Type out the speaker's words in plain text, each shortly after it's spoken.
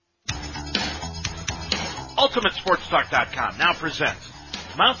UltimateSportsTalk.com now presents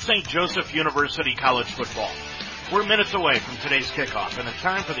Mount St. Joseph University College Football. We're minutes away from today's kickoff, and it's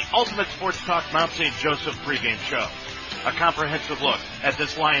time for the Ultimate Sports Talk Mount St. Joseph pregame show. A comprehensive look at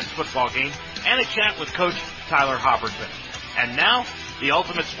this Lions football game and a chat with Coach Tyler Hopperton. And now, the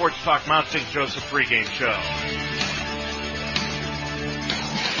Ultimate Sports Talk Mount St. Joseph pregame show.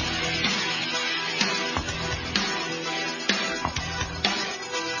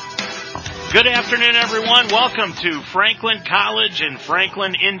 Good afternoon, everyone. Welcome to Franklin College in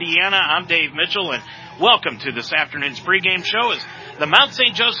Franklin, Indiana. I'm Dave Mitchell, and welcome to this afternoon's pregame show as the Mount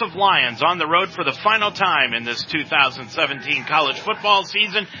St. Joseph Lions on the road for the final time in this 2017 college football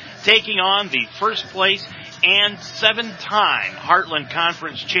season, taking on the first place and seven-time Heartland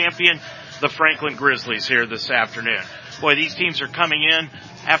Conference champion, the Franklin Grizzlies, here this afternoon. Boy, these teams are coming in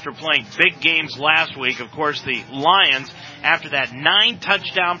after playing big games last week. Of course, the Lions, after that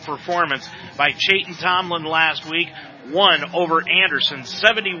 9-touchdown performance by Chayton Tomlin last week, won over Anderson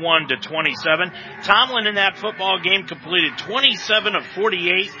 71-27. Tomlin in that football game completed 27 of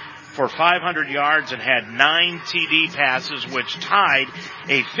 48 for 500 yards and had 9 TD passes, which tied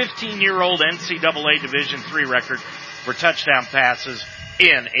a 15-year-old NCAA Division III record for touchdown passes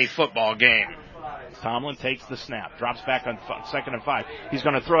in a football game. Tomlin takes the snap, drops back on 2nd and 5. He's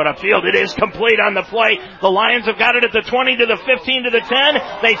going to throw it upfield. It is complete on the play. The Lions have got it at the 20 to the 15 to the 10.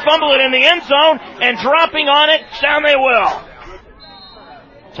 They fumble it in the end zone, and dropping on it, down they will.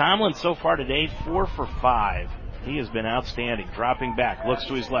 Tomlin so far today, 4 for 5. He has been outstanding. Dropping back, looks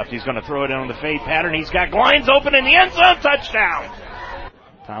to his left. He's going to throw it on the fade pattern. He's got Lions open in the end zone. Touchdown.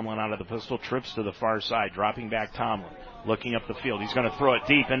 Tomlin out of the pistol, trips to the far side. Dropping back, Tomlin. Looking up the field. He's going to throw it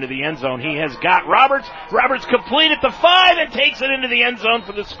deep into the end zone. He has got Roberts. Roberts complete at the 5 and takes it into the end zone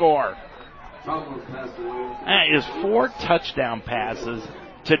for the score. That is 4 touchdown passes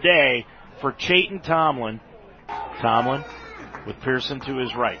today for Chayton Tomlin. Tomlin with Pearson to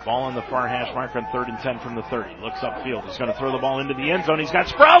his right. Ball on the far hash mark on 3rd and 10 from the 30. Looks upfield. He's going to throw the ball into the end zone. He's got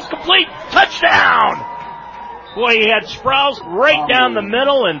Sprouse complete. Touchdown! Boy, he had Sprouse right down the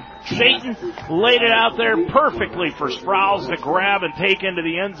middle, and Chayton laid it out there perfectly for Sprouse to grab and take into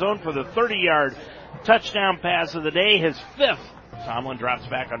the end zone for the 30-yard touchdown pass of the day, his 5th. Tomlin drops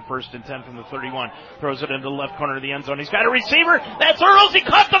back on 1st and 10 from the 31. Throws it into the left corner of the end zone. He's got a receiver. That's Earls. He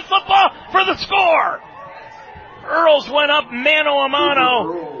caught the football for the score. Earls went up mano a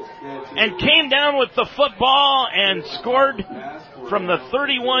mano and came down with the football and scored from the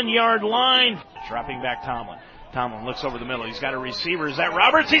 31-yard line. Dropping back Tomlin. Tomlin looks over the middle. He's got a receiver. Is that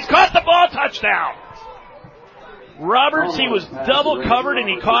Roberts? He's caught the ball. Touchdown. Roberts, he was double covered, and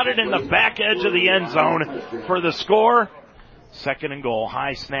he caught it in the back edge of the end zone for the score. 2nd and goal.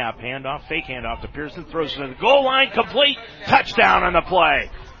 High snap. Handoff. Fake handoff to Pearson. Throws it to the goal line. Complete. Touchdown on the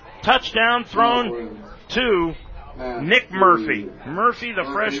play. Touchdown thrown to Nick Murphy. Murphy, the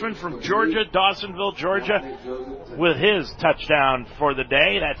freshman from Georgia, Dawsonville, Georgia, with his touchdown for the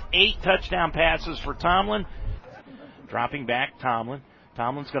day. That's 8 touchdown passes for Tomlin. Dropping back, Tomlin.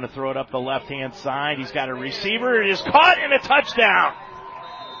 Tomlin's going to throw it up the left-hand side. He's got a receiver. It is caught and a touchdown.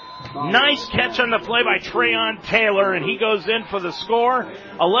 Nice catch on the play by Trayon Taylor, and he goes in for the score.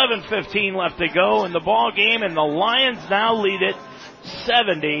 11:15 left to go in the ball game, and the Lions now lead it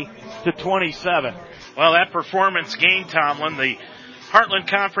 70-27. Well, that performance gained Tomlin the Heartland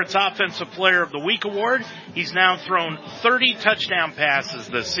Conference Offensive Player of the Week award. He's now thrown 30 touchdown passes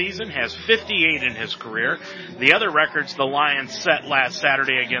this season, has 58 in his career. The other records the Lions set last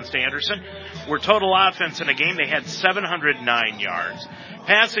Saturday against Anderson were total offense in a game. They had 709 yards.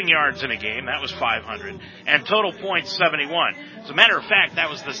 Passing yards in a game, that was 500. And total points, 71. As a matter of fact, that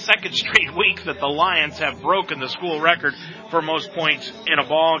was the second straight week that the Lions have broken the school record for most points in a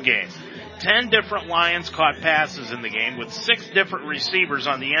ball game. 10 different Lions caught passes in the game with 6 different receivers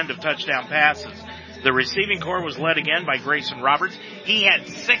on the end of touchdown passes. The receiving corps was led again by Grayson Roberts. He had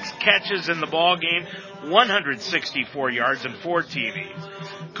 6 catches in the ball game, 164 yards and 4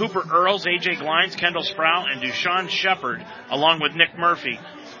 TDs. Cooper Earls, A.J. Glines, Kendall Sproul, and Dushawn Shepard, along with Nick Murphy,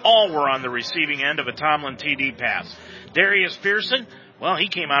 all were on the receiving end of a Tomlin TD pass. Darius Pearson, well, he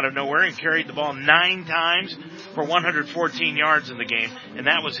came out of nowhere and carried the ball 9 times for 114 yards in the game, and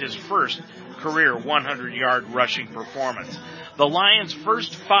that was his first career 100-yard rushing performance. The Lions'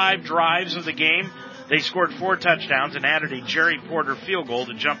 first 5 drives of the game, they scored 4 touchdowns and added a Jerry Porter field goal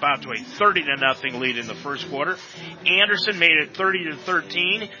to jump out to a 30-0 lead in the first quarter. Anderson made it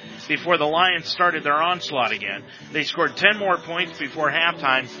 30-13 before the Lions started their onslaught again. They scored 10 more points before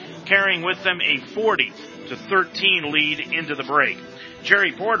halftime, carrying with them a 40-13 lead into the break.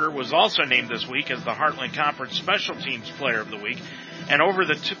 Jerry Porter was also named this week as the Heartland Conference Special Teams Player of the Week. And over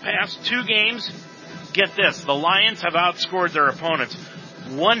the past 2 games, get this, the Lions have outscored their opponents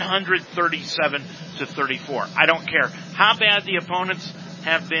 137-34. I don't care how bad the opponents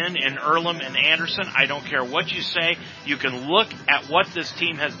have been in Earlham and Anderson. I don't care what you say. You can look at what this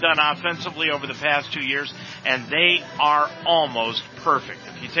team has done offensively over the past 2 years, and they are almost perfect.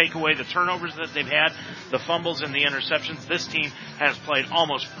 If you take away the turnovers that they've had, the fumbles and the interceptions, this team has played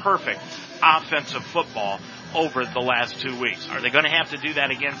almost perfect offensive football over the last 2 weeks. Are they going to have to do that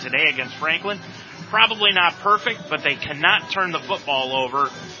again today against Franklin? Probably not perfect, but they cannot turn the football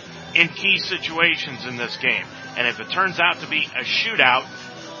over in key situations in this game. And if it turns out to be a shootout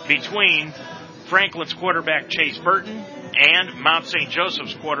between Franklin's quarterback Chase Burton and Mount St.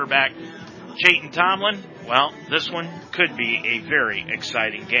 Joseph's quarterback Chayton Tomlin, well, this one could be a very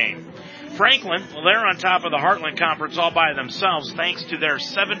exciting game. Franklin, well, they're on top of the Heartland Conference all by themselves thanks to their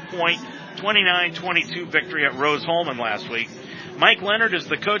 7-point 29-22 victory at Rose-Hulman last week. Mike Leonard is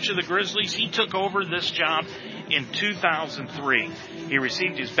the coach of the Grizzlies. He took over this job in 2003. He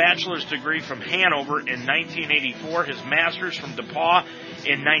received his bachelor's degree from Hanover in 1984, his master's from DePauw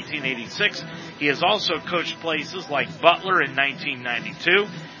in 1986. He has also coached places like Butler in 1992,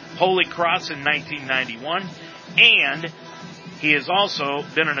 Holy Cross in 1991, and he has also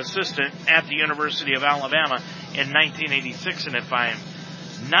been an assistant at the University of Alabama in 1986, and if I am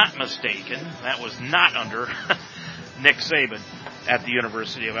not mistaken, that was not under Nick Saban at the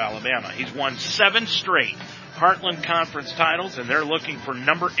University of Alabama. He's won 7 straight Heartland Conference titles, and they're looking for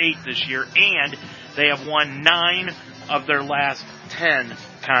number 8 this year, and they have won 9 of their last 10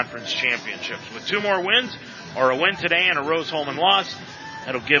 conference championships. With 2 more wins, or a win today and a Rose-Hulman loss,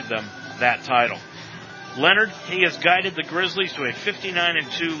 that'll give them that title. Leonard, he has guided the Grizzlies to a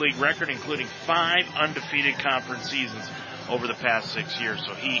 59-2 league record, including 5 undefeated conference seasons over the past 6 years.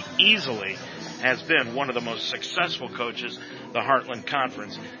 So he easily has been one of the most successful coaches the Heartland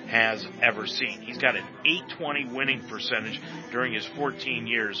Conference has ever seen. He's got an .820 winning percentage during his 14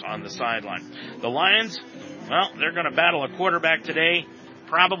 years on the sideline. The Lions, well, they're going to battle a quarterback today,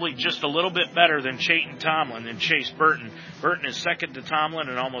 probably just a little bit better than Chayton Tomlin and Chase Burton. Burton is second to Tomlin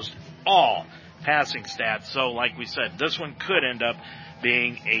in almost all passing stats. So, like we said, this one could end up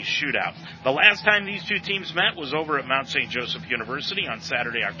being a shootout. The last time these two teams met was over at Mount St. Joseph University on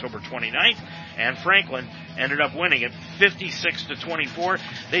Saturday, October 29th, and Franklin ended up winning it 56-24.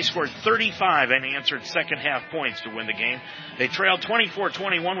 They scored 35 unanswered second-half points to win the game. They trailed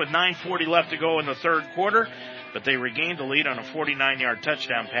 24-21 with 9:40 left to go in the third quarter, but they regained the lead on a 49-yard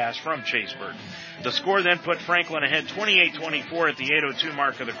touchdown pass from Chase Burton. The score then put Franklin ahead 28-24 at the 8:02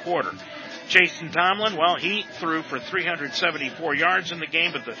 mark of the quarter. Chayton Tomlin, well, he threw for 374 yards in the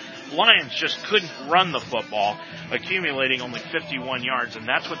game, but the Lions just couldn't run the football, accumulating only 51 yards, and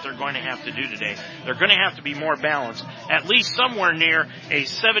that's what they're going to have to do today. They're going to have to be more balanced, at least somewhere near a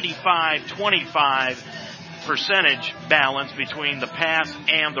 75-25 percentage balance between the pass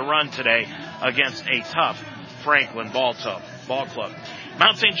and the run today against a tough Franklin ball club.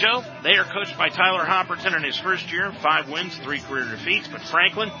 Mount St. Joe, they are coached by Tyler Hopperton in his first year, 5 wins, 3 career defeats, but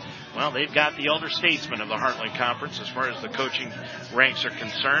Franklin, well, they've got the elder statesman of the Heartland Conference as far as the coaching ranks are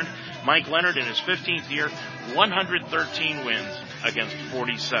concerned. Mike Leonard in his 15th year, 113 wins against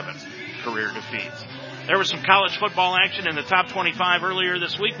 47 career defeats. There was some college football action in the top 25 earlier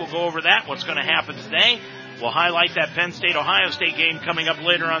this week. We'll go over that, what's going to happen today. We'll highlight that Penn State-Ohio State game coming up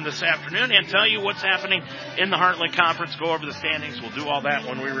later on this afternoon and tell you what's happening in the Heartland Conference, go over the standings. We'll do all that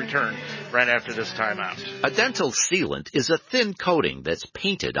when we return right after this timeout. A dental sealant is a thin coating that's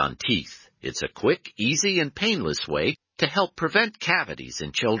painted on teeth. It's a quick, easy, and painless way to help prevent cavities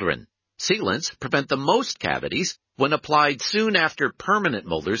in children. Sealants prevent the most cavities when applied soon after permanent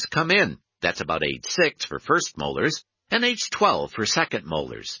molars come in. That's about age 6 for first molars and age 12 for second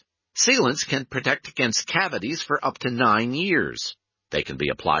molars. Sealants can protect against cavities for up to 9 years. They can be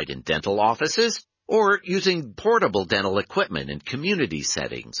applied in dental offices or using portable dental equipment in community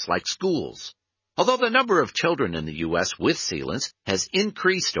settings like schools. Although the number of children in the U.S. with sealants has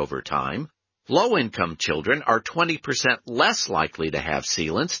increased over time, low-income children are 20% less likely to have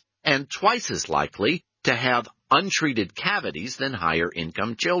sealants and twice as likely to have untreated cavities than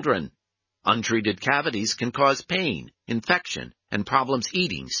higher-income children. Untreated cavities can cause pain, infection, and problems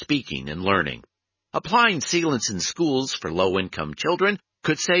eating, speaking, and learning. Applying sealants in schools for low-income children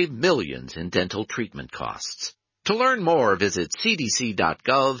could save millions in dental treatment costs. To learn more, visit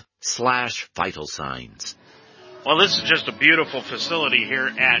cdc.gov/vital signs. Well, this is just a beautiful facility here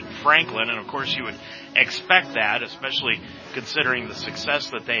at Franklin, and of course you would expect that, especially considering the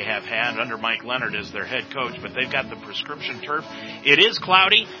success that they have had under Mike Leonard as their head coach, but they've got the prescription turf. It is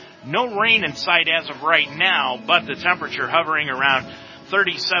cloudy. No rain in sight as of right now, but the temperature hovering around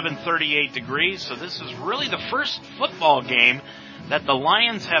 37-38 degrees. So this is really the first football game that the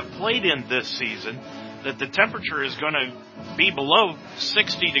Lions have played in this season that the temperature is going to be below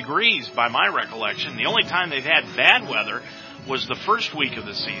 60 degrees by my recollection. The only time they've had bad weather was the first week of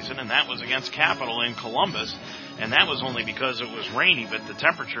the season, and that was against Capital in Columbus, and that was only because it was rainy, but the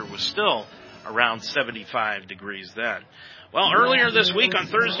temperature was still around 75 degrees then. Well, earlier this week on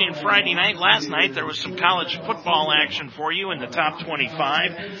Thursday and Friday night, last night, there was some college football action for you in the top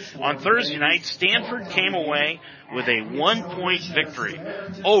 25. On Thursday night, Stanford came away with a 1-point victory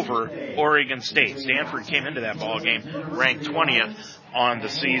over Oregon State. Stanford came into that ball game ranked 20th on the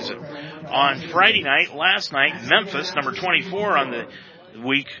season. On Friday night, last night, Memphis, number 24 on the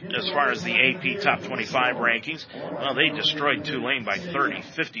week as far as the AP top 25 rankings, well, they destroyed Tulane by 30,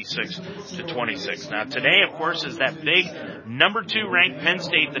 56-26. Now today, of course, is that big number 2 ranked Penn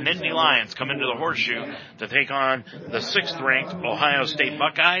State, the Nittany Lions, come into the Horseshoe to take on the 6th ranked Ohio State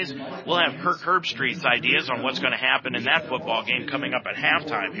Buckeyes. We'll have Kirk Herbstreit's ideas on what's going to happen in that football game coming up at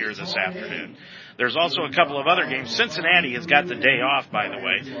halftime here this afternoon. There's also a couple of other games. Cincinnati has got the day off, by the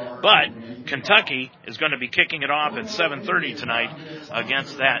way, but Kentucky is going to be kicking it off at 7:30 tonight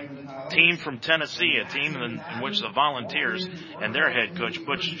against that team from Tennessee, a team in which the Volunteers and their head coach,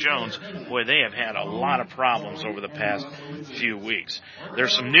 Butch Jones, boy, they have had a lot of problems over the past few weeks.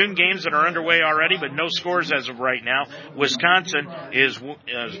 There's some noon games that are underway already, but no scores as of right now. Wisconsin is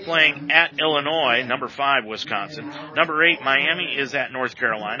playing at Illinois, number 5 Wisconsin. Number 8 Miami is at North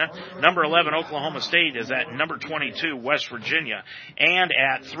Carolina. Number 11 Oklahoma State is at number 22 West Virginia. And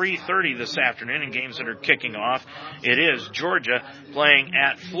at 3:30 this afternoon, in games that are kicking off, it is Georgia playing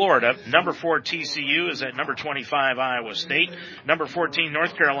at Florida. Number 4 TCU is at number 25 Iowa State. Number 14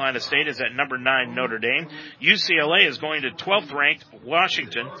 North Carolina State is at number 9 Notre Dame. UCLA is going to 12th ranked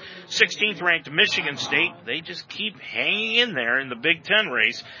Washington. 16th ranked Michigan State. They just keep hanging in there in the Big Ten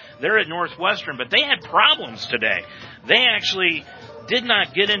race. They're at Northwestern, but they had problems today. They actually did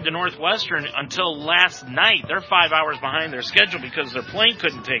not get into Northwestern until last night. They're 5 hours behind their schedule because their plane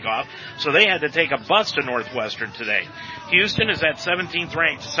couldn't take off, so they had to take a bus to Northwestern today. Houston is at 17th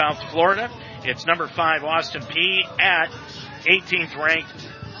ranked South Florida. It's number 5 Austin Peay at 18th ranked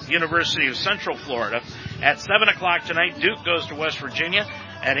University of Central Florida. At 7 o'clock tonight, Duke goes to West Virginia.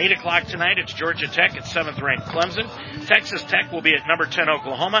 At 8 o'clock tonight, it's Georgia Tech at 7th ranked Clemson. Texas Tech will be at number 10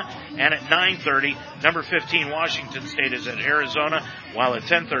 Oklahoma. And at 9:30, number 15 Washington State is at Arizona. While at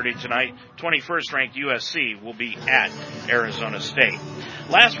 10:30 tonight, 21st ranked USC will be at Arizona State.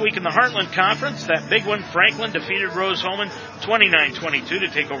 Last week in the Heartland Conference, that big one, Franklin defeated Rose-Hulman 29-22 to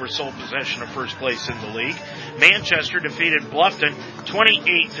take over sole possession of first place in the league. Manchester defeated Bluffton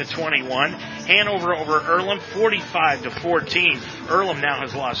 28-21. Hanover over Earlham 45-14. Earlham now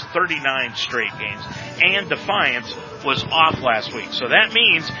has lost 39 straight games. And Defiance was off last week. So that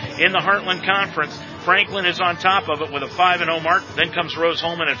means in the Heartland Conference, Franklin is on top of it with a 5-0 mark. Then comes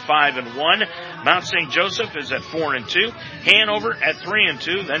Rose-Hulman at 5-1. Mount St. Joseph is at 4-2. Hanover at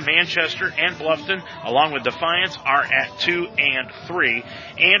 3-2. Then Manchester and Bluffton, along with Defiance, are at 2-3.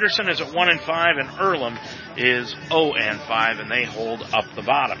 Anderson is at 1-5, and Earlham is 0-5, and they hold up the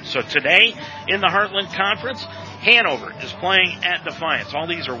bottom. So today in the Heartland Conference, Hanover is playing at Defiance. All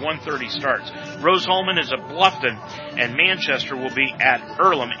these are 1:30 starts. Rose-Hulman is at Bluffton, and Manchester will be at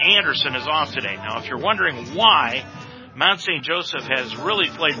Earlham. Anderson is off today. Now, if you're wondering why Mount St. Joseph has really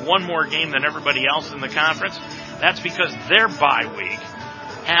played one more game than everybody else in the conference, that's because their bye week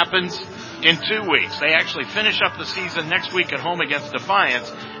happens in 2 weeks. They actually finish up the season next week at home against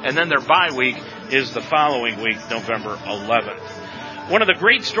Defiance, and then their bye week is the following week, November 11th. One of the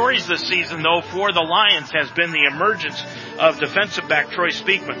great stories this season, though, for the Lions has been the emergence of defensive back Troy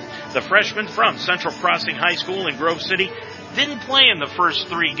Speakman. The freshman from Central Crossing High School in Grove City didn't play in the first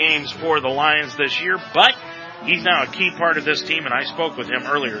 3 games for the Lions this year, but he's now a key part of this team, and I spoke with him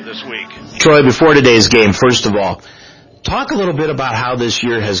earlier this week. Troy, before today's game, first of all, talk a little bit about how this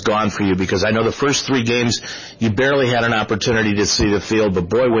year has gone for you, because I know the first 3 games you barely had an opportunity to see the field, but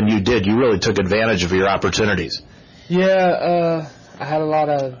boy, when you did, you really took advantage of your opportunities. Yeah, I had a lot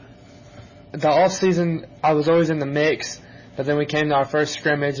of the off season. I was always in the mix, but then we came to our first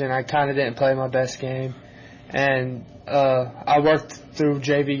scrimmage, and I kind of didn't play my best game. And I worked through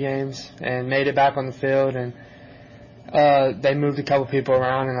JV games and made it back on the field, and they moved a couple people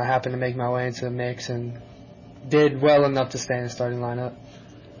around, and I happened to make my way into the mix and did well enough to stay in the starting lineup.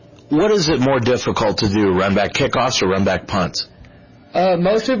 What is it more difficult to do, run back kickoffs or run back punts?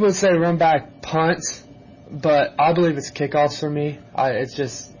 Most people would say run back punts, but I believe it's kickoffs for me. It's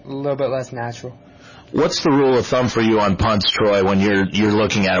just a little bit less natural. What's the rule of thumb for you on punts, Troy, when you're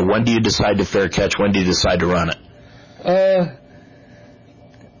looking at it? When do you decide to fair catch? When do you decide to run it?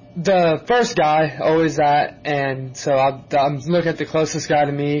 The first guy, always that, and so I'm looking at the closest guy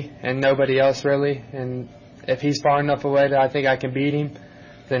to me and nobody else really, and if he's far enough away that I think I can beat him,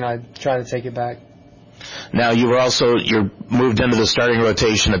 then I try to take it back. Now, you're moved into the starting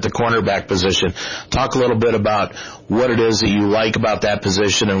rotation at the cornerback position. Talk a little bit about what it is that you like about that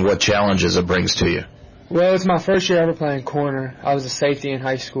position and what challenges it brings to you. Well, it's my first year ever playing corner. I was a safety in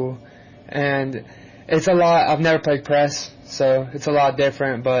high school, and it's a lot. I've never played press, so it's a lot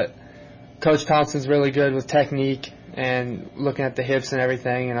different, but Coach Thompson's really good with technique and looking at the hips and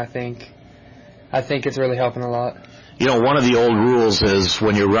everything, and I think it's really helping a lot. You know, one of the old rules is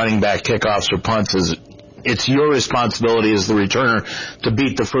when you're running back kickoffs or punts is it's your responsibility as the returner to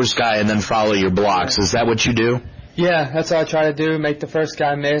beat the first guy and then follow your blocks. Is that what you do? Yeah, that's what I try to do, make the first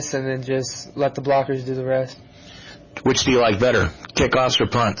guy miss and then just let the blockers do the rest. Which do you like better, kickoffs or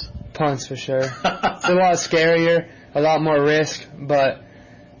punts? Punts for sure. It's a lot scarier, a lot more risk, but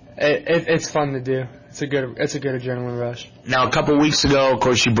it's fun to do. It's a good adrenaline rush. Now, a couple weeks ago, of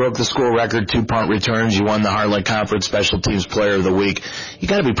course, you broke the school record, 2 punt returns. You won the Heartland Conference Special Teams Player of the Week. You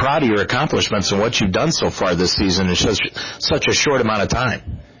got to be proud of your accomplishments and what you've done so far this season in such a short amount of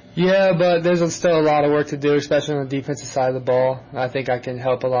time. Yeah, but there's still a lot of work to do, especially on the defensive side of the ball. I think I can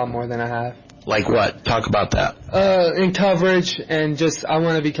help a lot more than I have. Like what? Talk about that. In coverage and just I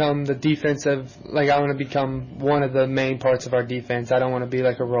want to become I want to become one of the main parts of our defense. I don't want to be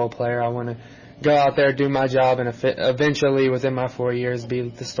like a role player. I want to go out there, do my job, and eventually within my 4 years be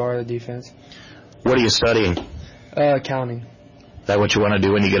the star of the defense. What are you studying? Accounting. Is that what you want to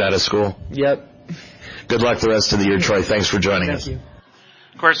do when you get out of school? Yep. Good luck the rest of the year, Troy. Thanks for joining us. Thank you.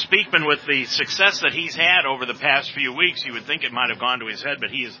 Of course, Speakman, with the success that he's had over the past few weeks, you would think it might have gone to his head, but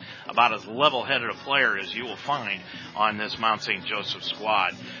he is about as level-headed a player as you will find on this Mount St. Joseph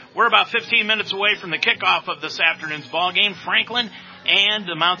squad. We're about 15 minutes away from the kickoff of this afternoon's ball game, Franklin and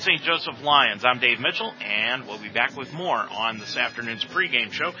the Mount St. Joseph Lions. I'm Dave Mitchell, and we'll be back with more on this afternoon's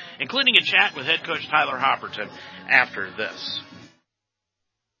pregame show, including a chat with head coach Tyler Hopperton after this.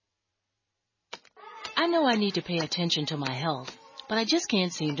 I know I need to pay attention to my health, but I just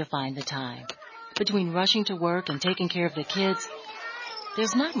can't seem to find the time. Between rushing to work and taking care of the kids,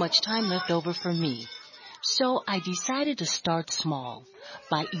 there's not much time left over for me. So I decided to start small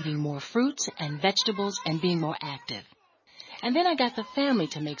by eating more fruits and vegetables and being more active. And then I got the family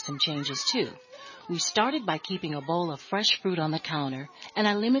to make some changes too. We started by keeping a bowl of fresh fruit on the counter, and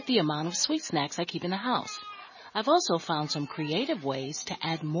I limit the amount of sweet snacks I keep in the house. I've also found some creative ways to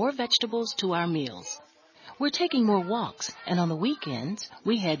add more vegetables to our meals. We're taking more walks, and on the weekends,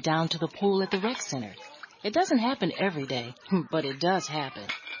 we head down to the pool at the rec center. It doesn't happen every day, but it does happen.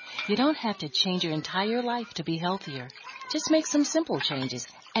 You don't have to change your entire life to be healthier. Just make some simple changes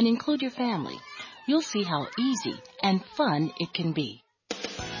and include your family. You'll see how easy and fun it can be.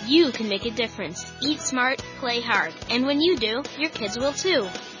 You can make a difference. Eat smart, play hard. And when you do, your kids will too.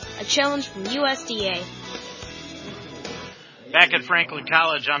 A challenge from USDA. Back at Franklin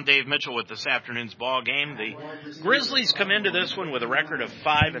College, I'm Dave Mitchell with this afternoon's ball game. The Grizzlies come into this one with a record of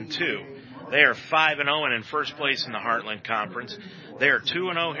 5-2. They are 5-0 and in first place in the Heartland Conference. They are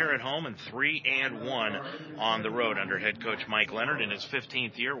 2-0 here at home and 3-1 on the road under head coach Mike Leonard in his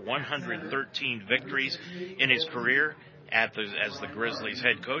 15th year, 113 victories in his career as the Grizzlies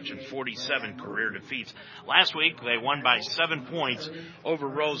head coach and 47 career defeats. Last week, they won by 7 points over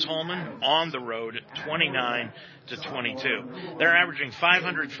Rose-Hulman on the road, 29-22. They're averaging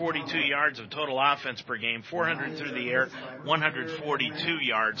 542 yards of total offense per game, 400 through the air, 142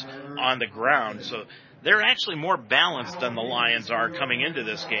 yards on the ground. So they're actually more balanced than the Lions are coming into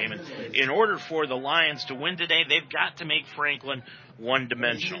this game. And in order for the Lions to win today, they've got to make Franklin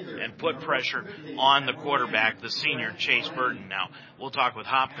one-dimensional and put pressure on the quarterback, the senior Chase Burton. Now, we'll talk with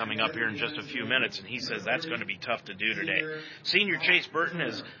Hop coming up here in just a few minutes, and he says that's going to be tough to do today. Senior Chase Burton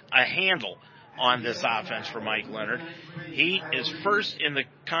is a handle on this offense for Mike Leonard. He is first in the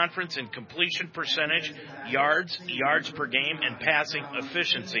conference in completion percentage, yards per game, and passing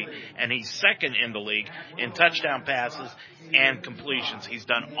efficiency. And he's second in the league in touchdown passes and completions. He's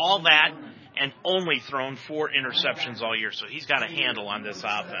done all that and only thrown 4 interceptions all year. So he's got a handle on this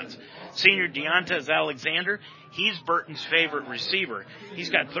offense. Senior Deontez Alexander, he's Burton's favorite receiver. He's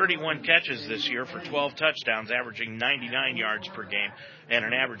got 31 catches this year for 12 touchdowns, averaging 99 yards per game and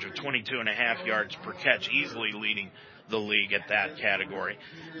an average of 22.5 yards per catch, easily leading the league at that category.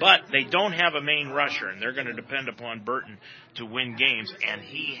 But they don't have a main rusher, and they're going to depend upon Burton to win games, and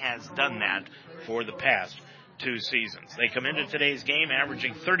he has done that for the past 2 seasons. They come into today's game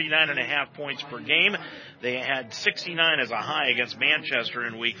averaging 39.5 points per game. They had 69 as a high against Manchester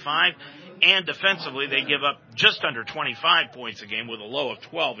in Week 5. And defensively, they give up just under 25 points a game with a low of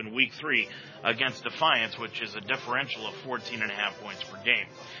 12 in Week 3 against Defiance, which is a differential of 14.5 points per game.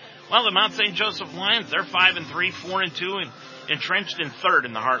 Well, the Mount St. Joseph Lions, they're 5-3, 4-2, and entrenched in third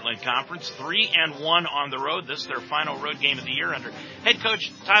in the Heartland Conference, 3-1 on the road. This is their final road game of the year under head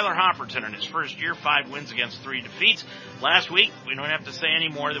coach Tyler Hopperton in his first year, 5 wins against 3 defeats. Last week, we don't have to say any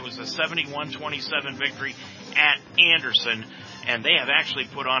more, there was a 71-27 victory at Anderson. And they have actually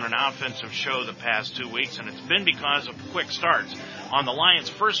put on an offensive show the past 2 weeks, and it's been because of quick starts. On the Lions'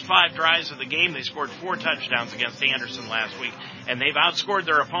 first 5 drives of the game, they scored 4 touchdowns against Anderson last week, and they've outscored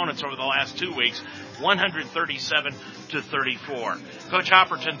their opponents over the last 2 weeks, 137-34. Coach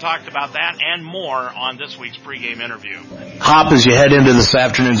Hopperton talked about that and more on this week's pregame interview. Hop, as you head into this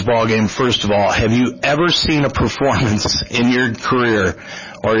afternoon's ball game, first of all, have you ever seen a performance in your career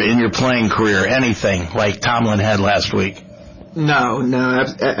or in your playing career, anything like Tomlin had last week? No,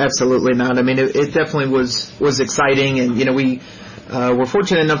 absolutely not. I mean, it definitely was exciting, and we were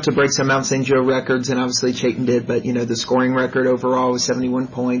fortunate enough to break some Mount St. Joe records, and obviously Chayton did, but the scoring record overall was 71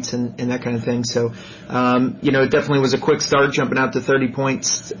 points and that kind of thing. So, it definitely was a quick start, jumping out to 30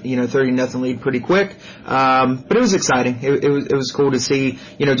 points, 30-0 lead pretty quick. But it was exciting. It was cool to see,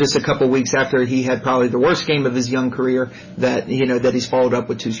 just a couple weeks after he had probably the worst game of his young career that he's followed up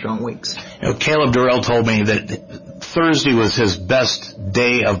with 2 strong weeks. Caleb Durrell told me that Thursday was his best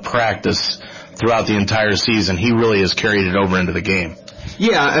day of practice throughout the entire season. He really has carried it over into the game.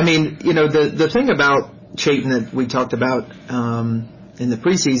 Yeah, I mean, the thing about Chayton that we talked about in the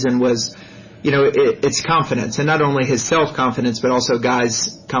preseason was, it's confidence, and not only his self-confidence, but also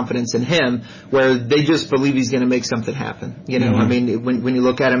guys' confidence in him, where they just believe he's going to make something happen. I mean, when you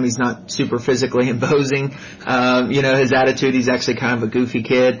look at him, he's not super physically imposing. His attitude, he's actually kind of a goofy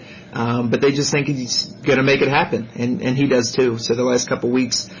kid. But they just think he's going to make it happen, and he does too. So the last couple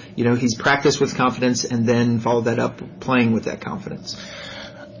weeks, he's practiced with confidence and then followed that up playing with that confidence.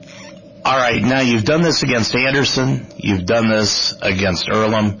 All right, now you've done this against Anderson, you've done this against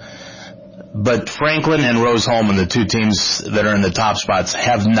Earlham, but Franklin and Rose-Hulman, the 2 teams that are in the top spots,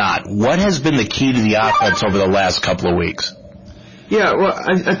 have not. What has been the key to the offense over the last couple of weeks? Yeah, well,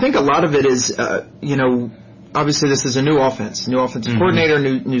 I think a lot of it is, obviously this is a new offense, new offensive coordinator,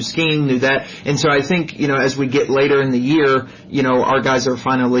 new scheme, new that. And so I think, as we get later in the year, our guys are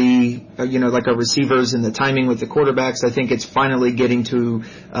finally, like our receivers and the timing with the quarterbacks, I think it's finally getting to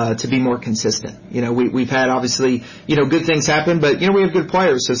be more consistent. We've had obviously, good things happen, but, we have good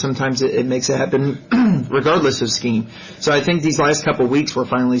players. So sometimes it makes it happen regardless of scheme. So I think these last couple of weeks we're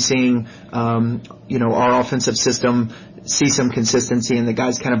finally seeing, our offensive system see some consistency, and the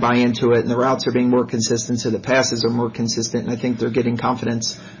guys kind of buy into it, and the routes are being more consistent, so the passes are more consistent, and I think they're getting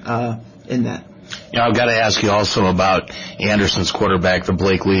confidence in that. I've got to ask you also about Anderson's quarterback, the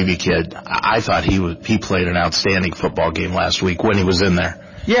Blake Levy kid. I thought he played an outstanding football game last week when he was in there.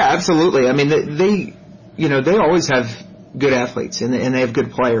 Yeah, absolutely. I mean, they always have good athletes, and they have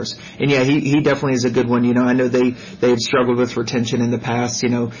good players. And yeah, he definitely is a good one. I know they have struggled with retention in the past. They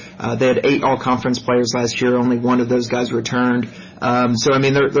had 8 all-conference players last year. Only 1 of those guys returned. So I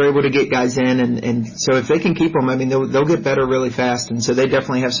mean, they're able to get guys in, and so if they can keep them, I mean, they'll get better really fast. And so they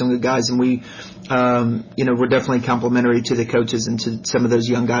definitely have some good guys, and we're definitely complimentary to the coaches and to some of those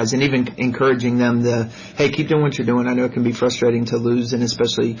young guys, and even encouraging them hey, keep doing what you're doing. I know it can be frustrating to lose, and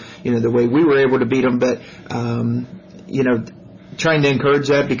especially, the way we were able to beat them, but, trying to encourage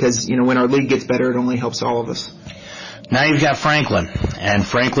that because, when our league gets better, it only helps all of us. Now you've got Franklin, and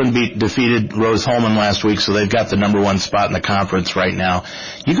Franklin defeated Rose-Hulman last week, so they've got the number 1 spot in the conference right now.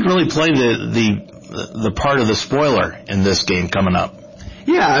 You can really play the part of the spoiler in this game coming up.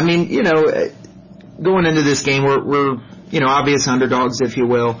 Yeah, I mean, going into this game, we're obvious underdogs, if you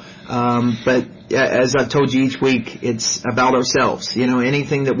will. But as I've told you each week, it's about ourselves.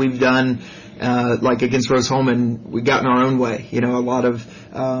 Anything that we've done, like against Rose-Hulman, we got in our own way. A lot of,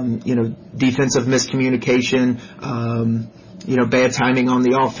 defensive miscommunication, bad timing on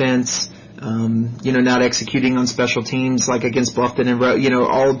the offense, not executing on special teams like against Bluffton and,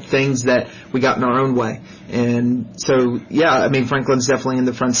 all things that we got in our own way. And so, yeah, I mean, Franklin's definitely in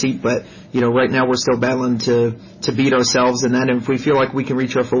the front seat, but, right now we're still battling to beat ourselves, and then if we feel like we can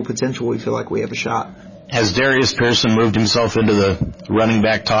reach our full potential, we feel like we have a shot. Has Darius Pearson moved himself into the running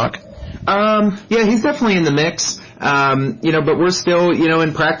back talk? Yeah, he's definitely in the mix. But we're still,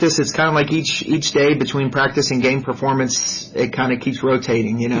 in practice, it's kind of like each day between practice and game performance, it kind of keeps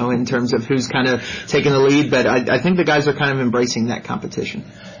rotating, in terms of who's kind of taking the lead. But I think the guys are kind of embracing that competition.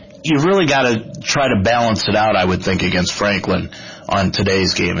 you really got to try to balance it out, I would think, against Franklin on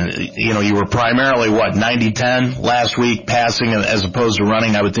today's game. You know, you were primarily, 90-10 last week, passing as opposed to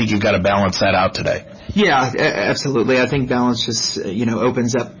running. I would think you've got to balance that out today. Yeah, absolutely. I think balance just,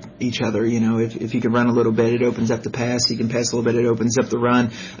 opens up each other. If you can run a little bit, it opens up the pass. You can pass a little bit, it opens up the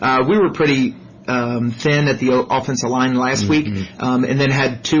run. We were pretty thin at the offensive line last week, and then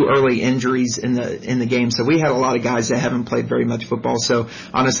had 2 early injuries in the game. So we had a lot of guys that haven't played very much football. So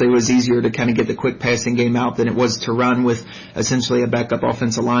honestly, it was easier to kind of get the quick passing game out than it was to run with essentially a backup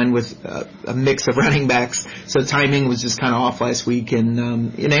offensive line with a mix of running backs. So timing was just kind of off last week. And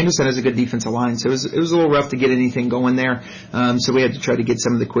Anderson has a good defensive line, so it was a little rough to get anything going there. So we had to try to get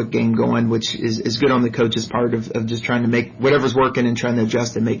some of the quick game going, which is good on the coach's part of just trying to make whatever's working and trying to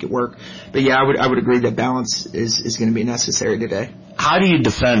adjust and make it work. But yeah, I would agree that balance is going to be necessary today. How do you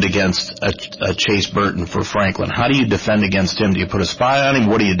defend against a Chase Burton for Franklin? How do you defend against him? Do you put a spy on him?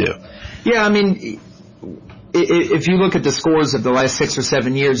 What do you do? Yeah, I mean, if you look at the scores of the last 6 or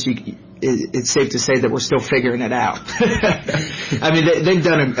 7 years, it's safe to say that we're still figuring it out. I mean, they've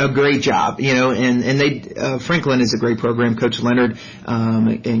done a great job, and Franklin is a great program. Coach Leonard,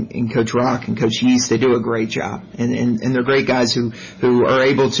 and Coach Rock and Coach Yeast, they do a great job. And they're great guys who are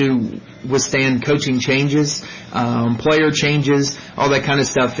able to withstand coaching changes, player changes, all that kind of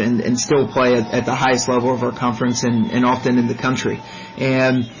stuff, and still play at the highest level of our conference and often in the country.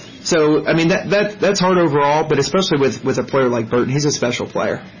 And so, I mean, that's hard overall, but especially with a player like Burton, he's a special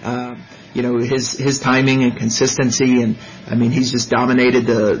player. His timing and consistency, and I mean, he's just dominated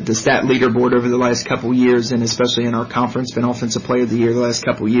the stat leaderboard over the last couple years, and especially in our conference, been Offensive Player of the Year the last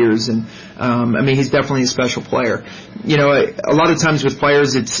couple years. And I mean, he's definitely a special player. A lot of times with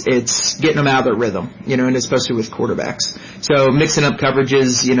players, it's getting them out of their rhythm, and especially with quarterbacks. So mixing up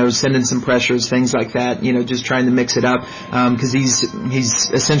coverages, sending some pressures, things like that, just trying to mix it up, because he's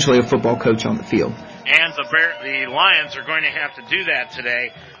essentially a football coach on the field. And the Lions are going to have to do that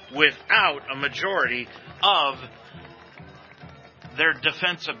today without a majority of their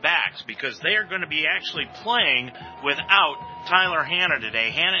defensive backs, because they are going to be actually playing without Tyler Hanna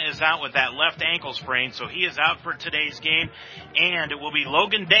today. Hanna is out with that left ankle sprain, so he is out for today's game. And it will be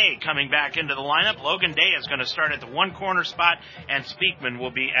Logan Day coming back into the lineup. Logan Day is going to start at the one corner spot, and Speakman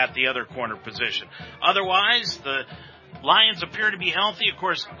will be at the other corner position. Otherwise, the Lions appear to be healthy. Of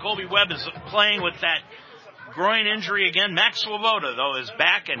course, Colby Webb is playing with that groin injury again. Max Swoboda, though, is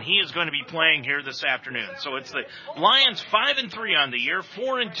back, and he is going to be playing here this afternoon. So it's the Lions 5-3 on the year,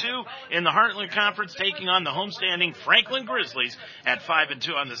 4-2 in the Heartland Conference, taking on the homestanding Franklin Grizzlies at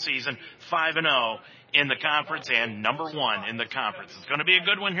 5-2 on the season, 5-0 in the conference, and number 1 in the conference. It's going to be a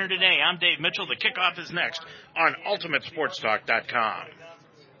good one here today. I'm Dave Mitchell. The kickoff is next on UltimateSportsTalk.com.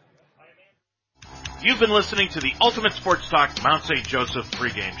 You've been listening to the Ultimate Sports Talk Mount St. Joseph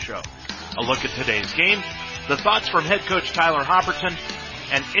pregame show. A look at today's game, the thoughts from head coach Tyler Hopperton,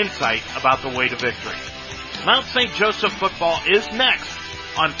 and insight about the way to victory. Mount St. Joseph football is next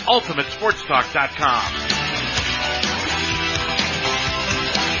on UltimateSportsTalk.com.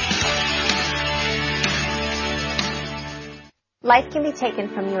 Life can be taken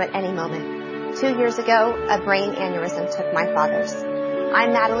from you at any moment. 2 years ago, a brain aneurysm took my father's.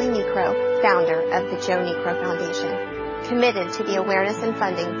 I'm Natalie Necro, founder of the Joe Necro Foundation, committed to the awareness and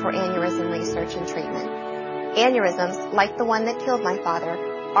funding for aneurysm research and treatment. Aneurysms, like the one that killed my father,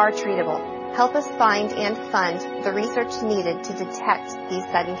 are treatable. Help us find and fund the research needed to detect these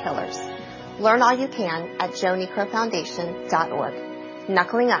sudden killers. Learn all you can at joenecrofoundation.org.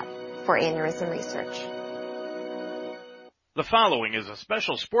 Knuckling up for aneurysm research. The following is a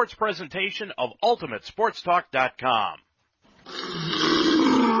special sports presentation of UltimateSportsTalk.com.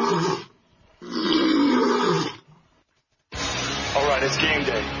 All right, it's game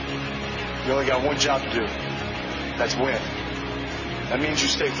day. You only got one job to do. That's win. That means you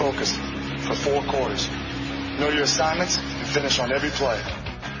stay focused for 4 quarters. Know your assignments and finish on every play.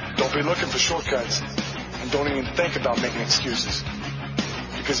 Don't be looking for shortcuts, and don't even think about making excuses.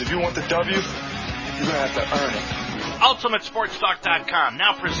 Because if you want the W, you're going to have to earn it. UltimateSportsTalk.com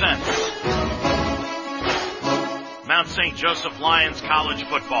now presents Mount St. Joseph Lions College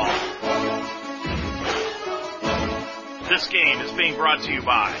Football. This game is being brought to you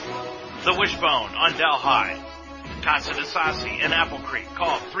by The Wishbone on Delhi, Casa de Sassi in Apple Creek.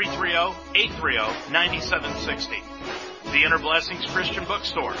 Call 330-830-9760. The Inner Blessings Christian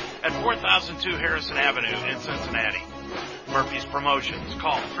Bookstore at 4002 Harrison Avenue in Cincinnati. Murphy's Promotions.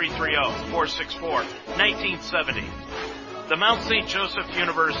 Call 330-464-1970. The Mount St. Joseph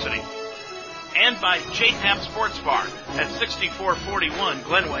University. And by J-Tap Sports Bar at 6441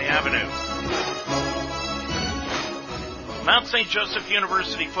 Glenway Avenue. Mount St. Joseph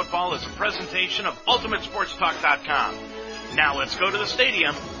University football is a presentation of UltimateSportsTalk.com. Now let's go to the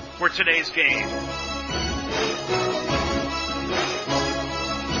stadium for today's game.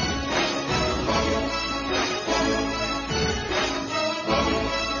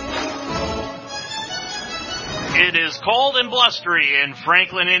 It is cold and blustery in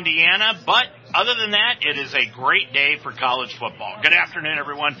Franklin, Indiana, but other than that, it is a great day for college football. Good afternoon,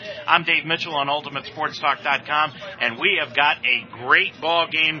 everyone. I'm Dave Mitchell on UltimateSportsTalk.com, and we have got a great ball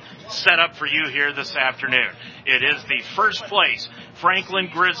game set up for you here this afternoon. It is the first place Franklin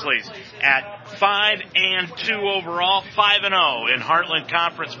Grizzlies at 5-2 overall, 5-0 in Heartland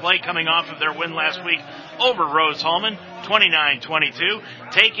Conference play, coming off of their win last week over Rose-Hulman, 29-22,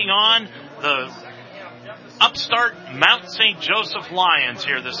 taking on the upstart Mount St. Joseph Lions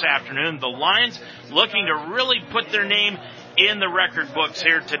here this afternoon. The Lions looking to really put their name in the record books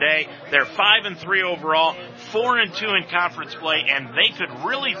here today. They're 5-3 overall, 4-2 in conference play, and they could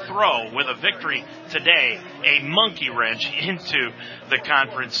really throw, with a victory today, a monkey wrench into the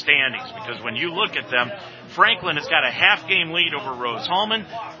conference standings. Because when you look at them, Franklin has got a half-game lead over Rose-Hulman.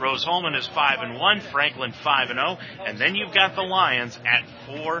 Rose-Hulman is 5-1, Franklin 5-0, and then you've got the Lions at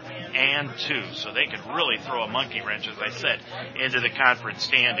 4-2. So they could really throw a monkey wrench, as I said, into the conference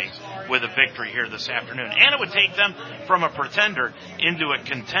standings with a victory here this afternoon. And it would take them from a pretender into a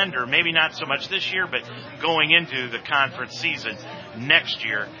contender, maybe not so much this year, but going into the conference season next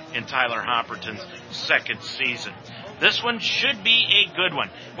year in Tyler Hopperton's second season. This one should be a good one.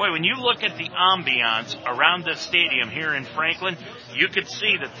 Boy, when you look at the ambiance around this stadium here in Franklin, you could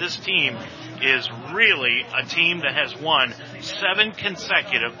see that this team is really a team that has won 7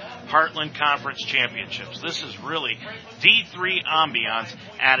 consecutive Heartland Conference championships. This is really D3 ambiance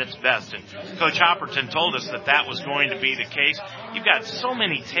at its best. And Coach Hopperton told us that that was going to be the case. You've got so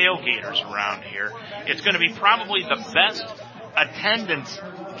many tailgaters around here. It's going to be probably the best attendance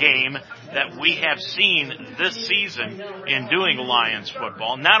game that we have seen this season in doing Lions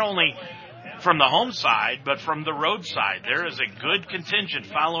football, not only from the home side, but from the road side. There is a good contingent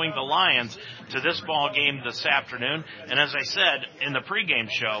following the Lions to this ball game this afternoon. And as I said in the pregame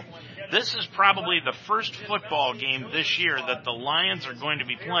show, this is probably the first football game this year that the Lions are going to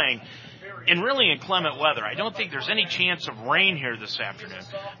be playing in really inclement weather. I don't think there's any chance of rain here this afternoon,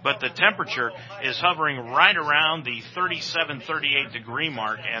 but the temperature is hovering right around the 37, 38 degree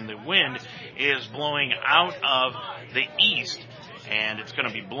mark, and the wind is blowing out of the east, and it's going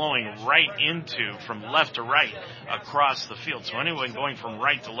to be blowing right into, from left to right, across the field. So anyone going from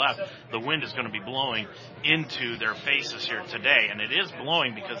right to left, the wind is going to be blowing into their faces here today, and it is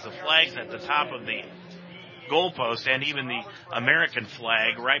blowing because the flags at the top of the goalpost and even the American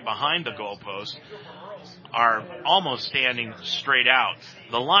flag right behind the goalpost are almost standing straight out.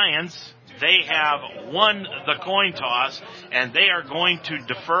 The Lions, they have won the coin toss, and they are going to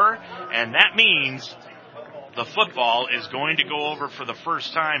defer, and that means the football is going to go over for the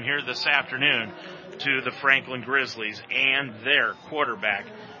first time here this afternoon to the Franklin Grizzlies and their quarterback,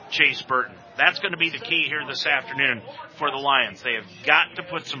 Chase Burton. That's going to be the key here this afternoon for the Lions. They have got to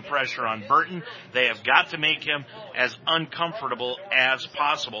put some pressure on Burton. They have got to make him as uncomfortable as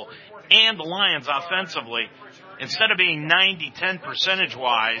possible. And the Lions offensively, instead of being 90-10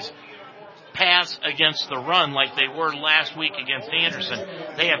 percentage-wise, pass against the run like they were last week against Anderson,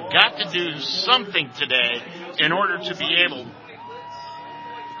 they have got to do something today in order to be able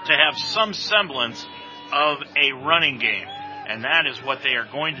to have some semblance of a running game. And that is what they are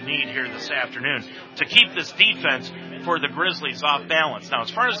going to need here this afternoon to keep this defense for the Grizzlies off balance. Now, as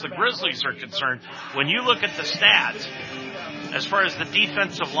far as the Grizzlies are concerned, when you look at the stats, as far as the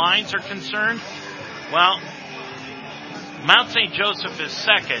defensive lines are concerned, well, Mount St. Joseph is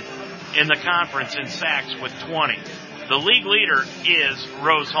second in the conference in sacks with 20. The league leader is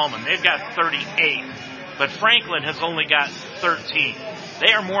Rose-Hulman. They've got 38, but Franklin has only got 13.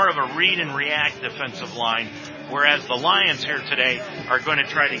 They are more of a read and react defensive line, whereas the Lions here today are going to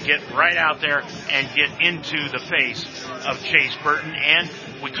try to get right out there and get into the face of Chase Burton. And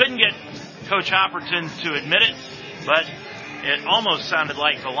we couldn't get Coach Hopperton to admit it, but it almost sounded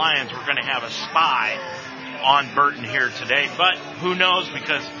like the Lions were going to have a spy on Burton here today. But who knows,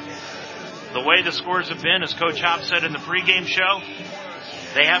 because the way the scores have been, as Coach Hop said in the pregame show,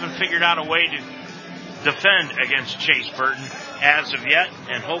 they haven't figured out a way to defend against Chase Burton as of yet,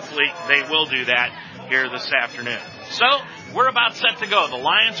 and hopefully they will do that here this afternoon. So, we're about set to go. The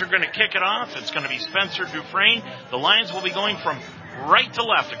Lions are going to kick it off. It's going to be Spencer Dufresne. The Lions will be going from right to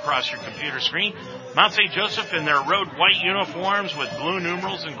left across your computer screen. Mount St. Joseph in their road white uniforms with blue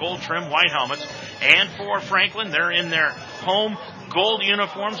numerals and gold trim white helmets. And for Franklin, they're in their home gold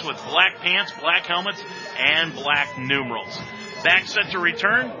uniforms with black pants, black helmets, and black numerals. Back set to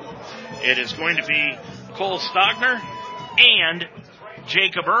return, it is going to be Cole Stogner and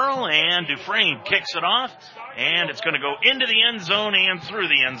Jacob Earl, and Dufresne kicks it off, and it's going to go into the end zone and through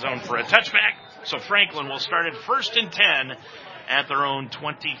the end zone for a touchback. So Franklin will start at 1st and 10 at their own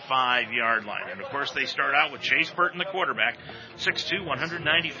 25-yard line. And, of course, they start out with Chase Burton, the quarterback, 6'2",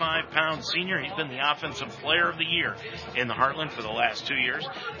 195-pound senior. He's been the offensive player of the year in the Heartland for the last 2 years.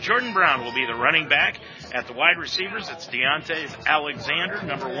 Jordan Brown will be the running back. At the wide receivers, it's Deontay Alexander,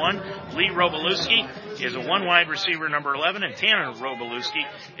 number 1. Lee Robolewski is a 1 wide receiver, number 11. And Tanner Robolewski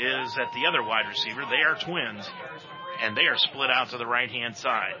is at the other wide receiver. They are twins, and they are split out to the right-hand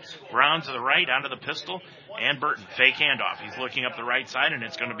side. Brown to the right, onto the pistol, and Burton, fake handoff. He's looking up the right side, and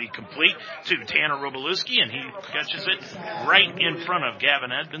it's going to be complete to Tanner Robolewski, and he catches it right in front of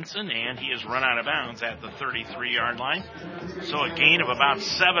Gavin Edmondson, and he is run out of bounds at the 33-yard line. So a gain of about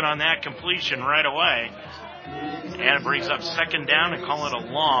 7 on that completion right away. And it brings up 2nd down and call it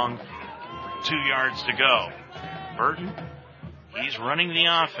a long 2 yards to go. Burton, he's running the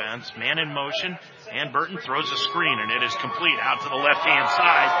offense, man in motion, and Burton throws a screen, and it is complete out to the left-hand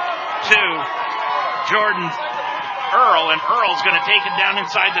side to Jordan Earl, and Earl's going to take it down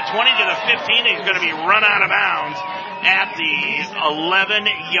inside the 20 to the 15. He's going to be run out of bounds at the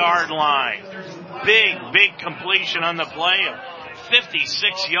 11-yard line. Big completion on the play of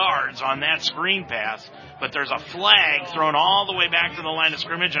 56 yards on that screen pass, but there's a flag thrown all the way back to the line of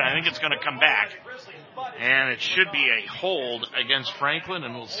scrimmage, and I think it's going to come back. And it should be a hold against Franklin,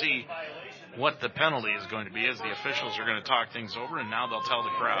 and we'll see what the penalty is going to be as the officials are going to talk things over, and now they'll tell the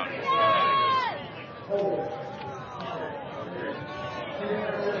crowd.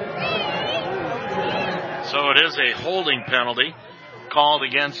 So it is a holding penalty called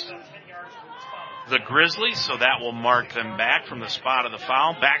against the Grizzlies, so that will mark them back from the spot of the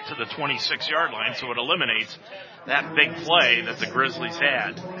foul back to the 26-yard line, so it eliminates that big play that the Grizzlies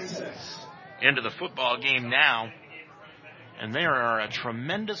had. Into the football game now, and there are a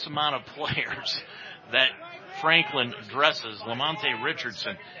tremendous amount of players that Franklin dresses. Lamonte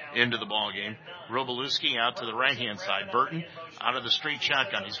Richardson into the ball game. Robolewski out to the right-hand side. Burton out of the straight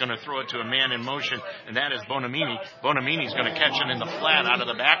shotgun. He's going to throw it to a man in motion, and that is Bonamini. Bonamini's going to catch it in the flat out of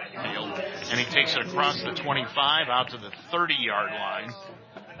the backfield, and he takes it across the 25 out to the 30-yard line.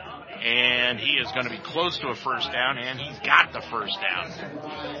 And he is going to be close to a first down, and he's got the first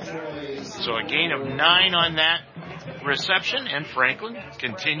down. So a gain of 9 on that reception, and Franklin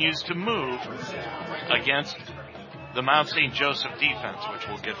continues to move against the Mount St. Joseph defense, which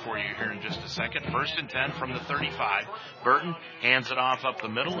we'll get for you here in just a second. 1st and 10 from the 35. Burton hands it off up the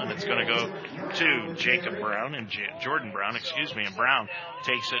middle, and it's going to go to Jacob Brown and Jordan Brown, and Brown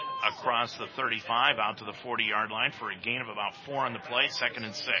takes it across the 35 out to the 40-yard line for a gain of about 4 on the play, 2nd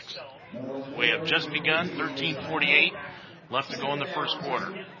and 6. We have just begun, 13:48 left to go in the first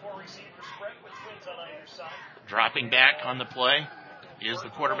quarter. Dropping back on the play is the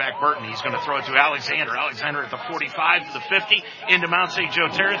quarterback, Burton. He's going to throw it to Alexander. Alexander at the 45 to the 50, into Mount St. Joe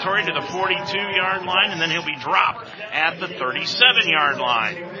territory to the 42-yard line, and then he'll be dropped at the 37-yard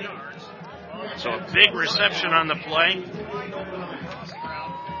line. So a big reception on the play.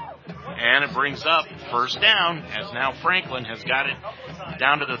 And it brings up first down, as now Franklin has got it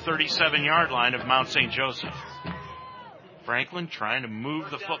down to the 37-yard line of Mount St. Joseph. Franklin trying to move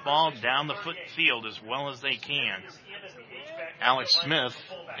the football down the field as well as they can. Alex Smith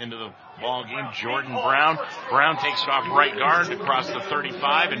into the ball game. Jordan Brown. Brown takes it off right guard across the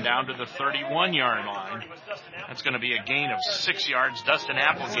 35 and down to the 31-yard line. That's going to be a gain of 6 yards. Dustin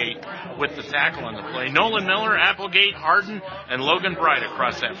Applegate with the tackle on the play. Nolan Miller, Applegate, Harden, and Logan Bright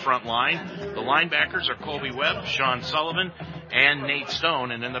across that front line. The linebackers are Colby Webb, Sean Sullivan, and Nate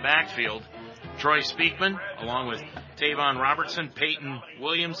Stone. And in the backfield, Troy Speakman, along with Tavon Robertson, Peyton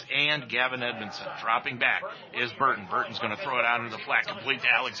Williams, and Gavin Edmondson. Dropping back is Burton. Burton's going to throw it out into the flat, complete to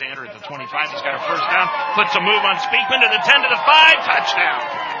Alexander at the 25. He's got a first down, puts a move on Speakman to the 10 to the 5, touchdown.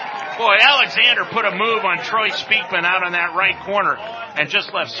 Boy, Alexander put a move on Troy Speakman out on that right corner and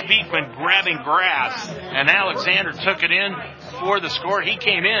just left Speakman grabbing grass, and Alexander took it in for the score. He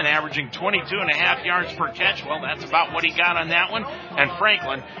came in averaging 22.5 yards per catch. Well, that's about what he got on that one, and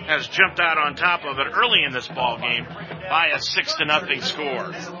Franklin has jumped out on top of it early in this ball game by a 6-0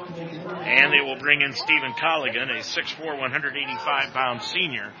 score. And they will bring in Stephen Colligan, a 6'4", 185-pound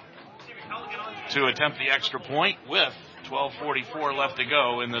senior, to attempt the extra point with 12:44 left to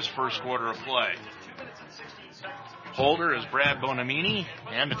go in this first quarter of play. Holder is Brad Bonamini,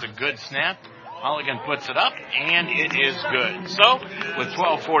 and it's a good snap. Colligan puts it up, and it is good. So, with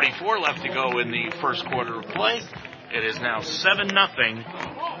 12:44 left to go in the first quarter of play, It is now 7-0.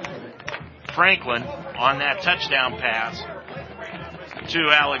 Franklin on that touchdown pass to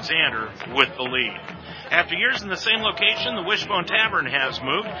Alexander with the lead. After years in the same location, the Wishbone Tavern has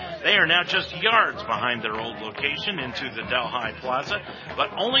moved. They are now just yards behind their old location into the Delhi Plaza,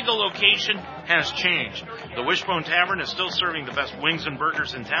 but only the location has changed. The Wishbone Tavern is still serving the best wings and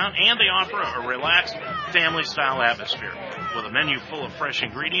burgers in town, and they offer a relaxed, family-style atmosphere. With a menu full of fresh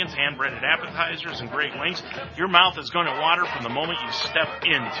ingredients, hand-breaded appetizers, and great wings, your mouth is going to water from the moment you step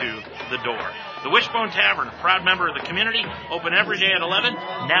into the door. The Wishbone Tavern, a proud member of the community, open every day at 11,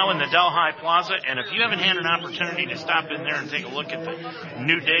 now in the Delhi Plaza. And if you haven't had an opportunity to stop in there and take a look at the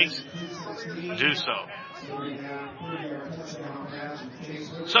new digs, do so.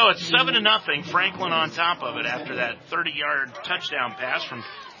 So it's 7-0, Franklin on top of it after that 30-yard touchdown pass from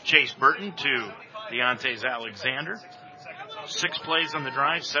Chase Burton to Deontay Alexander. 6 plays on the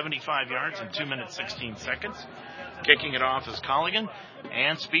drive, 75 yards in 2 minutes, 16 seconds. Kicking it off is Colligan,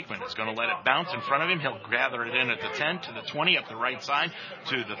 and Speakman is going to let it bounce in front of him. He'll gather it in at the 10 to the 20 up the right side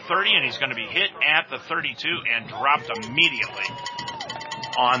to the 30, and he's going to be hit at the 32 and dropped immediately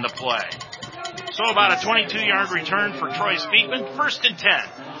on the play. So about a 22-yard return for Troy Speakman. 1st and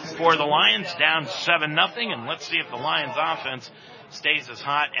 10 for the Lions, down 7-0, and let's see if the Lions offense stays as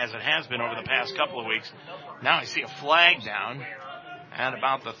hot as it has been over the past couple of weeks. Now I see a flag down at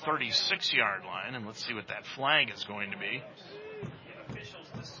about the 36-yard line, and let's see what that flag is going to be.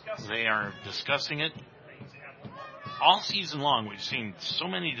 They are discussing it. All season long, we've seen so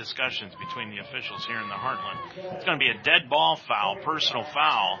many discussions between the officials here in the Heartland. It's going to be a dead ball foul, personal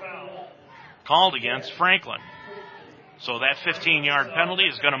foul, called against Franklin. So that 15-yard penalty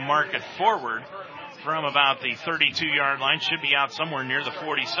is going to mark it forward from about the 32-yard line. Should be out somewhere near the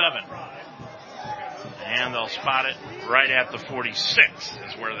 47. And they'll spot it right at the 46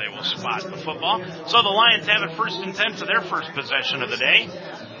 is where they will spot the football. So the Lions have it 1st and 10 for their first possession of the day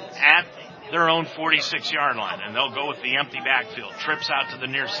at their own 46-yard line. And they'll go with the empty backfield. Trips out to the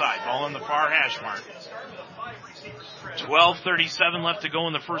near side. Ball in the far hash mark. 12:37 left to go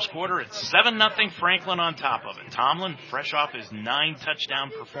in the first quarter. It's 7-0 Franklin on top of it. Tomlin, fresh off his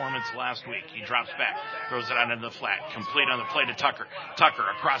 9-touchdown performance last week. He drops back, throws it out into the flat. Complete on the play to Tucker. Tucker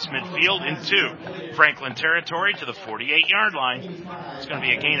across midfield into Franklin territory to the 48-yard line. It's going to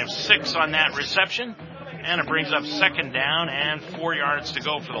be a gain of 6 on that reception. And it brings up 2nd down and 4 yards to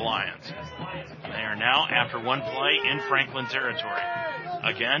go for the Lions. They are now, after one play, in Franklin territory.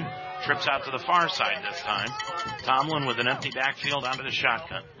 Again, trips out to the far side this time. Tomlin with an empty backfield onto the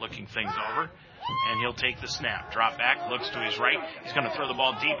shotgun, looking things over. And he'll take the snap. Drop back, looks to his right. He's going to throw the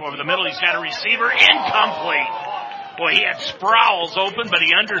ball deep over the middle. He's got a receiver. Incomplete. Boy, he had Sproles open, but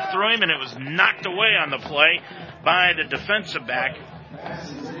he underthrew him, and it was knocked away on the play by the defensive back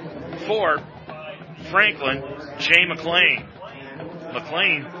for Franklin, Jay McLean.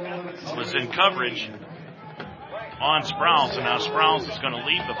 McLean was in coverage on Sproles, and now Sproles is going to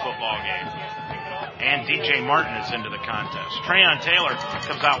leave the football game. And DJ Martin is into the contest. Trayon Taylor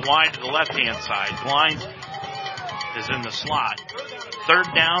comes out wide to the left-hand side. Blind is in the slot.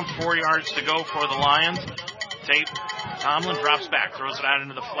 3rd down, 4 yards to go for the Lions. Tomlin drops back, throws it out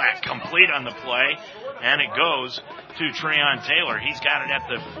into the flat. Complete on the play, and it goes to Trayon Taylor. He's got it at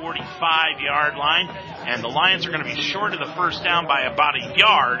the 45-yard line, and the Lions are going to be short of the 1st down by about a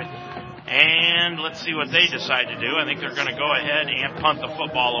yard. And let's see what they decide to do. I think they're going to go ahead and punt the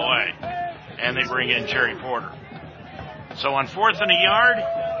football away. And they bring in Jerry Porter. So on 4th and a yard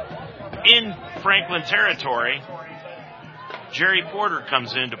in Franklin territory, Jerry Porter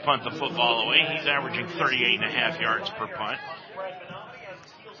comes in to punt the football away. He's averaging 38.5 yards per punt.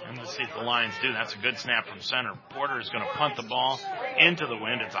 And let's see if the Lions do. That's a good snap from center. Porter is going to punt the ball into the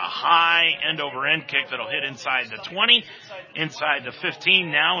wind. It's a high end-over-end kick that'll hit inside the 20, inside the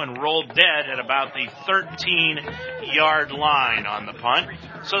 15 now, and roll dead at about the 13-yard line on the punt.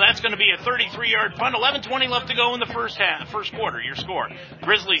 So that's going to be a 33-yard punt. 11:20 left to go in the first quarter. Your score,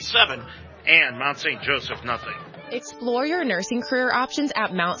 Grizzlies 7 and Mount St. Joseph nothing. Explore your nursing career options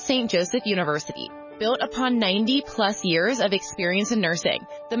at Mount St. Joseph University. Built upon 90-plus years of experience in nursing,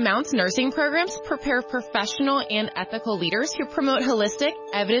 the Mounts nursing programs prepare professional and ethical leaders who promote holistic,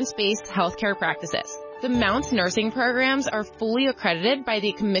 evidence-based healthcare practices. The Mounts nursing programs are fully accredited by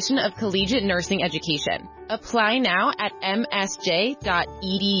the Commission of Collegiate Nursing Education. Apply now at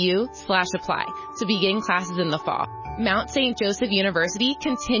msj.edu/apply to begin classes in the fall. Mount St. Joseph University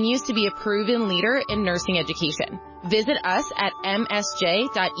continues to be a proven leader in nursing education. Visit us at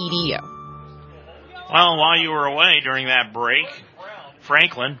msj.edu. Well, while you were away during that break,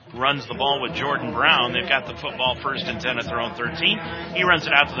 Franklin runs the ball with Jordan Brown. They've got the football 1st and 10 at their own 13. He runs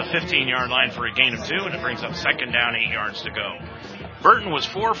it out to the 15-yard line for a gain of 2, and it brings up 2nd down, 8 yards to go. Burton was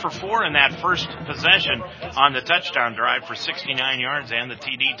 4 for 4 in that first possession on the touchdown drive for 69 yards and the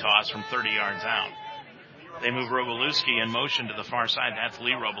TD toss from 30 yards out. They move Robolewski in motion to the far side. That's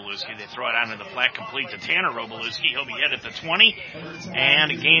Lee Robolewski. They throw it out into the flat, complete to Tanner Robolewski. He'll be hit at the 20,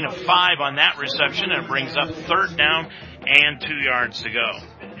 and a gain of 5 on that reception, and it brings up 3rd down and 2 yards to go.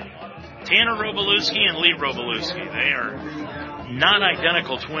 Tanner Robolewski and Lee Robolewski, they are not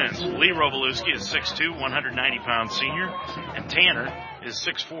identical twins. Lee Robolewski is 6'2", 190-pound senior, and Tanner is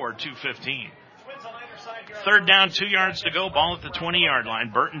 6'4", 215. 3rd down, 2 yards to go. Ball at the 20-yard line.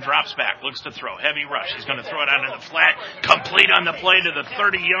 Burton drops back, looks to throw. Heavy rush. He's going to throw it out in the flat. Complete on the play to the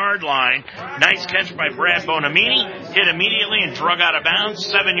 30-yard line. Nice catch by Brad Bonamini. Hit immediately and drug out of bounds.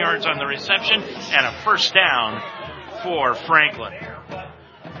 7 yards on the reception and a 1st down for Franklin.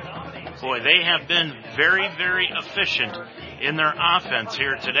 Boy, they have been very, very efficient in their offense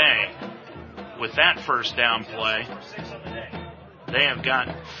here today with that 1st down play. They have got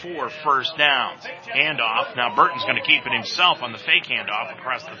 4 first downs. Handoff. Now Burton's going to keep it himself on the fake handoff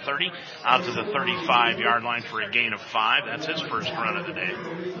across the 30, out to the 35-yard line for a gain of 5. That's his first run of the day.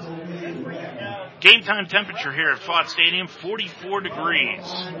 Game time temperature here at Fott Stadium, 44 degrees.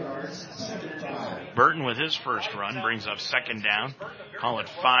 Burton with his first run brings up 2nd down. Call it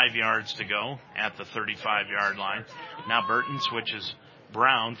 5 yards to go at the 35-yard line. Now Burton switches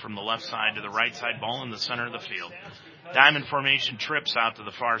Brown from the left side to the right side, ball in the center of the field. Diamond formation trips out to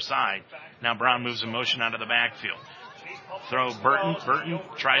the far side. Now Brown moves in motion out of the backfield. Throw Burton. Burton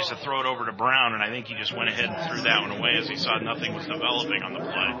tries to throw it over to Brown, and I think he just went ahead and threw that one away as he saw nothing was developing on the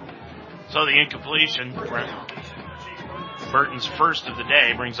play. So the incompletion, Burton's first of the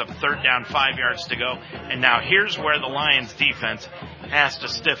day, brings up 3rd down, 5 yards to go. And now here's where the Lions defense has to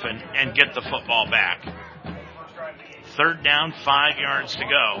stiffen and get the football back. 3rd down, 5 yards to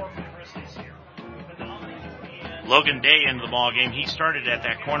go. Logan Day into the ball game. He started at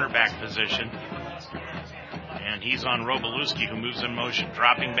that cornerback position. And he's on Robolewski, who moves in motion.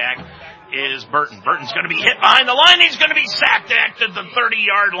 Dropping back is Burton. Burton's going to be hit behind the line. He's going to be sacked at the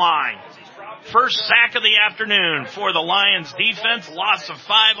 30-yard line. First sack of the afternoon for the Lions defense. Loss of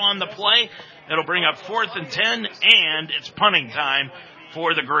 5 on the play. It'll bring up 4th and 10, and it's punting time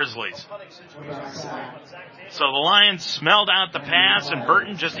for the Grizzlies. So the Lions smelled out the pass, and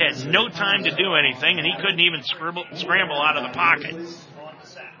Burton just had no time to do anything, and he couldn't even scramble out of the pocket.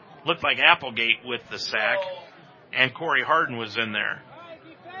 Looked like Applegate with the sack, and Corey Harden was in there.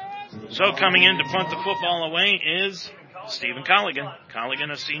 So coming in to punt the football away is Stephen Colligan. Colligan,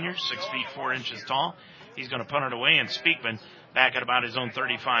 a senior, 6 feet 4 inches tall. He's going to punt it away, and Speakman back at about his own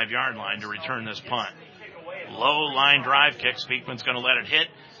 35-yard line to return this punt. Low line drive kick. Speakman's going to let it hit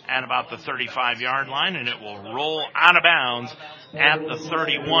at about the 35-yard line, and it will roll out of bounds at the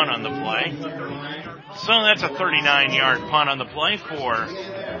 31 on the play. So that's a 39-yard punt on the play for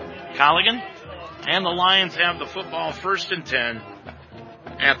Colligan. And the Lions have the football 1st and 10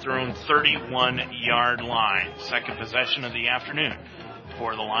 at their own 31-yard line. Second possession of the afternoon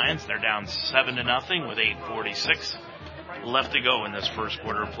for the Lions. They're down 7-0 with 8:46 left to go in this first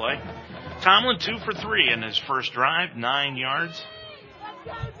quarter of play. Tomlin 2 for 3 in his first drive, 9 yards.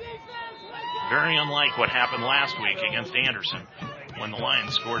 Very unlike what happened last week against Anderson, when the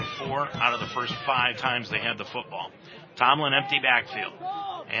Lions scored 4 out of the first 5 times they had the football. Tomlin empty backfield.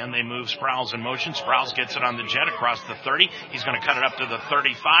 And they move Sprouse in motion. Sprouse gets it on the jet across the 30. He's going to cut it up to the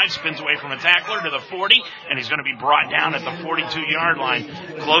 35, spins away from a tackler to the 40, and he's going to be brought down at the 42-yard line,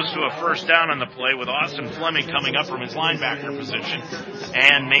 close to a first down on the play, with Austin Fleming coming up from his linebacker position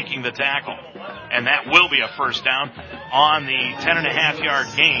and making the tackle. And that will be a first down on the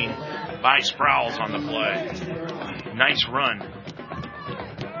 10.5-yard gain by Sprouse on the play. Nice run.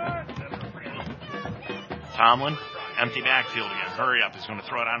 Tomlin, empty backfield again. Hurry up. He's going to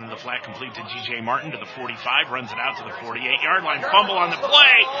throw it out into the flat, complete to G.J. Martin to the 45, runs it out to the 48-yard line. Fumble on the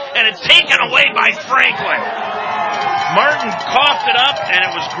play, and it's taken away by Franklin. Martin coughed it up, and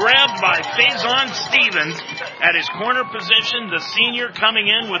it was grabbed by Faison Stevens at his corner position. The senior coming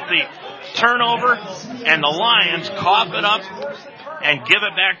in with the turnover, and the Lions cough it up and give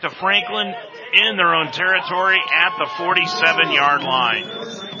it back to Franklin in their own territory at the 47-yard line.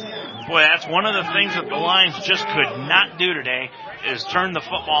 Boy, that's one of the things that the Lions just could not do today, is turn the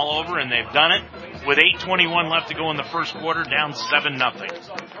football over, and they've done it with 8:21 left to go in the first quarter, down 7-0.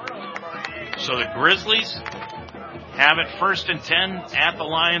 So the Grizzlies have it 1st and 10 at the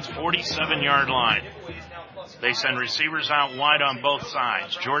Lions' 47-yard line. They send receivers out wide on both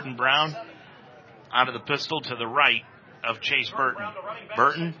sides. Jordan Brown out of the pistol to the right of Chase Burton.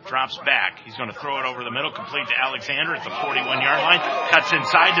 Burton drops back. He's going to throw it over the middle, complete to Alexander at the 41-yard line. Cuts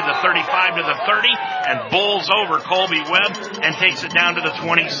inside to the 35 to the 30 and bowls over Colby Webb and takes it down to the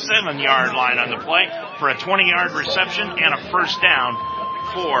 27-yard line on the play for a 20-yard reception and a first down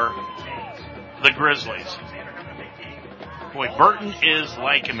for the Grizzlies. Boy, Burton is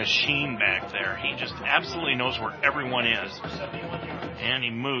like a machine back there. He just absolutely knows where everyone is. And he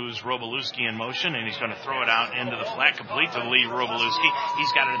moves Robalewski in motion, and he's going to throw it out into the flat, complete to Lee Robalewski.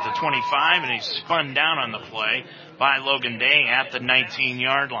 He's got it at the 25, and he's spun down on the play by Logan Day at the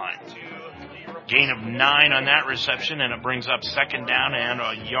 19-yard line. Gain of 9 on that reception, and it brings up second down and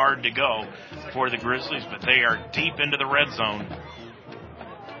a yard to go for the Grizzlies, but they are deep into the red zone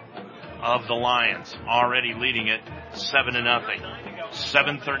of the Lions, already leading it 7-0.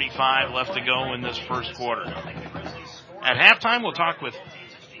 7:35 left to go in this first quarter. At halftime, we'll talk with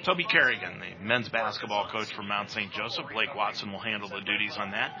Toby Kerrigan, the men's basketball coach from Mount St. Joseph. Blake Watson will handle the duties on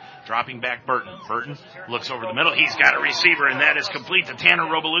that. Dropping back Burton. Burton looks over the middle. He's got a receiver, and that is complete to Tanner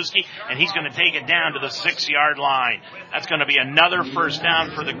Robalewski, and he's going to take it down to the 6-yard line. That's going to be another first down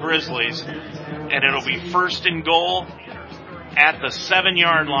for the Grizzlies, and it'll be first and goal at the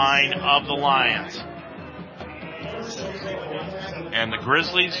 7-yard line of the Lions. And the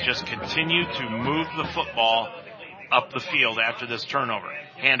Grizzlies just continue to move the football up the field after this turnover.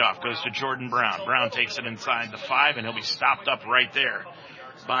 Handoff goes to Jordan Brown. Brown takes it inside the 5, and he'll be stopped up right there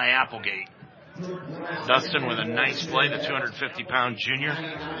by Applegate. Dustin with a nice play, the 250-pound junior,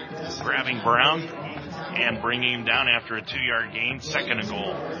 grabbing Brown and bringing him down after a 2-yard gain. Second and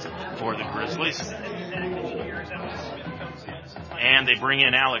goal for the Grizzlies. And they bring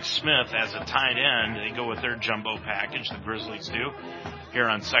in Alex Smith as a tight end. They go with their jumbo package, the Grizzlies do, here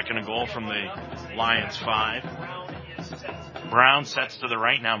on second and goal from the Lions 5. Brown sets to the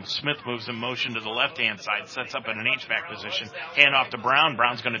right. Now Smith moves in motion to the left-hand side, sets up in an H-back position. Hand off to Brown.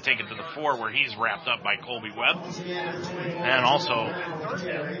 Brown's going to take it to the 4 where he's wrapped up by Colby Webb. And also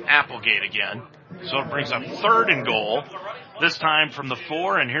Applegate again. So it brings up third and goal, this time from the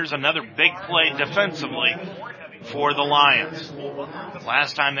 4. And here's another big play defensively for the Lions.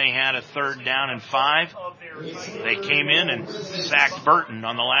 Last time they had a third down and 5. They came in and sacked Burton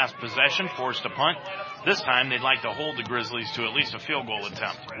on the last possession, forced a punt. This time they'd like to hold the Grizzlies to at least a field goal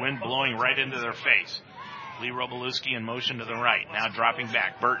attempt. Wind blowing right into their face. Lee Robalewski in motion to the right. Now dropping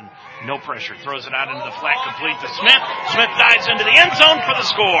back. Burton, no pressure, throws it out into the flat, complete to Smith. Smith dives into the end zone for the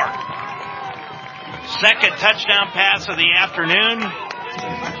score. Second touchdown pass of the afternoon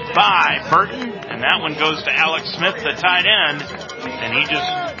by Burton, and that one goes to Alex Smith, the tight end, and he just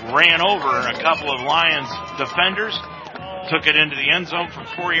ran over a couple of Lions defenders, took it into the end zone from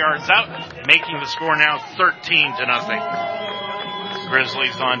 4 yards out, making the score now 13-0.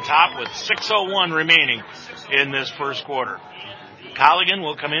 Grizzlies on top with 6:01 remaining in this first quarter. Colligan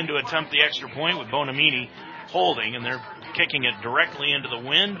will come in to attempt the extra point with Bonamini holding, and they're kicking it directly into the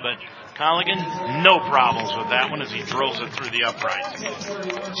wind, but Colligan, no problems with that one as he drills it through the uprights.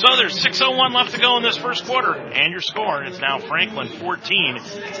 So there's 6:01 left to go in this first quarter, and your score is now Franklin 14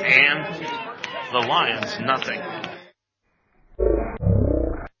 and the Lions nothing.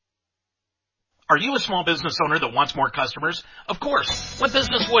 Are you a small business owner that wants more customers? Of course. What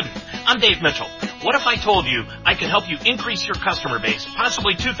business wouldn't? I'm Dave Mitchell. What if I told you I could help you increase your customer base,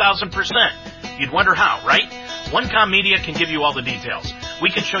 possibly 2,000%? You'd wonder how, right? OneCom Media can give you all the details.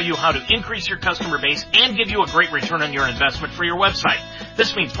 We can show you how to increase your customer base and give you a great return on your investment for your website.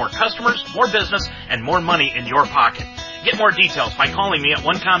 This means more customers, more business, and more money in your pocket. Get more details by calling me at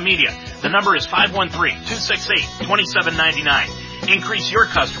OneCom Media. The number is 513-268-2799. Increase your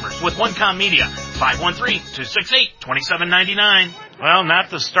customers with OneCom Media. 513-268-2799. Well, not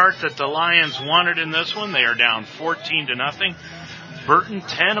the start that the Lions wanted in this one. They are down 14-0. Burton,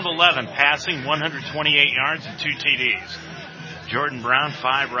 10 of 11, passing 128 yards and 2 TDs. Jordan Brown,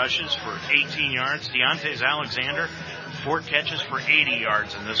 5 rushes for 18 yards. Deontay Alexander, 4 catches for 80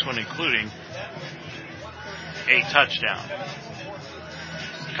 yards in this one, including a touchdown.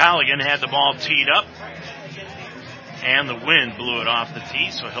 Colligan had the ball teed up, and the wind blew it off the tee,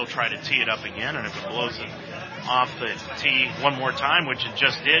 so he'll try to tee it up again, and if it blows it off the tee one more time, which it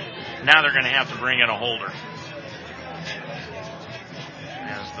just did, now they're going to have to bring in a holder.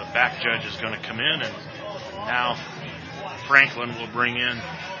 As the back judge is going to come in, and now Franklin will bring in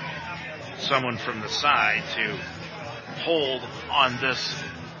someone from the side to hold on this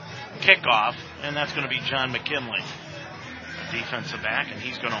kickoff, and that's going to be John McKinley, a defensive back, and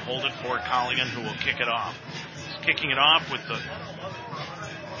he's going to hold it for Colligan, who will kick it off. He's kicking it off with the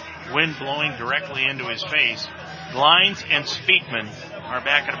wind blowing directly into his face. Glines and Speakman are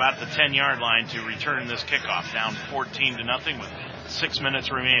back at about the 10-yard line to return this kickoff, down 14-0 with 6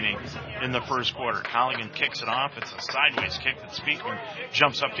 minutes remaining in the first quarter. Colligan kicks it off. It's a sideways kick that Speakman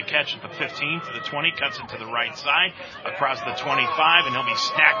jumps up to catch at the 15, to the 20, cuts it to the right side, across the 25, and he'll be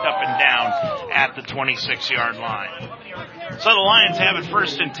snacked up and down at the 26-yard line. So the Lions have it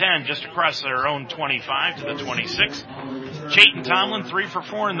 1st and 10 just across their own 25 to the 26. Chayton Tomlin 3 for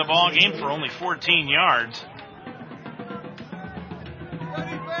 4 in the ball game for only 14 yards.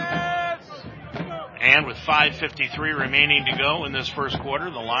 And with 5:53 remaining to go in this first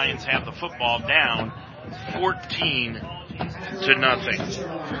quarter, the Lions have the football down 14-0.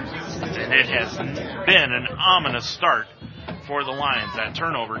 And it has been an ominous start for the Lions. That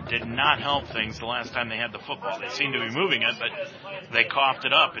turnover did not help things the last time they had the football. They seemed to be moving it, but they coughed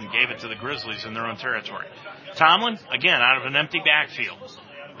it up and gave it to the Grizzlies in their own territory. Tomlin, again, out of an empty backfield.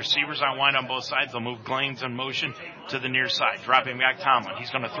 Receivers on wide on both sides. They'll move Glaines in motion to the near side. Dropping back Tomlin.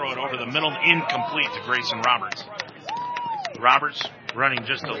 He's going to throw it over the middle. Incomplete to Grayson Roberts. Roberts running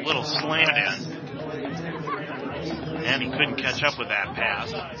just a little slant in. And he couldn't catch up with that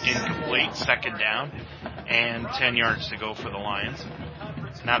pass. Incomplete. 2nd down. And 10 yards to go for the Lions.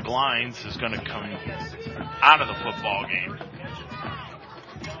 Now Glaines is going to come out of the football game.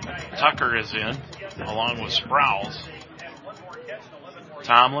 Tucker is in, along with Sproles.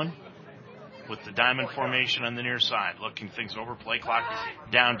 Tomlin with the diamond formation on the near side, looking things over. Play clock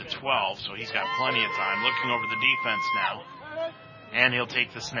down to 12, so he's got plenty of time. Looking over the defense now, and he'll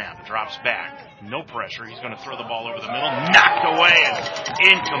take the snap. Drops back. No pressure. He's going to throw the ball over the middle. Knocked away and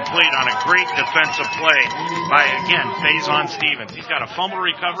incomplete on a great defensive play by, again, Faison Stevens. He's got a fumble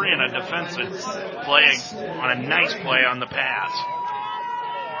recovery and a defensive play on a nice play on the pass.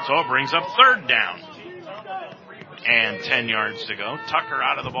 So it brings up 3rd down. And 10 yards to go. Tucker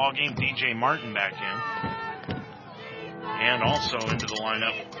out of the ball game. DJ Martin back in. And also into the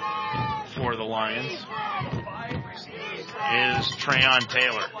lineup for the Lions is Trayon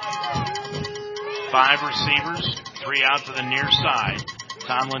Taylor. 5 receivers, 3 out to the near side.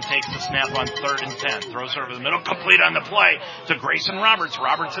 Tomlin takes the snap on 3rd and 10. Throws it over the middle. Complete on the play to Grayson Roberts.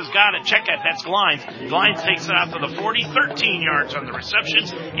 Roberts has got it. Check it. That's Glaines. Glaines takes it out to the 40. 13 yards on the reception.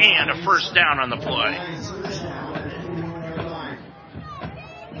 And a 1st down on the play.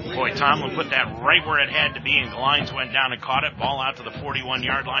 Boy, Tomlin put that right where it had to be, and Glaines went down and caught it. Ball out to the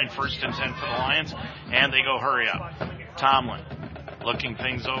 41-yard line. 1st and 10 for the Lions. And they go hurry up. Tomlin looking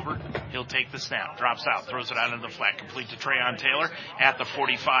things over. He'll take the snap. Drops out. Throws it out into the flat. Complete to Trayon Taylor at the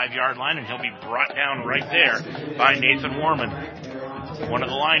 45-yard line, and he'll be brought down right there by Nathan Warman. One of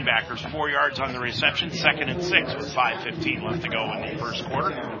the linebackers, 4 yards on the reception. 2nd and 6 with 5:15 left to go in the first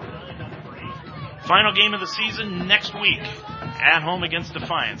quarter. Final game of the season next week at home against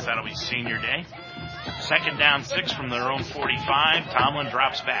Defiance. That'll be senior day. 2nd down 6 from their own 45. Tomlin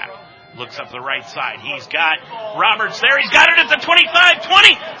drops back. Looks up the right side. He's got Roberts there. He's got it at the 25,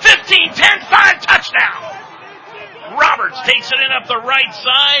 20, 15, 10, 5, touchdown. Roberts takes it in up the right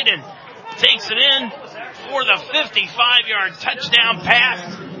side and takes it in for the 55-yard touchdown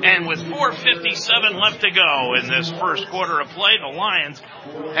pass. And with 4:57 left to go in this first quarter of play, the Lions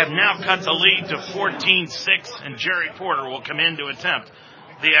have now cut the lead to 14-6, and Jerry Porter will come in to attempt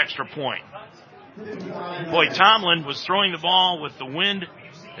the extra point. Boy, Tomlin was throwing the ball with the wind.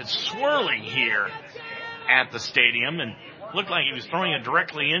 It's swirling here at the stadium, and looked like he was throwing it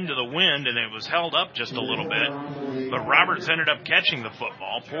directly into the wind, and it was held up just a little bit. But Roberts ended up catching the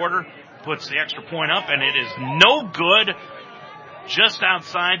football. Porter puts the extra point up, and it is no good, just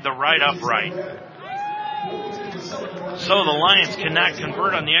outside the right upright. So the Lions cannot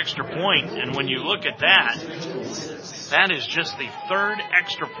convert on the extra point, and when you look at that, that is just the 3rd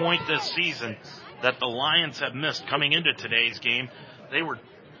extra point this season that the Lions have missed coming into today's game. They were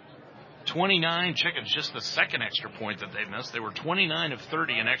 29, check it's just the 2nd extra point that they missed. They were 29 of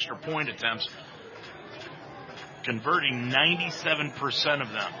 30 in extra point attempts, converting 97%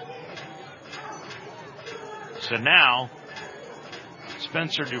 of them. So now,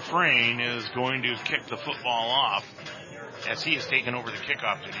 Spencer Dufresne is going to kick the football off as he has taken over the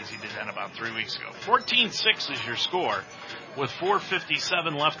kickoff duties. He did that about 3 weeks ago. 14-6 is your score with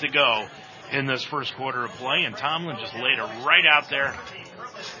 4:57 left to go in this first quarter of play, and Tomlin just laid it right out there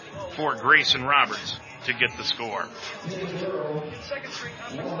for Grayson Roberts to get the score.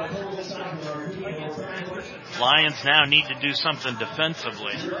 Lions now need to do something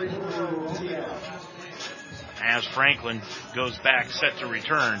defensively as Franklin goes back, set to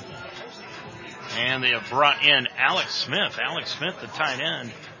return. And they have brought in Alex Smith. Alex Smith, the tight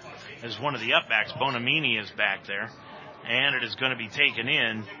end, is one of the upbacks. Bonamini is back there. And it is going to be taken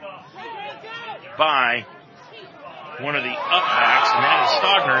in by one of the upbacks, and that is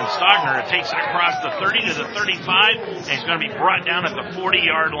Stogner. And Stogner takes it across the 30 to the 35, and he's going to be brought down at the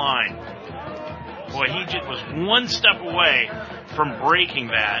 40-yard line. Boy, he just was one step away from breaking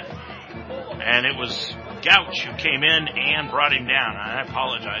that, and it was Gouch who came in and brought him down. I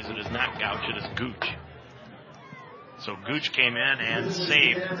apologize, it is not Gouch, it is Gooch. So Gooch came in and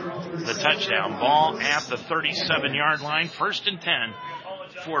saved the touchdown. Ball at the 37-yard line, 1st and 10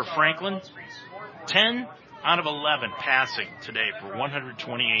 for Franklin. 10 out of 11 passing today for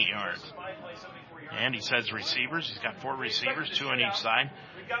 128 yards. And he sets receivers. He's got 4 receivers, 2 on each side.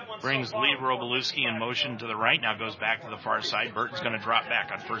 Brings Lee Robalewski in motion to the right. Now goes back to the far side. Burton's going to drop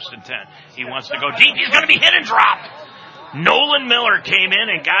back on 1st and 10. He wants to go deep. He's going to be hit and dropped. Nolan Miller came in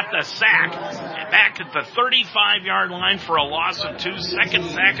and got the sack back at the 35-yard line for a loss of 2. Second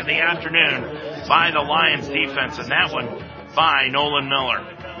sack of the afternoon by the Lions defense, and that one by Nolan Miller.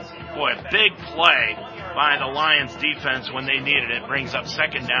 Boy, a big play by the Lions defense when they needed it. Brings up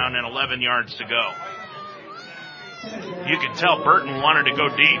 2nd down and 11 yards to go. You can tell Burton wanted to go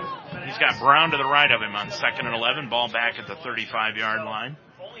deep. He's got Brown to the right of him on 2nd and 11. Ball back at the 35-yard line.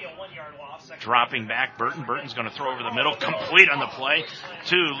 Dropping back, Burton's going to throw over the middle, complete on the play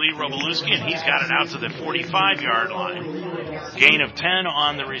to Lee Robalewski, and he's got it out to the 45-yard line. Gain of 10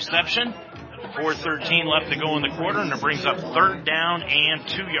 on the reception. 4:13 left to go in the quarter, and it brings up 3rd down and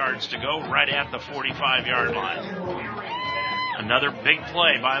 2 yards to go right at the 45-yard line. Another big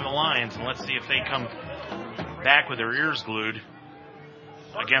play by the Lions, and let's see if they come back with their ears glued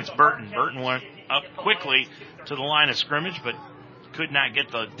against Burton. Burton went up quickly to the line of scrimmage, but could not get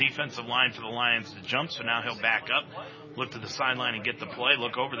the defensive line for the Lions to jump, so now he'll back up, look to the sideline and get the play,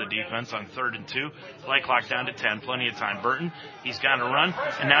 look over the defense on 3rd and 2. Play clock down to 10, plenty of time. Burton, he's got to run,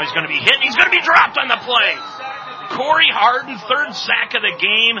 and now he's going to be hit, and he's going to be dropped on the play. Corey Harden, 3rd sack of the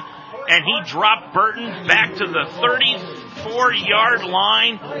game, and he dropped Burton back to the 34-yard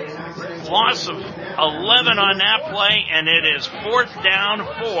line. Loss of 11 on that play, and it is 4th down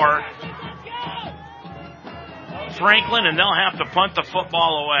for Franklin, and they'll have to punt the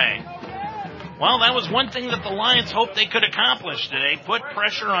football away. Well, that was one thing that the Lions hoped they could accomplish today. Put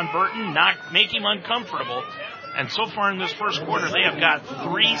pressure on Burton, make him uncomfortable. And so far in this first quarter, they have got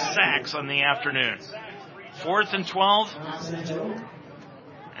 3 sacks on the afternoon. 4th and 12.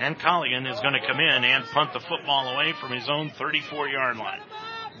 And Colligan is going to come in and punt the football away from his own 34-yard line.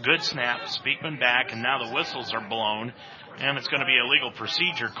 Good snap, Speakman back, and now the whistles are blown. And it's going to be a legal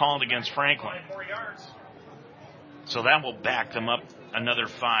procedure called against Franklin. So that will back them up another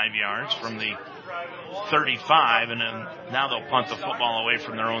 5 yards from the 35, and then now they'll punt the football away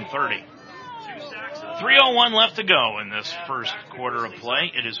from their own 30. 3:01 left to go in this first quarter of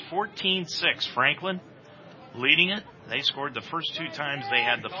play. It is 14-6. Franklin leading it. They scored the first 2 times they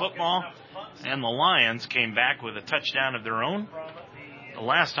had the football, and the Lions came back with a touchdown of their own the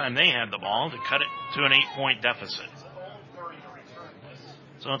last time they had the ball to cut it to an 8-point deficit.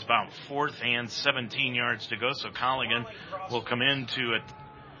 So it's about 4th and 17 yards to go. So Colligan will come in to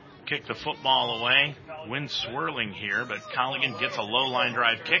kick the football away. Wind swirling here, but Colligan gets a low line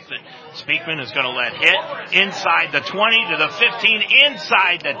drive kick that Speakman is going to let hit inside the 20 to the 15,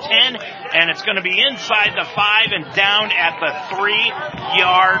 inside the 10, and it's going to be inside the 5 and down at the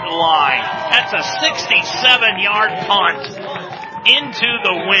 3-yard line. That's a 67-yard punt into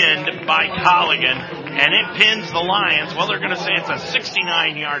the wind by Colligan, and it pins the Lions. Well, they're going to say it's a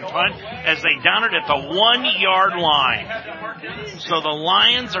 69-yard punt as they down it at the 1-yard line. So the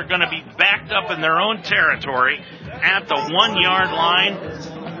Lions are going to be backed up in their own territory at the 1-yard line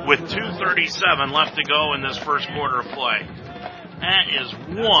with 2:37 left to go in this first quarter of play. That is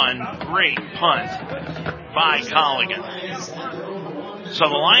one great punt by Colligan. So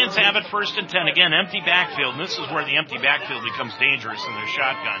the Lions have it 1st and 10. Again, empty backfield. And this is where the empty backfield becomes dangerous in their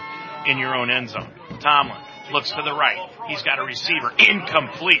shotgun in your own end zone. Tomlin looks to the right. He's got a receiver.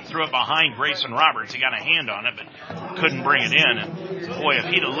 Incomplete. Threw it behind Grayson Roberts. He got a hand on it, but couldn't bring it in. And boy, if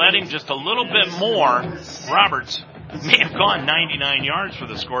he'd have let him just a little bit more, Roberts may have gone 99 yards for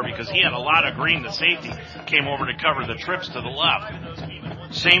the score because he had a lot of green. The safety came over to cover the trips to the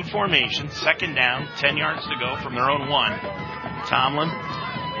left. Same formation. 2nd down. 10 yards to go from their own 1. Tomlin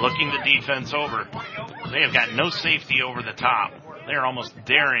looking the defense over. They have got no safety over the top. They're almost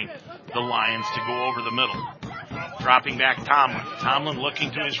daring the Lions to go over the middle. Dropping back Tomlin. Tomlin looking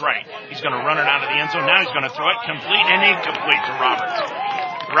to his right. He's going to run it out of the end zone. Now he's going to throw it complete and incomplete to Roberts.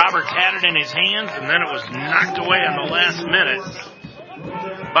 Roberts had it in his hands, and then it was knocked away in the last minute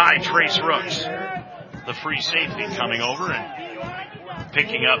by Trace Rooks. The free safety coming over and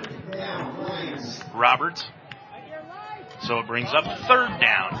picking up Roberts. So it brings up 3rd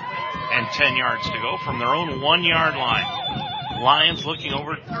down and 10 yards to go from their own 1-yard line. Lions looking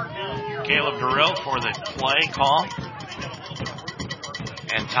over Caleb Durrell for the play call.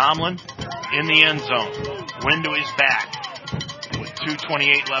 And Tomlin in the end zone. Wind to his back with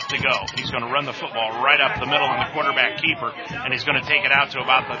 2:28 left to go. He's going to run the football right up the middle on the quarterback keeper, and he's going to take it out to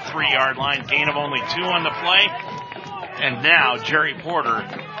about the 3-yard line. Gain of only 2 on the play. And now Jerry Porter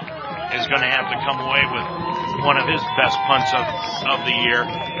is going to have to come away with one of his best punts of the year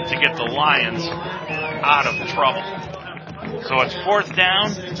to get the Lions out of trouble. So it's 4th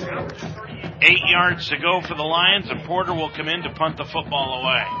down, 8 yards to go for the Lions, and Porter will come in to punt the football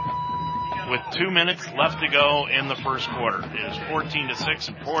away with 2 minutes left to go in the first quarter. It is 14-6,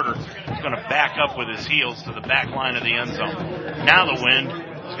 and Porter is going to back up with his heels to the back line of the end zone. Now the wind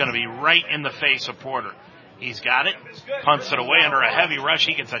is going to be right in the face of Porter. He's got it, punts it away under a heavy rush.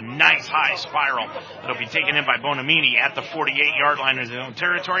 He gets a nice high spiral that'll be taken in by Bonamini at the 48-yard line of his own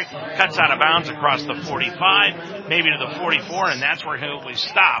territory. Cuts out of bounds across the 45, maybe to the 44, and that's where he'll be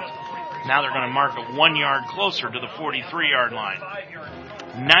stopped. Now they're going to mark it 1 yard closer to the 43-yard line.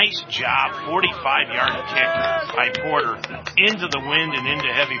 Nice job, 45-yard kick by Porter into the wind and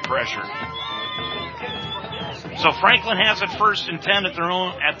into heavy pressure. So Franklin has it 1st and 10 at their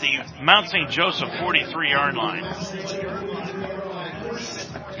own at the Mount St. Joseph 43-yard line.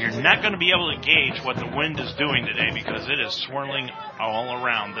 You're not going to be able to gauge what the wind is doing today because it is swirling all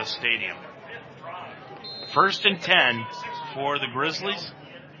around the stadium. 1st and 10 for the Grizzlies.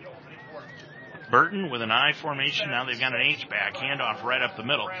 Burton with an I formation. Now they've got an H-back. Handoff right up the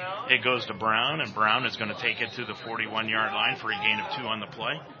middle. It goes to Brown, and Brown is going to take it to the 41-yard line for a gain of 2 on the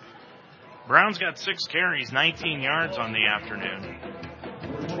play. Brown's got 6 carries, 19 yards on the afternoon.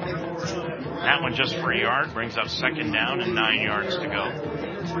 That one just for a yard brings up 2nd down and 9 yards to go.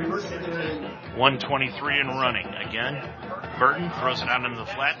 1:23 and running. Again, Burton throws it out into the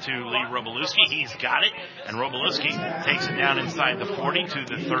flat to Lee Robolewski. He's got it, and Robolewski takes it down inside the 40 to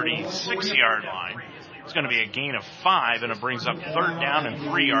the 36-yard line. It's going to be a gain of 5, and it brings up 3rd down and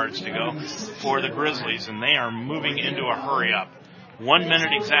 3 yards to go for the Grizzlies, and they are moving into a hurry-up. 1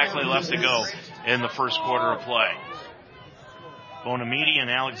 minute exactly left to go in the first quarter of play. Bonamidi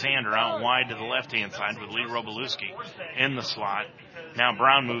and Alexander out wide to the left-hand side with Lee Robolewski in the slot. Now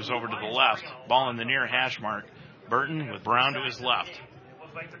Brown moves over to the left. Ball in the near hash mark. Burton with Brown to his left.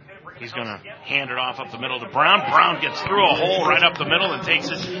 He's going to hand it off up the middle to Brown. Brown gets through a hole right up the middle and takes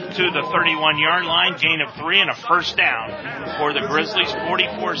it to the 31-yard line. Gain of 3 and a 1st down for the Grizzlies.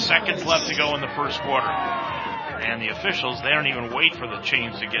 44 seconds left to go in the first quarter. And the officials, they don't even wait for the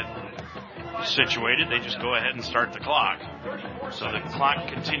chains to get situated. They just go ahead and start the clock. So the clock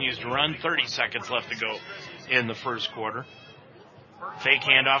continues to run. 30 seconds left to go in the first quarter. Fake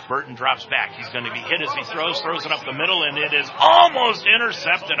handoff. Burton drops back. He's going to be hit as he throws it up the middle, and it is almost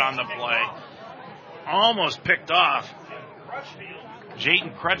intercepted on the play. Almost picked off.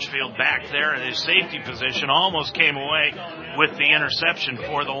 Jayton Crutchfield back there in his safety position almost came away with the interception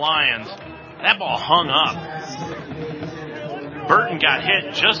for the Lions. That ball hung up. Burton got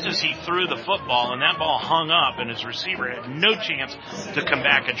hit just as he threw the football, and that ball hung up, and his receiver had no chance to come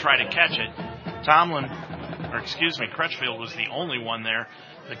back and try to catch it. Crutchfield was the only one there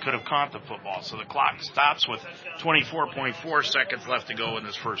that could have caught the football. So the clock stops with 24.4 seconds left to go in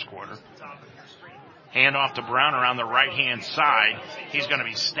this first quarter. Hand off to Brown around the right-hand side. He's going to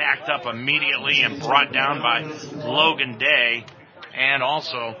be stacked up immediately and brought down by Logan Day, and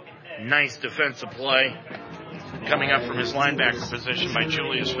also nice defensive play coming up from his linebacker position by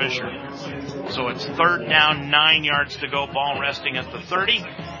Julius Fisher. So it's 3rd down, 9 yards to go, ball resting at the 30.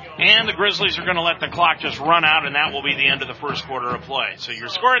 And the Grizzlies are going to let the clock just run out, and that will be the end of the first quarter of play. So your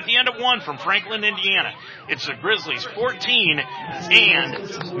score at the end of 1 from Franklin, Indiana. It's the Grizzlies 14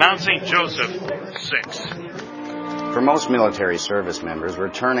 and Mount St. Joseph 6. For most military service members,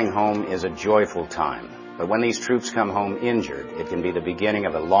 returning home is a joyful time. But when these troops come home injured, it can be the beginning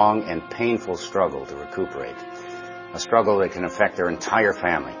of a long and painful struggle to recuperate. A struggle that can affect their entire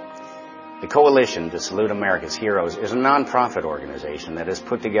family. The Coalition to Salute America's Heroes is a non-profit organization that has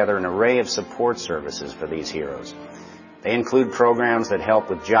put together an array of support services for these heroes. They include programs that help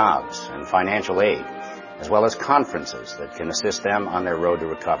with jobs and financial aid, as well as conferences that can assist them on their road to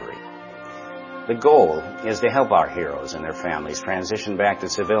recovery. The goal is to help our heroes and their families transition back to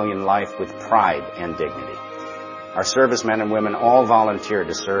civilian life with pride and dignity. Our servicemen and women all volunteer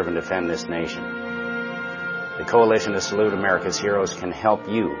to serve and defend this nation. The Coalition to Salute America's Heroes can help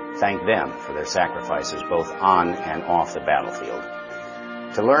you thank them for their sacrifices both on and off the battlefield.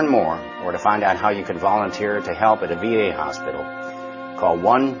 To learn more or to find out how you can volunteer to help at a VA hospital, call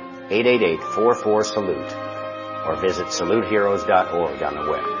 1-888-44-SALUTE or visit saluteheroes.org on the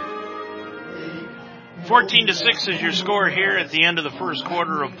web. 14-6 is your score here at the end of the first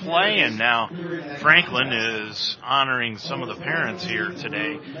quarter of play, and now Franklin is honoring some of the parents here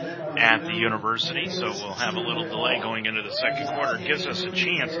today at the university, so we'll have a little delay going into the second quarter. It gives us a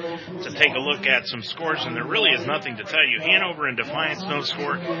chance to take a look at some scores, and there really is nothing to tell you. Hanover and Defiance, no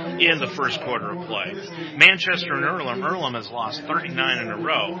score in the first quarter of play. Manchester and Earlham has lost 39 in a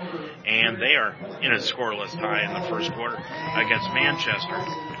row, and they are in a scoreless tie in the first quarter against Manchester.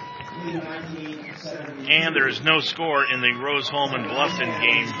 And there is no score in the Rose-Hulman and Bluffton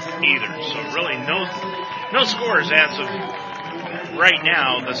game either. So really no scores as of right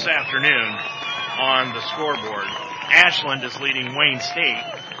now this afternoon on the scoreboard. Ashland is leading Wayne State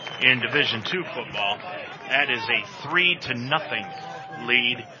in Division II football. That is a 3-0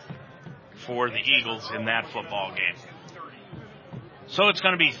 lead for the Eagles in that football game. So it's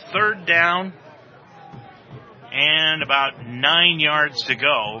going to be third down and about 9 yards to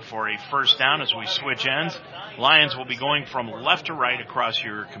go for a first down as we switch ends. Lions will be going from left to right across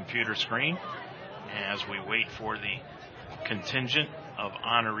your computer screen as we wait for the contingent of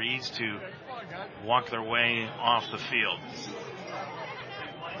honorees to walk their way off the field.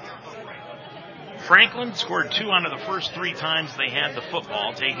 Franklin scored 2 out of the first 3 times they had the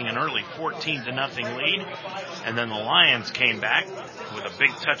football, taking an early 14-0 lead. And then the Lions came back with a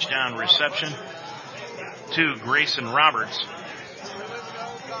big touchdown reception to Grayson Roberts.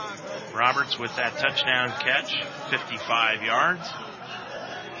 Roberts with that touchdown catch, 55 yards.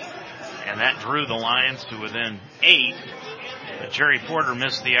 And that drew the Lions to within 8. But Jerry Porter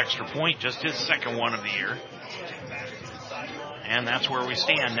missed the extra point, just his second one of the year. And that's where we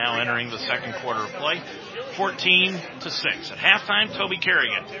stand now entering the second quarter of play. 14-6. At halftime, Toby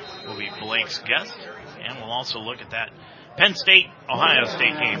Kerrigan will be Blake's guest. And we'll also look at that Penn State-Ohio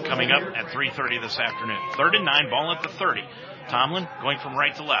State game coming up at 3:30 this afternoon. 3rd and 9, ball at the 30. Tomlin going from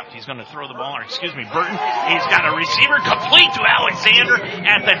right to left. He's going to throw the ball, Burton. He's got a receiver complete to Alexander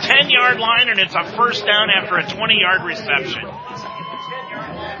at the 10-yard line, and it's a first down after a 20-yard reception.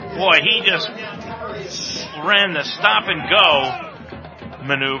 Boy, he just ran the stop-and-go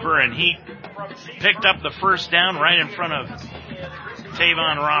maneuver, and he picked up the first down right in front of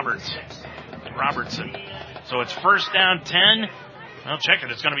Tavon Robertson. So it's first down 10. Well, check it.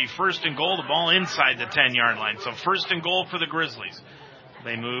 It's going to be first and goal. The ball inside the 10-yard line. So first and goal for the Grizzlies.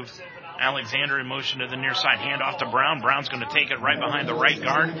 They move Alexander in motion to the near side. Hand off to Brown. Brown's going to take it right behind the right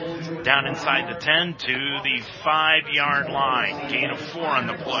guard. Down inside the 10 to the 5-yard line. Gain of 4 on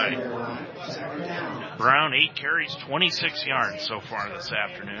the play. Brown, 8 carries, 26 yards so far this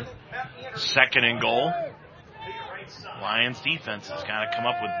afternoon. Second and goal. Lions defense has got to come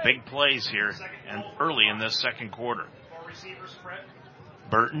up with big plays here and early in this second quarter.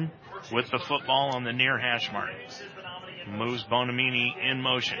 Burton with the football on the near hash mark. Moves Bonamini in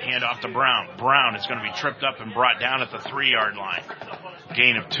motion. Hand off to Brown. Brown is going to be tripped up and brought down at the 3-yard line.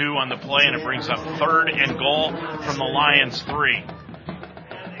 Gain of 2 on the play, and it brings up third and goal from the Lions 3.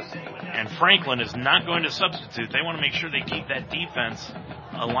 And Franklin is not going to substitute. They want to make sure they keep that defense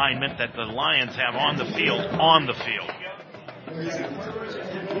alignment that the Lions have on the field.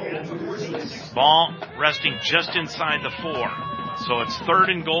 Ball resting just inside the 4. So it's third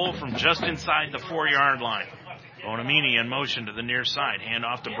and goal from just inside the 4-yard line. Bonamini in motion to the near side. Hand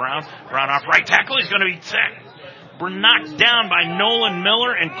off to Brown. Brown off right tackle. He's going to be We're knocked down by Nolan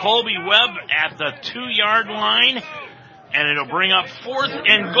Miller and Colby Webb at the 2-yard line. And it'll bring up fourth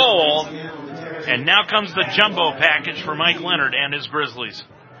and goal. And now comes the jumbo package for Mike Leonard and his Grizzlies.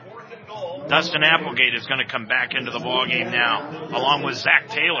 Dustin Applegate is going to come back into the ballgame now, along with Zach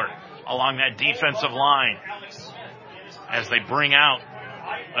Taylor, along that defensive line, as they bring out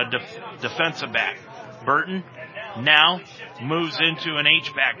a defensive back. Burton now moves into an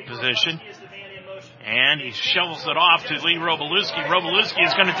H-back position, and he shovels it off to Lee Robalewski. Robalewski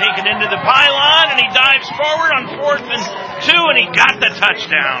is going to take it into the pylon, and he dives forward on 4th and 2, and he got the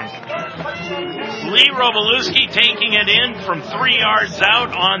touchdown. Lee Robalewski taking it in from 3 yards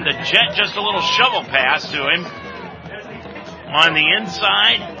out on the jet, just a little shovel pass to him on the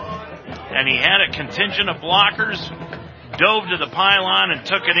inside, and he had a contingent of blockers, dove to the pylon and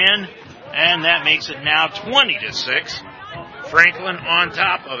took it in, and that makes it now 20-6. Franklin on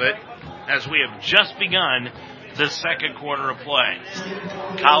top of it as we have just begun the second quarter of play.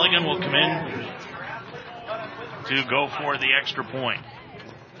 Colligan will come in to go for the extra point.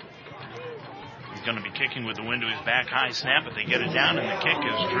 He's going to be kicking with the wind to his back, high snap, but they get it down and the kick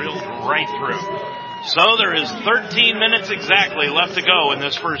is drilled right through. So there is 13 minutes exactly left to go in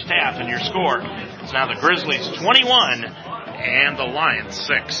this first half, and your score is now the Grizzlies 21 and the Lions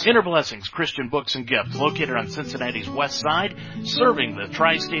 6. Inner Blessings Christian Books and Gifts, located on Cincinnati's west side, serving the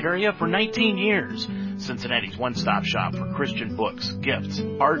tri-state area for 19 years. Cincinnati's one-stop shop for Christian books, gifts,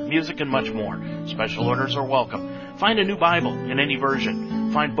 art, music, and much more. Special orders are welcome. Find a new Bible in any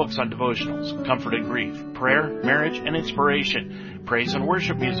version. Find books on devotionals, comfort and grief, prayer, marriage, and inspiration, praise and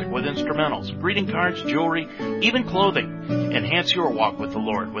worship music with instrumentals, greeting cards, jewelry, even clothing. Enhance your walk with the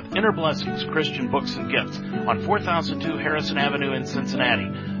Lord with Inner Blessings, Christian books and gifts on 4002 Harrison Avenue in Cincinnati.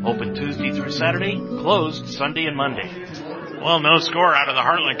 Open Tuesday through Saturday, closed Sunday and Monday. Well, no score out of the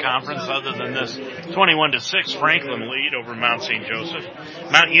Heartland Conference other than this 21-6 Franklin lead over Mount St. Joseph.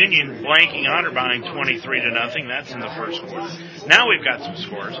 Mount Union blanking Otterbein 23-0. That's in the first quarter. Now we've got some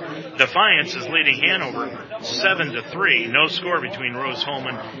scores. Defiance is leading Hanover 7-3. No score between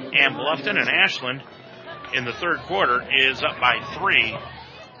Rose-Hulman and Bluffton, and Ashland in the third quarter is up by 3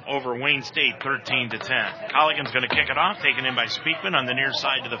 over Wayne State 13-10. Colligan's going to kick it off, taken in by Speakman on the near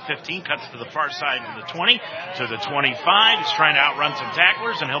side to the 15, cuts to the far side to the 20, to the 25. He's trying to outrun some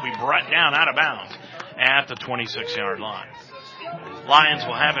tacklers, and he'll be brought down out of bounds at the 26-yard line. Lions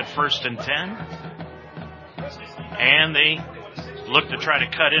will have it 1st and 10, and they look to try to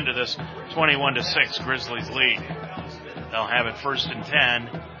cut into this 21-6 Grizzlies lead. They'll have it 1st and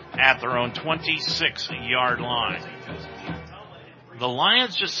 10 at their own 26-yard line. The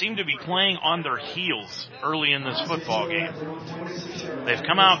Lions just seem to be playing on their heels early in this football game. They've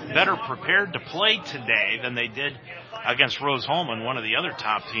come out better prepared to play today than they did against Rose-Hulman, one of the other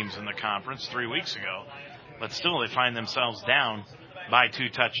top teams in the conference, 3 weeks ago. But still, they find themselves down by 2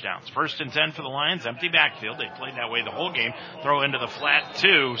 touchdowns. 1st and 10 for the Lions, empty backfield. They played that way the whole game. Throw into the flat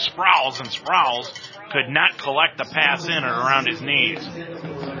 2, Sproles, and Sproles could not collect the pass in or around his knees.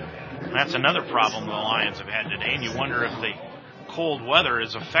 That's another problem the Lions have had today, and you wonder if the cold weather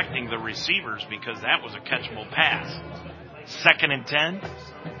is affecting the receivers because that was a catchable pass. 2nd and 10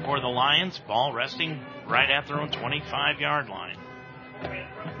 for the Lions. Ball resting right at their own 25-yard line.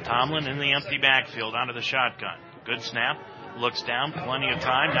 Tomlin in the empty backfield out of the shotgun. Good snap. Looks down. Plenty of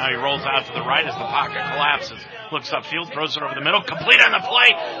time. Now he rolls out to the right as the pocket collapses. Looks upfield. Throws it over the middle. Complete on the play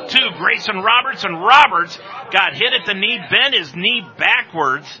to Grayson Roberts. And Roberts got hit at the knee. Bent his knee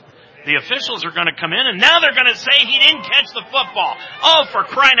backwards. The officials are going to come in, and now they're going to say he didn't catch the football. Oh, for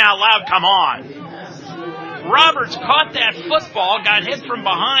crying out loud, come on. Roberts caught that football, got hit from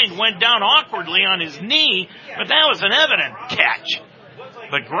behind, went down awkwardly on his knee, but that was an evident catch.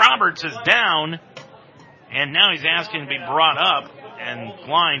 But Roberts is down, and now he's asking to be brought up, and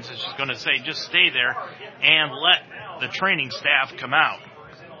Glines is just going to say, just stay there and let the training staff come out.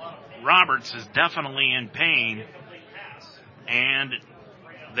 Roberts is definitely in pain, and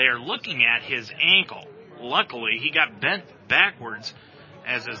they're looking at his ankle. Luckily, he got bent backwards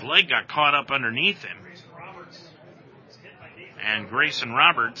as his leg got caught up underneath him. And Grayson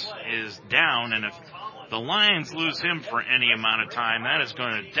Roberts is down, and if the Lions lose him for any amount of time, that is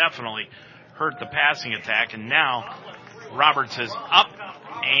going to definitely hurt the passing attack. And now Roberts is up,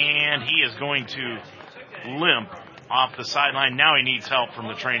 and he is going to limp off the sideline. Now he needs help from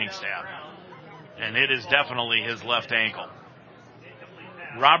the training staff. And it is definitely his left ankle.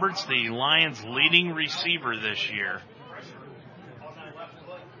 Roberts, the Lions' leading receiver this year.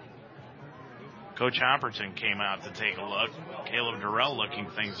 Coach Hopperton came out to take a look. Caleb Durrell looking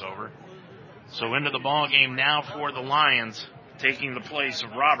things over. So into the ball game now for the Lions. Taking the place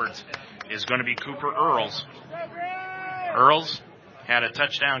of Roberts is going to be Cooper Earls. Earls had a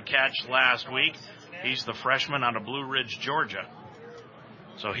touchdown catch last week. He's the freshman out of Blue Ridge, Georgia.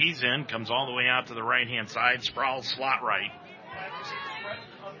 So he's in, comes all the way out to the right-hand side. Sproul slot right.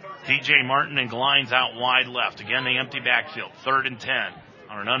 DJ Martin and Glines out wide left. Again, the empty backfield. 3rd and 10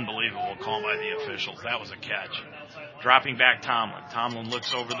 on an unbelievable call by the officials. That was a catch. Dropping back Tomlin. Tomlin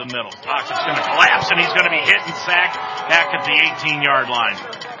looks over the middle. Pocket's going to collapse, and he's going to be hit and sacked back at the 18-yard line.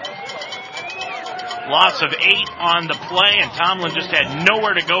 Loss of 8 on the play, and Tomlin just had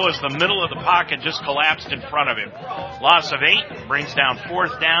nowhere to go as the middle of the pocket just collapsed in front of him. Loss of 8 brings down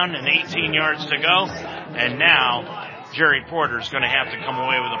 4th down and 18 yards to go. And now Jerry Porter's going to have to come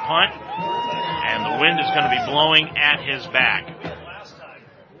away with a punt, and the wind is going to be blowing at his back.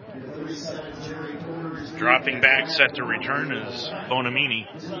 Dropping back, set to return is Bonamini.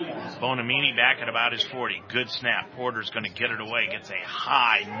 Bonamini back at about his 40. Good snap. Porter's going to get it away. Gets a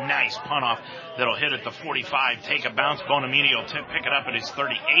high, nice punt off that'll hit at the 45. Take a bounce. Bonamini will pick it up at his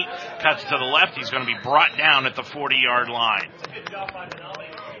 38. Cuts to the left. He's going to be brought down at the 40-yard line.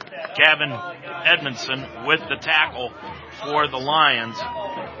 Gavin Edmondson with the tackle for the Lions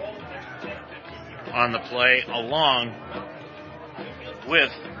on the play, along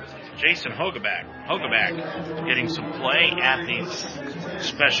with Jason Hogaback. Hogaback getting some play at the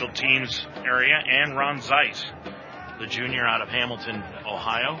special teams area, and Ron Zeiss, the junior out of Hamilton,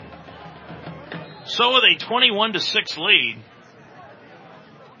 Ohio. So with a 21-6 lead,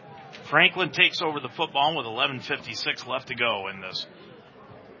 Franklin takes over the football with 11:56 left to go in this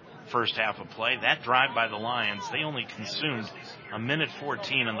first half of play. That drive by the Lions, they only consumed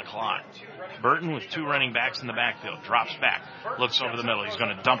 1:14 on the clock. Burton with two running backs in the backfield, drops back, looks over the middle. He's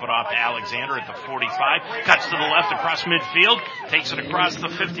going to dump it off to Alexander at the 45, cuts to the left across midfield, takes it across the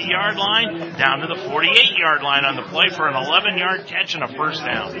 50-yard line, down to the 48-yard line on the play for an 11-yard catch and a first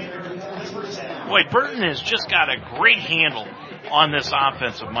down. Boy, Burton has just got a great handle on this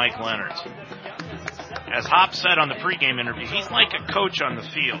offense of Mike Leonard's. As Hop said on the pregame interview, he's like a coach on the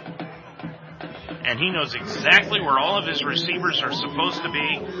field. And he knows exactly where all of his receivers are supposed to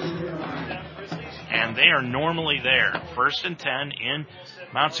be. And they are normally there. 1st and 10 in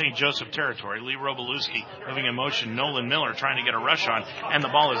Mount St. Joseph territory. Lee Robolewski moving in motion. Nolan Miller trying to get a rush on. And the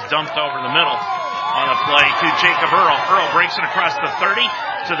ball is dumped over the middle on a play to Jacob Earl. Earl breaks it across the 30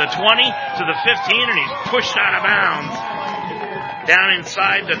 to the 20 to the 15, and he's pushed out of bounds. Down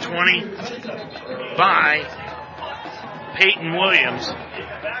inside the 20 by Peyton Williams.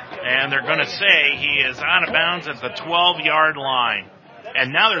 And they're going to say he is out of bounds at the 12-yard line.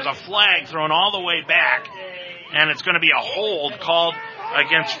 And now there's a flag thrown all the way back, and it's going to be a hold called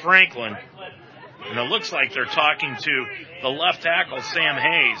against Franklin. And it looks like they're talking to the left tackle, Sam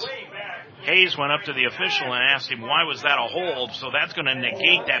Hayes. Hayes went up to the official and asked him, why was that a hold? So that's going to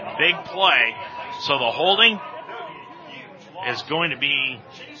negate that big play. So the holding is going to be,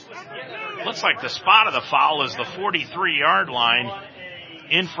 looks like the spot of the foul is the 43-yard line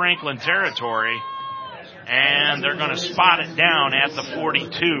in Franklin territory. And they're going to spot it down at the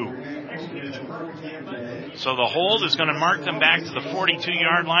 42. So the hold is going to mark them back to the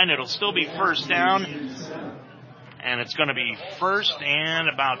 42-yard line. It'll still be first down. And it's going to be first and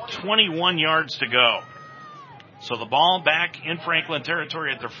about 21 yards to go. So the ball back in Franklin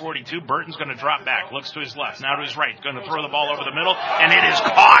territory at their 42. Burton's going to drop back. Looks to his left. Now to his right. Going to throw the ball over the middle. And it is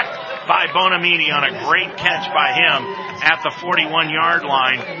caught by Bonamini on a great catch by him at the 41-yard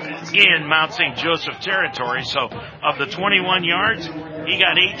line in Mount St. Joseph territory. So of the 21 yards, he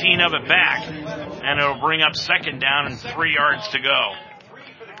got 18 of it back. And it'll bring up second down and 3 yards to go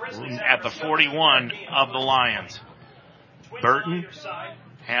at the 41 of the Lions. Burton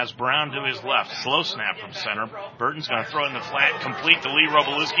has Brown to his left. Slow snap from center. Burton's going to throw it in the flat, complete to Lee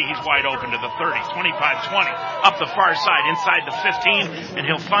Robolewski. He's wide open to the 30, 25-20, up the far side, inside the 15, and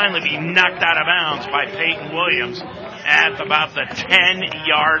he'll finally be knocked out of bounds by Peyton Williams at about the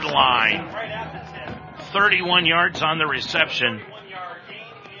 10-yard line. 31 yards on the reception,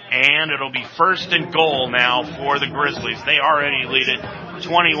 and it'll be first and goal now for the Grizzlies. They already lead it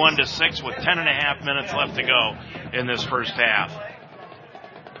 21-6 with 10.5 minutes left to go in this first half.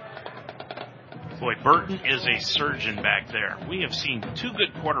 Boy, Burton is a surgeon back there. We have seen two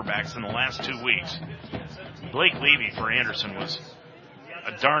good quarterbacks in the last 2 weeks. Blake Levy for Anderson was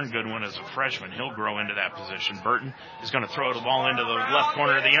a darn good one as a freshman. He'll grow into that position. Burton is going to throw the ball into the left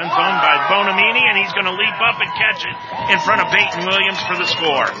corner of the end zone by Bonamini, and he's going to leap up and catch it in front of Peyton Williams for the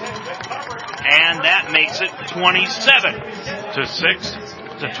score. And that makes it 27-6.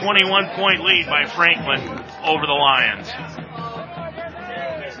 It's a 21-point lead by Franklin over the Lions.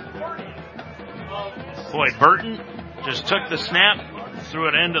 Boy, Burton just took the snap, threw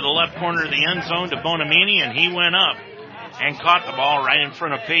it into the left corner of the end zone to Bonamini, and he went up and caught the ball right in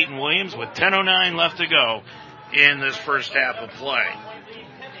front of Peyton Williams with 10:09 left to go in this first half of play.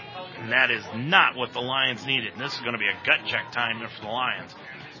 And that is not what the Lions needed. And this is going to be a gut check time for the Lions.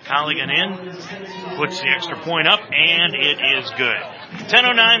 Colligan in, puts the extra point up, and it is good.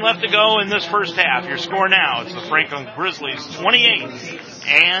 10:09 left to go in this first half. Your score now, it's the Franklin Grizzlies 28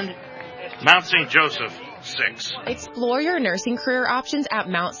 and Mount St. Joseph 6. Explore your nursing career options at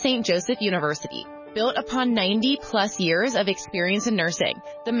Mount St. Joseph University. Built upon 90-plus years of experience in nursing,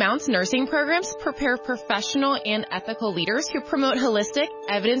 the Mounts nursing programs prepare professional and ethical leaders who promote holistic,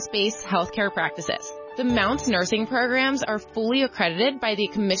 evidence-based healthcare practices. The Mounts nursing programs are fully accredited by the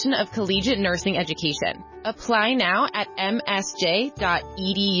Commission of Collegiate Nursing Education. Apply now at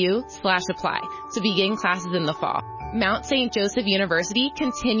msj.edu/apply to begin classes in the fall. Mount St. Joseph University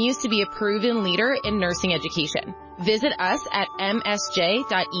continues to be a proven leader in nursing education. Visit us at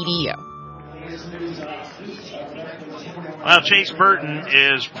msj.edu. Well, Chase Burton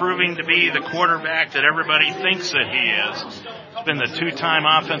is proving to be the quarterback that everybody thinks that he is. He's been the two-time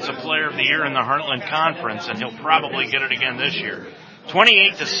Offensive Player of the Year in the Heartland Conference, and he'll probably get it again this year.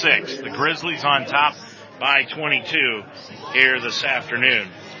 28-6, the Grizzlies on top by 22 here this afternoon,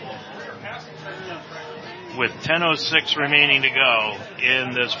 with 10:06 remaining to go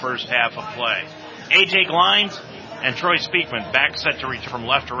in this first half of play. A.J. Glines and Troy Speakman back set to reach from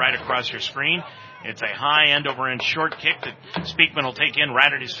left to right across your screen. It's a high end over end short kick that Speakman will take in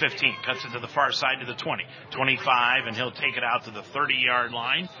right at his 15. Cuts it to the far side to the 20, 25, and he'll take it out to the 30-yard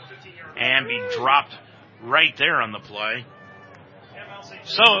line and be dropped right there on the play.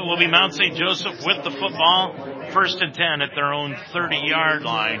 So it will be Mount St. Joseph with the football, 1st and 10 at their own 30-yard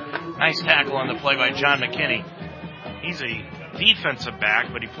line. Nice tackle on the play by John McKinney. He's a defensive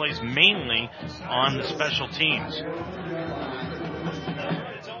back, but he plays mainly on the special teams.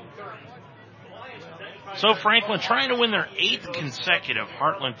 So Franklin trying to win their 8th consecutive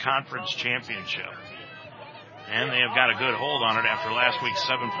Heartland Conference Championship. And they have got a good hold on it after last week's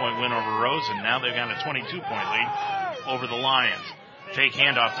 7-point win over Rose, and now they've got a 22-point lead over the Lions. Fake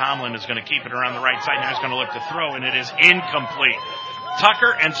handoff. Tomlin is going to keep it around the right side. Now he's going to look to throw, and it is incomplete.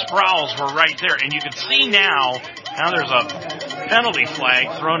 Tucker and Sprouse were right there, and you can see now there's a penalty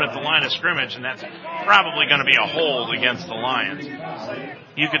flag thrown at the line of scrimmage, and that's probably going to be a hold against the Lions.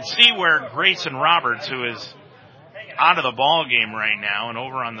 You can see where Grayson Roberts, who is out of the ball game right now and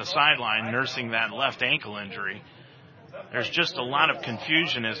over on the sideline nursing that left ankle injury, there's just a lot of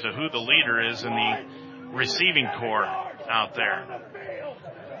confusion as to who the leader is in the receiving corps out there.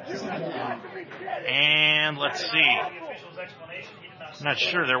 And let's see. I'm not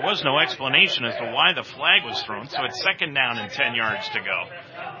sure. There was no explanation as to why the flag was thrown, so it's 2nd down and 10 yards to go.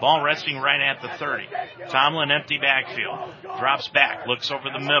 Ball resting right at the 30. Tomlin, empty backfield. Drops back, looks over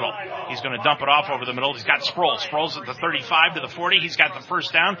the middle. He's going to dump it off over the middle. He's got Sproles. Sproles at the 35 to the 40. He's got the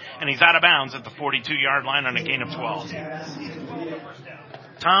first down, and he's out of bounds at the 42-yard line on a gain of 12.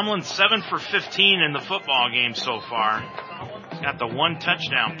 Tomlin 7 for 15 in the football game so far. He's got the 1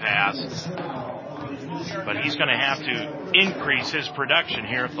 touchdown pass. But he's going to have to increase his production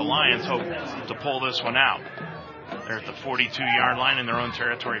here if the Lions hope to pull this one out. They're at the 42-yard line in their own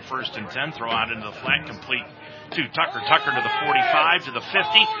territory, 1st and 10. Throw out into the flat, complete to Tucker. Tucker to the 45, to the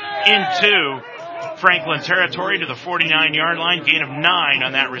 50, into Franklin territory to the 49-yard line. Gain of 9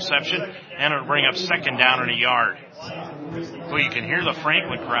 on that reception, and it'll bring up 2nd down and a yard. Well, you can hear the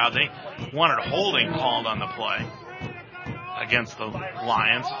Franklin crowd. They wanted holding called on the play against the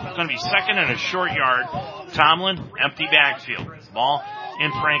Lions. It's going to be 2nd and a short yard. Tomlin, empty backfield. Ball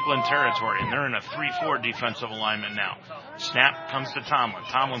in Franklin territory, and they're in a 3-4 defensive alignment now. Snap comes to Tomlin.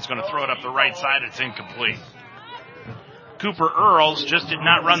 Tomlin's going to throw it up the right side. It's incomplete. Cooper Earls just did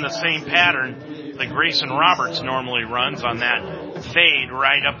not run the same pattern that Grayson Roberts normally runs on that fade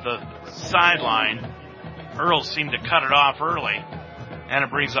right up the sideline. Earls seemed to cut it off early, and it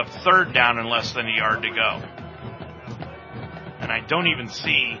brings up 3rd down and less than a yard to go. And I don't even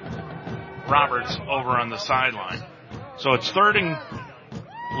see Roberts over on the sideline. So it's 3rd and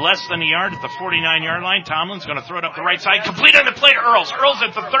less than a yard at the 49-yard line. Tomlin's going to throw it up the right side. Complete on the play to Earls. Earls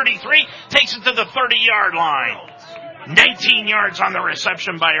at the 33, takes it to the 30-yard line. 19 yards on the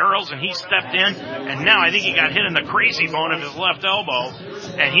reception by Earls, and he stepped in, and now I think he got hit in the crazy bone of his left elbow,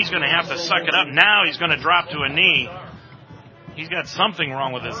 and he's going to have to suck it up. Now he's going to drop to a knee. He's got something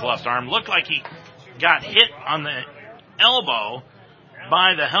wrong with his left arm. Looked like he got hit on the elbow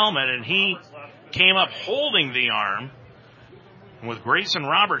by the helmet, and he came up holding the arm. With Grayson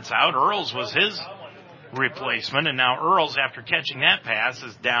Roberts out, Earls was his replacement, and now Earls, after catching that pass,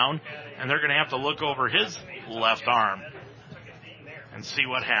 is down, and they're going to have to look over his left arm and see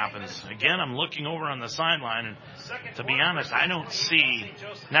what happens. Again, I'm looking over on the sideline, and to be honest, I don't see.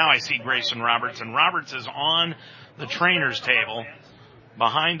 Now I see Grayson Roberts, and Roberts is on the trainer's table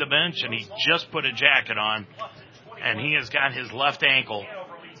behind the bench, and he just put a jacket on, and he has got his left ankle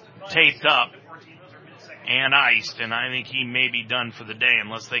taped up and iced, and I think he may be done for the day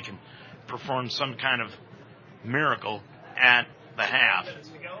unless they can perform some kind of miracle at the half.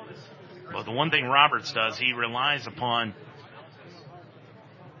 But the one thing Roberts does, he relies upon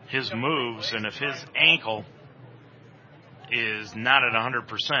his moves, and if his ankle is not at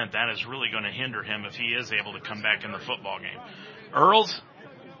 100%, that is really going to hinder him if he is able to come back in the football game. Earls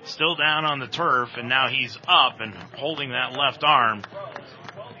still down on the turf, and now he's up and holding that left arm.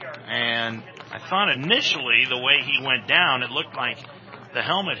 And I thought initially the way he went down, it looked like the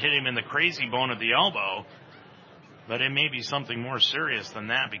helmet hit him in the crazy bone of the elbow, but it may be something more serious than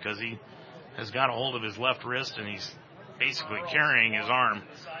that because he has got a hold of his left wrist and he's basically carrying his arm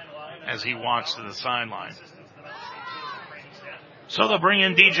as he walks to the sideline. So they'll bring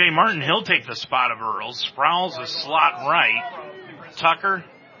in DJ Martin. He'll take the spot of Earls. Sprouse is slot right. Tucker,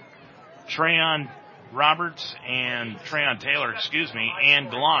 Treyon Taylor, and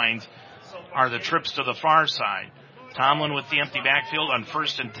Glines are the trips to the far side. Tomlin with the empty backfield on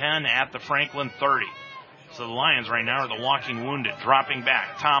 1st and 10 at the Franklin 30. So the Lions right now are the walking wounded, dropping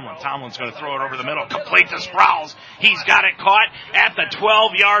back. Tomlin's going to throw it over the middle, complete to Sproles. He's got it caught at the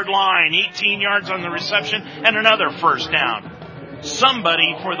 12-yard line, 18 yards on the reception, and another first down.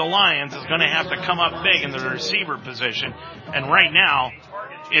 Somebody for the Lions is going to have to come up big in the receiver position, and right now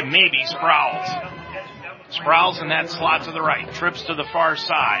it may be Sproles. Sproles in that slot to the right, trips to the far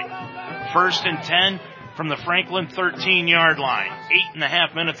side. 1st and 10 from the Franklin 13-yard line.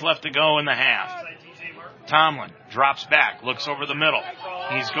 8.5 minutes left to go in the half. Tomlin drops back, looks over the middle.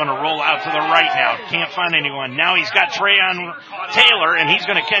 He's going to roll out to the right now. Can't find anyone. Now he's got Trayon Taylor, and he's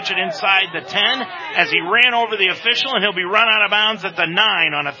going to catch it inside the 10 as he ran over the official, and he'll be run out of bounds at the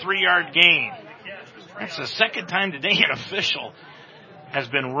 9 on a 3-yard gain. That's the second time today an official has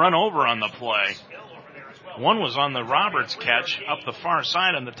been run over on the play. One was on the Roberts catch up the far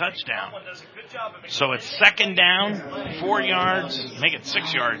side on the touchdown. So it's 2nd down, 4 yards, make it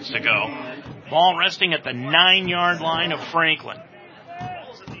 6 yards to go. Ball resting at the 9-yard line of Franklin.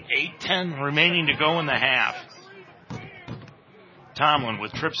 8:10 remaining to go in the half. Tomlin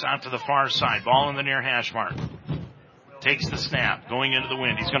with trips out to the far side. Ball in the near hash mark. Takes the snap, going into the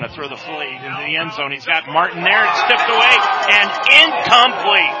wind. He's going to throw the fade into the end zone. He's got Martin there. It's tipped away and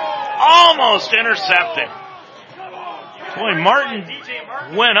incomplete. Almost intercepted. Boy, Martin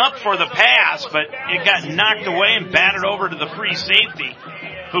went up for the pass, but it got knocked away and batted over to the free safety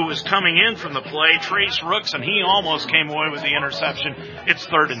who was coming in from the play, Trace Rooks, and he almost came away with the interception. It's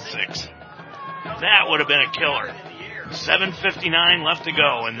 3rd and 6. That would have been a killer. 7:59 left to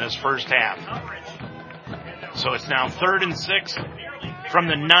go in this first half. So it's now 3rd and 6 from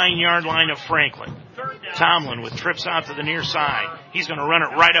the 9-yard line of Franklin. Tomlin with trips out to the near side. He's going to run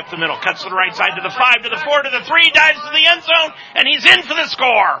it right up the middle. Cuts to the right side to the 5, to the 4, to the 3, dives to the end zone, and he's in for the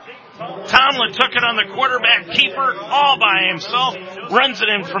score. Tomlin took it on the quarterback keeper all by himself, runs it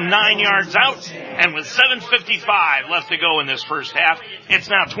in from 9 yards out, and with 7:55 left to go in this first half, it's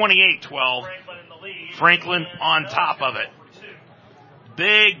now 28-12. Franklin on top of it.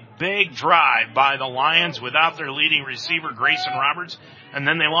 Big drive by the Lions without their leading receiver, Grayson Roberts, and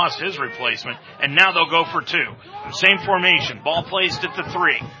then they lost his replacement, and now they'll go for 2. Same formation, ball placed at the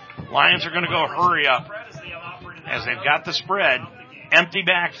 3. Lions are going to go hurry up as they've got the spread. Empty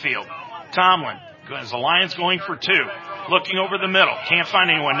backfield. Tomlin, as the Lions going for 2. Looking over the middle. Can't find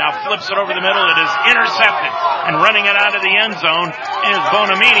anyone. Now flips it over the middle. It is intercepted. And running it out of the end zone is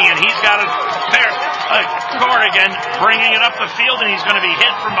Bonamini, and he's got a Corrigan bringing it up the field, and he's going to be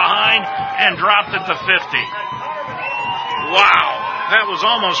hit from behind and dropped at the 50. Wow. That was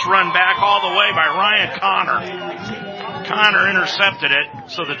almost run back all the way by Ryan Connor. Connor intercepted it,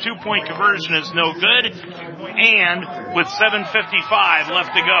 so the 2-point conversion is no good. And with 7:55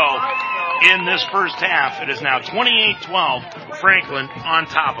 left to go in this first half, it is now 28-12, Franklin on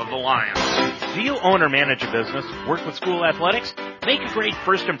top of the Lions. Do you own or manage a business? Work with school athletics? Make a great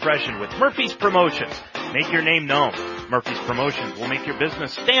first impression with Murphy's Promotions. Make your name known. Murphy's Promotions will make your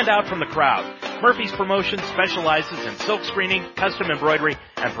business stand out from the crowd. Murphy's Promotions specializes in silk screening, custom embroidery,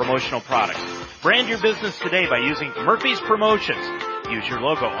 and promotional products. Brand your business today by using Murphy's Promotions. Use your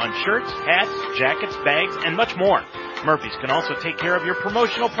logo on shirts, hats, jackets, bags, and much more. Murphy's can also take care of your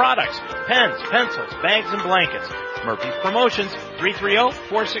promotional products, pens, pencils, bags, and blankets. Murphy's Promotions,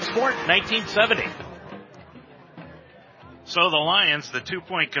 330-464-1970. So the Lions, the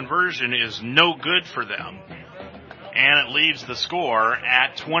 2-point conversion is no good for them. And it leaves the score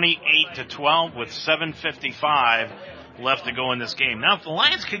at 28-12 with 7:55 left to go in this game. Now, if the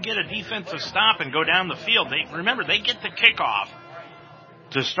Lions could get a defensive stop and go down the field, they get the kickoff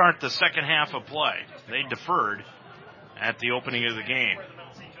to start the second half of play. They deferred at the opening of the game.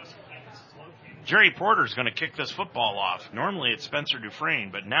 Jerry Porter's going to kick this football off. Normally it's Spencer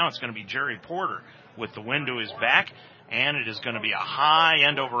Dufresne, but now it's going to be Jerry Porter with the wind to his back, and it is going to be a high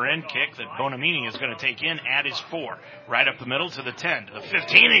end-over-end kick that Bonamini is going to take in at his 4. Right up the middle to the 10, to the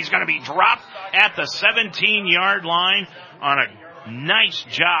 15. He's going to be dropped at the 17-yard line on a nice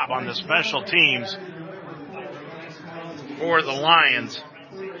job on the special teams for the Lions.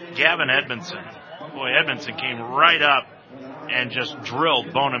 Gavin Edmondson. Boy, Edmondson came right up and just drilled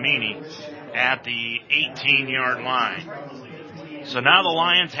Bonamini at the 18-yard line. So now the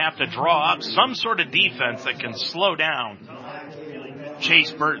Lions have to draw up some sort of defense that can slow down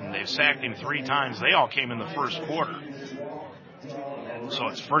Chase Burton. They've sacked him 3 times. They all came in the first quarter. So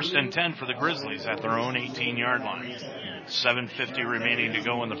it's 1st and 10 for the Grizzlies at their own 18-yard line. 7:50 remaining to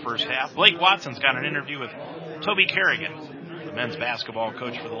go in the first half. Blake Watson's got an interview with Toby Kerrigan, the men's basketball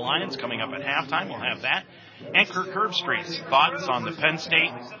coach for the Lions, coming up at halftime. We'll have that. And Kirk Herbstreit's thoughts on the Penn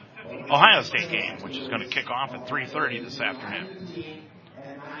State-Ohio State game, which is going to kick off at 3:30 this afternoon.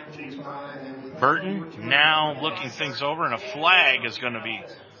 Burton now looking things over, and a flag is going to be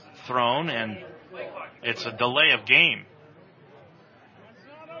thrown, and it's a delay of game.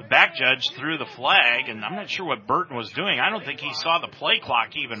 The back judge threw the flag, and I'm not sure what Burton was doing. I don't think he saw the play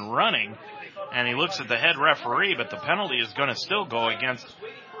clock even running, and he looks at the head referee, but the penalty is going to still go against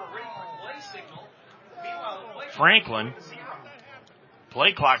Franklin.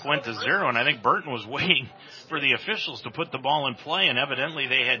 Play clock went to 0, and I think Burton was waiting for the officials to put the ball in play, and evidently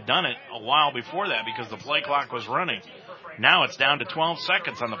they had done it a while before that because the play clock was running. Now it's down to 12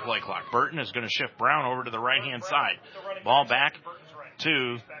 seconds on the play clock. Burton is going to shift Brown over to the right-hand side. Ball back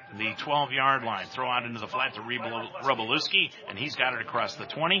to the 12-yard line. Throw out into the flat to Rubalewski, and he's got it across the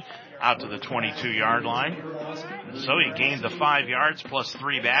 20, out to the 22-yard line. So he gained the 5 yards plus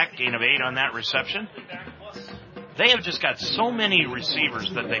 3 back, gain of 8 on that reception. They have just got so many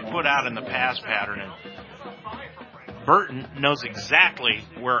receivers that they put out in the pass pattern, and Burton knows exactly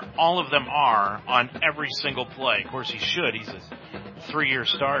where all of them are on every single play. Of course, he should. He's a 3-year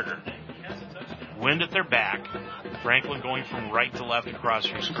starter. Wind at their back. Franklin going from right to left across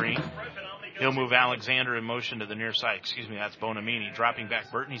your screen. He'll move Alexander in motion to the near side. That's Bonamini. Dropping back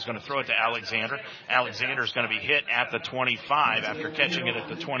Burton. He's going to throw it to Alexander. Alexander's going to be hit at the 25 after catching it at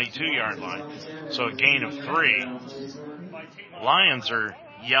the 22-yard line. So a gain of 3. Lions are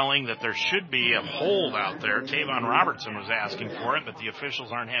yelling that there should be a hold out there. Tavon Robertson was asking for it, but the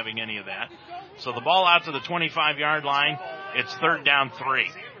officials aren't having any of that. So the ball out to the 25-yard line. It's 3rd down 3.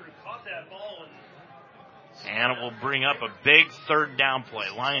 And it will bring up a big 3rd down play.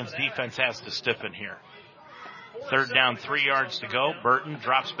 Lions defense has to stiffen here. 3rd down, 3 yards to go. Burton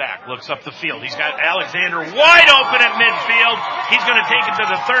drops back, looks up the field. He's got Alexander wide open at midfield. He's going to take it to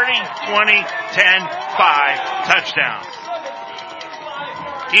the 30, 20, 10, 5, touchdown.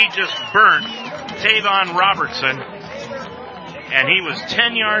 He just burnt Tavon Robertson, and he was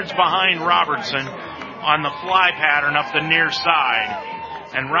 10 yards behind Robertson on the fly pattern up the near side.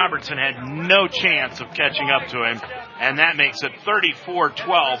 And Robertson had no chance of catching up to him, and that makes it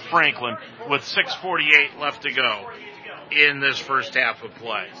 34-12 Franklin with 6:48 left to go in this first half of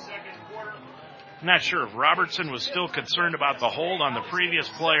play. I'm not sure if Robertson was still concerned about the hold on the previous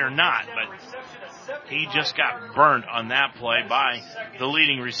play or not, but he just got burnt on that play by the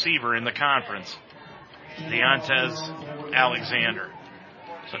leading receiver in the conference, Deontez Alexander.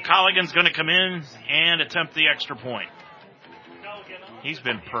 So Colligan's going to come in and attempt the extra point. He's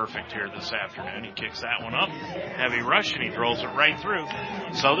been perfect here this afternoon. He kicks that one up. Heavy rush, and he drills it right through.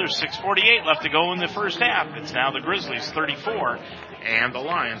 So there's 6:48 left to go in the first half. It's now the Grizzlies 34 and the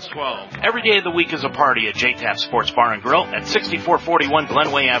Lions 12. Every day of the week is a party at JTAP Sports Bar and Grill at 6441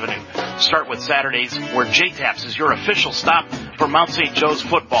 Glenway Avenue. Start with Saturdays, where JTAP's is your official stop for Mount St. Joe's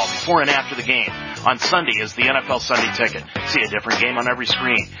football before and after the game. On Sunday is the NFL Sunday Ticket. See a different game on every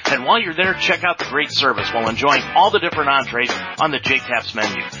screen. And while you're there, check out the great service while enjoying all the different entrees on the JTAP's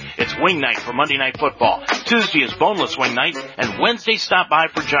menu. It's wing night for Monday Night Football. Tuesday is boneless wing night, and Wednesday stop by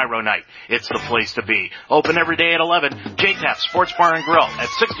for gyro night. It's the place to be. Open every day at 11. JTAP Sports Bar and Grill at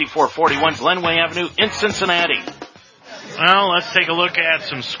 6441 Glenway Avenue in Cincinnati. Well, let's take a look at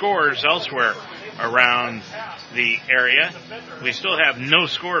some scores elsewhere around the area. We still have no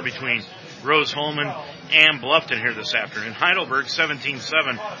score between Rose-Hulman and Bluffton here this afternoon. Heidelberg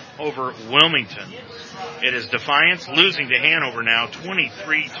 17-7 over Wilmington. It is Defiance losing to Hanover now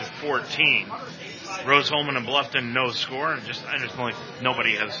 23-14. Rose-Hulman and Bluffton no score. I just don't think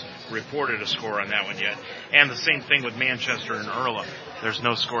nobody has reported a score on that one yet. And the same thing with Manchester and Erla. There's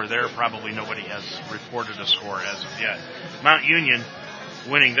no score there. Probably nobody has reported a score as of yet. Mount Union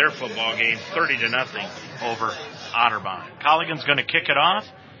winning their football game 30-0 over Otterbein. Colligan's going to kick it off,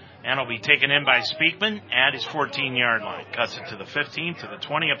 and it'll be taken in by Speakman at his 14-yard line. Cuts it to the 15, to the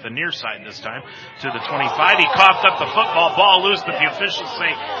 20, up the near side this time, to the 25. He coughed up the football, ball loose, but the officials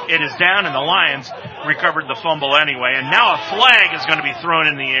say it is down, and the Lions recovered the fumble anyway. And now a flag is going to be thrown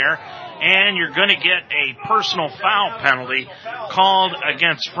in the air, and you're going to get a personal foul penalty called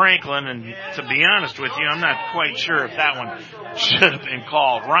against Franklin. And to be honest with you, I'm not quite sure if that one should have been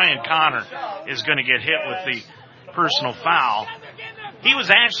called. Ryan Connor is going to get hit with the personal foul. He was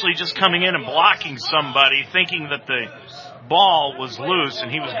actually just coming in and blocking somebody, thinking that the ball was loose,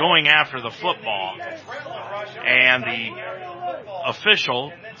 and he was going after the football. And the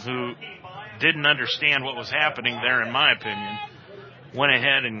official, who didn't understand what was happening there, in my opinion, went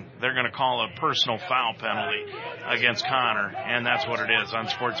ahead and they're going to call a personal foul penalty against Connor, and that's what it is,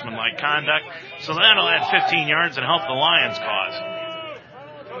 unsportsmanlike conduct. So that'll add 15 yards and help the Lions' cause.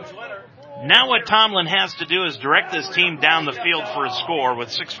 Now what Tomlin has to do is direct this team down the field for a score with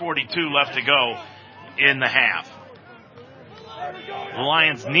 6:42 left to go in the half. The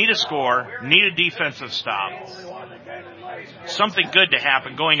Lions need a score, need a defensive stop. Something good to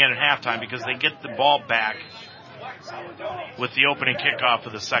happen going in at halftime because they get the ball back with the opening kickoff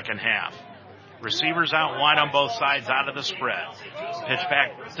of the second half. Receivers out wide on both sides, out of the spread. Pitch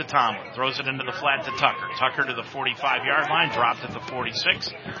back to Tomlin. Throws it into the flat to Tucker. Tucker to the 45-yard line. Dropped at the 46.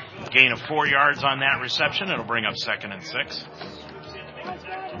 Gain of 4 yards on that reception. It'll bring up 2nd and 6.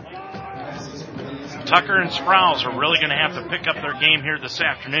 Tucker and Sprouse are really going to have to pick up their game here this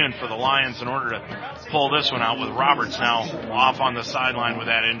afternoon for the Lions in order to pull this one out, with Roberts now off on the sideline with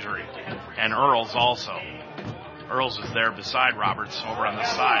that injury. And Earls also. Earls is there beside Roberts over on the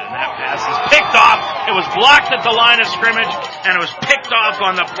side, and that pass is picked off. It was blocked at the line of scrimmage, and it was picked off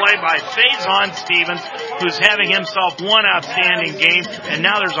on the play by Faison Stevens, who's having himself one outstanding game, and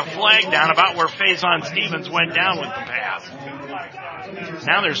now there's a flag down about where Faison Stevens went down with the pass.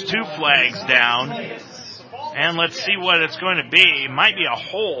 Now there's 2 flags down, and let's see what it's going to be. It might be a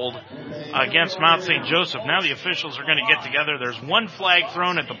hold against Mount St. Joseph. Now the officials are going to get together. There's 1 flag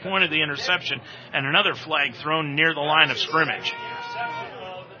thrown at the point of the interception and another flag thrown near the line of scrimmage.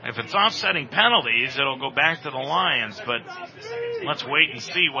 If it's offsetting penalties, it'll go back to the Lions, but let's wait and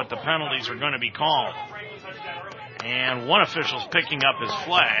see what the penalties are going to be called. And one official's picking up his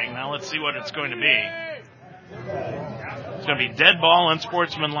flag. Now let's see what it's going to be. It's going to be dead ball,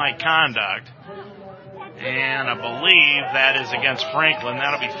 unsportsmanlike conduct. And I believe that is against Franklin.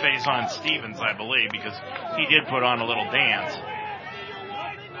 That'll be Faison Stevens, I believe, because he did put on a little dance.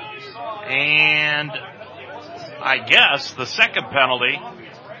 And I guess the second penalty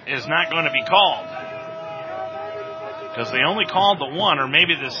is not going to be called, because they only called the one, or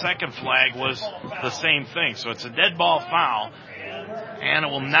maybe the second flag was the same thing. So it's a dead ball foul, and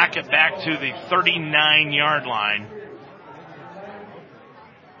it will knock it back to the 39-yard line.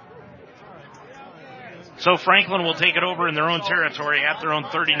 So Franklin will take it over in their own territory at their own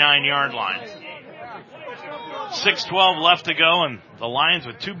 39-yard line. 6:12 left to go, and the Lions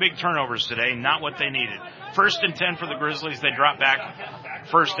with 2 big turnovers today, not what they needed. 1st and 10 for the Grizzlies. They drop back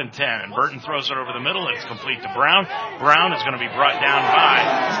 1st and 10, and Burton throws it over the middle. It's complete to Brown. Brown is going to be brought down by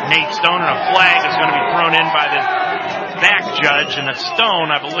Nate Stone, and a flag is going to be thrown in by the back judge, and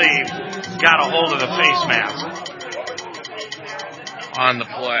Stone, I believe, got a hold of the face mask on the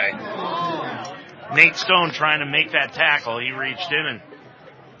play. Nate Stone trying to make that tackle. He reached in and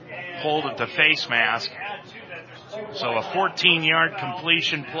pulled at the face mask. So a 14-yard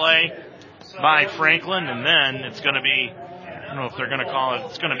completion play by Franklin, and then it's going to be, I don't know if they're going to call it,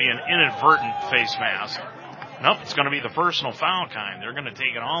 it's going to be an inadvertent face mask. Nope, it's going to be the personal foul kind. They're going to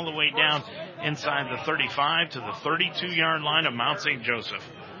take it all the way down inside the 35 to the 32-yard line of Mount St. Joseph.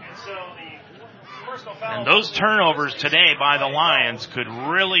 And those turnovers today by the Lions could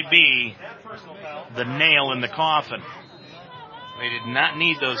really be the nail in the coffin. They did not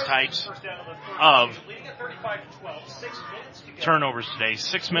need those types of turnovers today.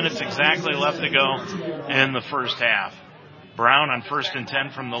 6 minutes exactly left to go in the first half. Brown on 1st and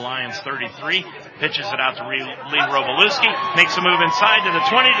 10 from the Lions 33. Pitches it out to Lee Robolewski. Makes a move inside to the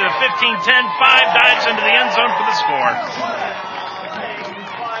 20, to the 15, 10, 5. Dives into the end zone for the score.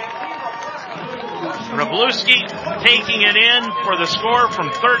 Robolewski taking it in for the score from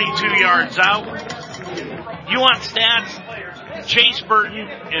 32 yards out. You want stats? Chase Burton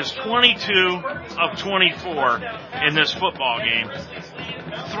is 22 of 24 in this football game.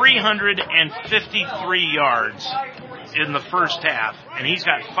 353 yards in the first half, and he's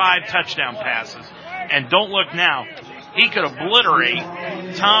got 5 touchdown passes. And don't look now, he could obliterate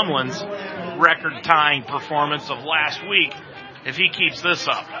Tomlin's record-tying performance of last week if he keeps this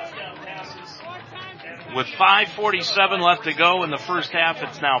up. With 5:47 left to go in the first half,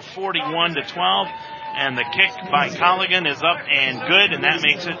 it's now 41-12. And the kick by Colligan is up and good, and that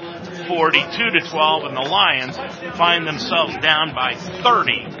makes it 42-12. And the Lions find themselves down by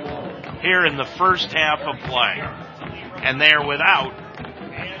 30 here in the first half of play. And they are without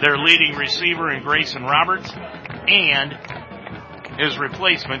their leading receiver in Grayson Roberts and his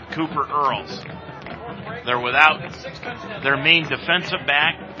replacement, Cooper Earls. They're without their main defensive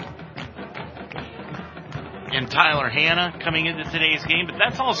back in Tyler Hanna coming into today's game, but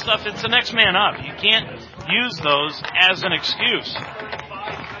that's all stuff, it's the next man up. You can't use those as an excuse.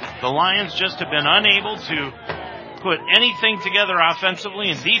 The Lions just have been unable to put anything together offensively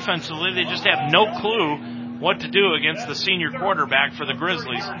and defensively. They just have no clue what to do against the senior quarterback for the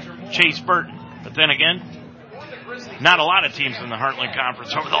Grizzlies, Chase Burton. But then again, not a lot of teams in the Heartland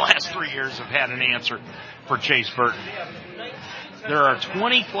Conference over the last 3 years have had an answer for Chase Burton. There are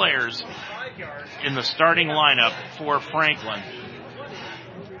 20 players in the starting lineup for Franklin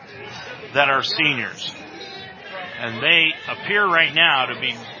that are seniors. And they appear right now to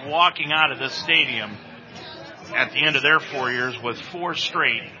be walking out of this stadium at the end of their 4 years with 4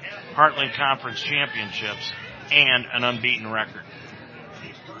 straight Heartland Conference championships and an unbeaten record.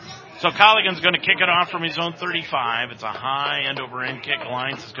 So Colligan's going to kick it off from his own 35. It's a high end-over-end kick.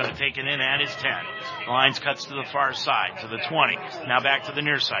 Lyons is going to take it in at his 10. Lyons cuts to the far side, to the 20. Now back to the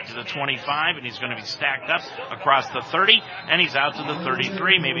near side, to the 25, and he's going to be stacked up across the 30, and he's out to the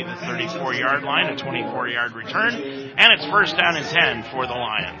 33, maybe the 34-yard line, a 24-yard return, and it's first down and 10 for the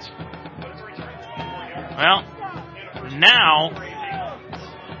Lions. Well, now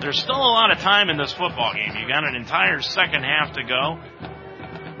there's still a lot of time in this football game. You got an entire second half to go,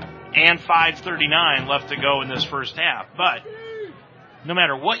 and 5:39 left to go in this first half. But no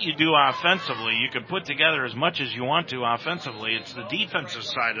matter what you do offensively, you can put together as much as you want to offensively. It's the defensive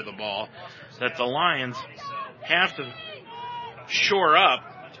side of the ball that the Lions have to shore up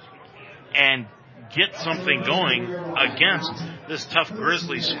and get something going against this tough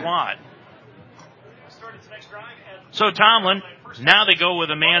Grizzly squad. So Tomlin, now they go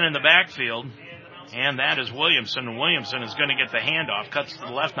with a man in the backfield, and that is Williamson. And Williamson is going to get the handoff, cuts to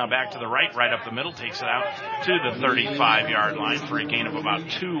the left, now back to the right, right up the middle, takes it out to the 35-yard line for a gain of about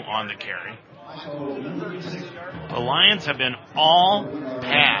 2 on the carry. The Lions have been all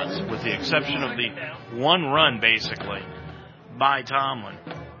pass, with the exception of the one run, basically, by Tomlin.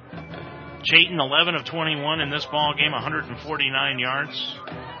 Chayton, 11 of 21 in this ball game, 149 yards,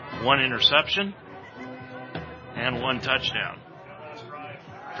 1 interception, and 1 touchdown.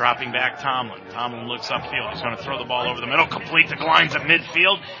 Dropping back Tomlin. Tomlin looks upfield. He's going to throw the ball over the middle, complete to Glines at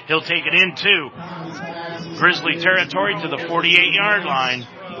midfield. He'll take it into Grizzly territory to the 48-yard line.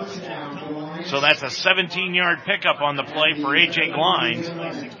 So that's a 17-yard pickup on the play for A.J. Glines.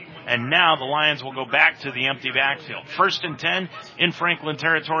 And now the Lions will go back to the empty backfield. First and 10 in Franklin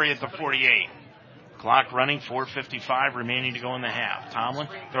territory at the 48. Clock running, 4:55 remaining to go in the half. Tomlin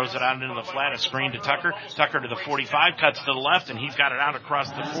throws it out into the flat, a screen to Tucker. Tucker to the 45, cuts to the left, and he's got it out across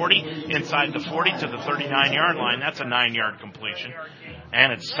the 40, inside the 40 to the 39-yard line. That's a 9-yard completion.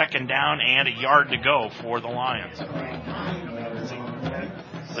 And it's second down and a yard to go for the Lions.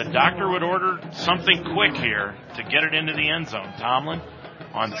 The doctor would order something quick here to get it into the end zone. Tomlin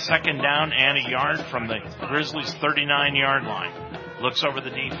on second down and a yard from the Grizzlies' 39-yard line. Looks over the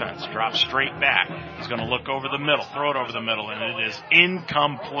defense, drops straight back. He's going to look over the middle, throw it over the middle, and it is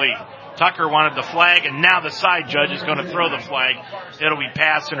incomplete. Tucker wanted the flag, and now the side judge is going to throw the flag. It'll be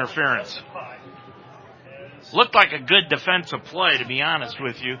pass interference. Looked like a good defensive play, to be honest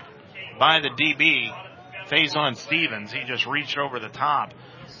with you, by the DB, Faison Stevens. He just reached over the top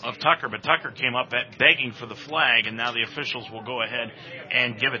of Tucker, but Tucker came up begging for the flag, and now the officials will go ahead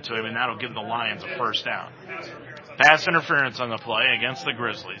and give it to him, and that'll give the Lions a first down. Pass interference on the play against the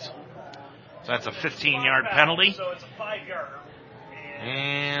Grizzlies. So that's a 15-yard penalty.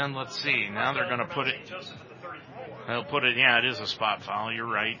 And let's see, now they're going to put it, they'll put it, yeah, it is a spot foul, you're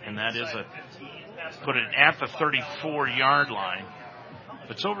right, and that is put it at the 34-yard line.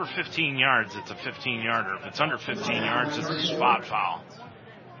 If it's over 15 yards, it's a 15-yarder. If it's under 15 yards, it's a spot foul.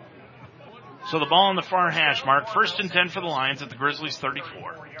 So the ball on the far hash mark, first and 10 for the Lions at the Grizzlies'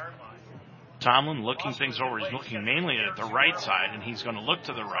 34. Tomlin looking things over. He's looking mainly at the right side, and he's going to look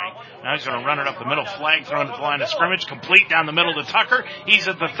to the right. Now he's going to run it up the middle. Flag thrown to the line of scrimmage. Complete down the middle to Tucker. He's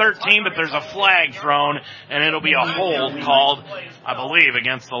at the 13, but there's a flag thrown, and it'll be a hold called, I believe,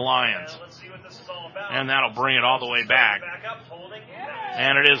 against the Lions. And that'll bring it all the way back.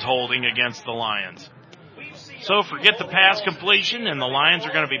 And it is holding against the Lions. So forget the pass completion, and the Lions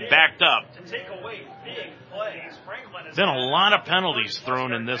are going to be backed up. Been a lot of penalties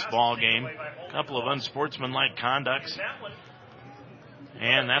thrown in this ball game. A couple of unsportsmanlike conducts.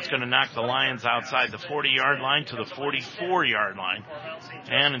 And that's going to knock the Lions outside the 40-yard line to the 44-yard line.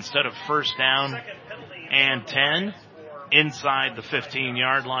 And instead of first down and 10 inside the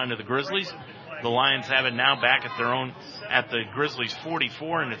 15-yard line of the Grizzlies, the Lions have it now back at the Grizzlies'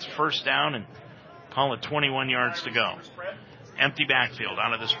 44, and it's first down and call it 21 yards to go. Empty backfield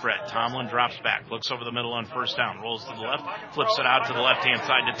out of the spread. Tomlin drops back, looks over the middle on first down, rolls to the left, flips it out to the left-hand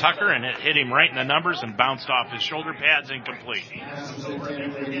side to Tucker, and it hit him right in the numbers and bounced off his shoulder pads, incomplete.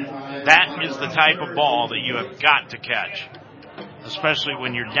 That is the type of ball that you have got to catch, especially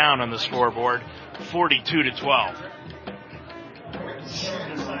when you're down on the scoreboard, 42-12.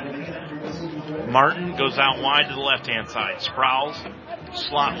 Martin goes out wide to the left-hand side. Sprouse,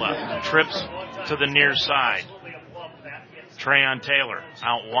 slot left, trips to the near side. Trayon Taylor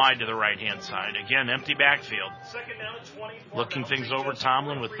out wide to the right-hand side. Again, empty backfield. Looking things over,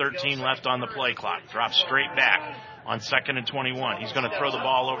 Tomlin with 13 left on the play clock. Drops straight back on 2nd and 21. He's going to throw the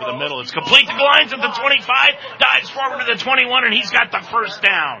ball over the middle. It's complete to Glines at the 25. Dives forward to the 21, and he's got the first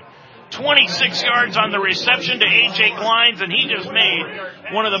down. 26 yards on the reception to A.J. Glines, and he just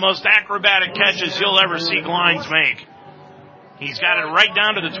made one of the most acrobatic catches you'll ever see Glines make. He's got it right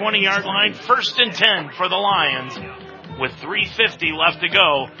down to the 20-yard line. 1st and 10 for the Lions with 3:50 left to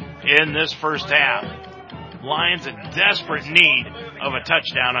go in this first half. Lions in desperate need of a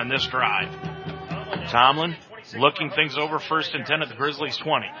touchdown on this drive. Tomlin looking things over, 1st and 10 at the Grizzlies'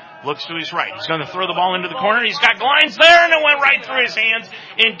 20. Looks to his right. He's going to throw the ball into the corner. He's got Glines there, and it went right through his hands.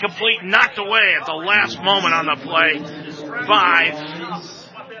 Incomplete, knocked away at the last moment on the play by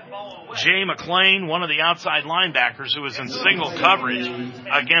Jay McClain, one of the outside linebackers who was in single coverage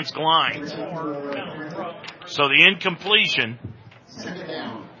against Glines. So the incompletion,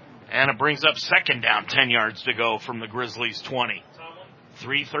 and it brings up 2nd down, 10 yards to go from the Grizzlies' 20.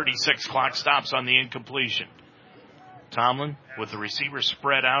 3:36 clock stops on the incompletion. Tomlin with the receivers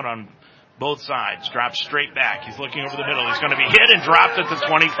spread out on both sides. Drops straight back. He's looking over the middle. He's going to be hit and dropped at the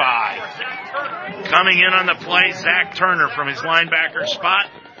 25. Coming in on the play, Zach Turner from his linebacker spot.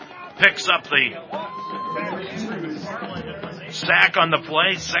 Picks up the sack on the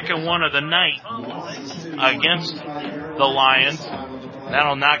play. 2nd one of the night against the Lions.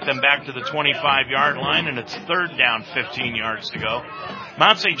 That'll knock them back to the 25-yard line, and it's 3rd down, 15 yards to go.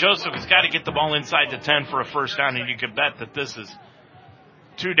 Mount St. Joseph has got to get the ball inside the 10 for a first down, and you can bet that this is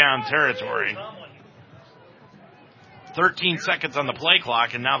 2-down territory. 13 seconds on the play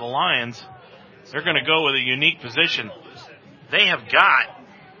clock, and now the Lions, they're going to go with a unique position. They have got,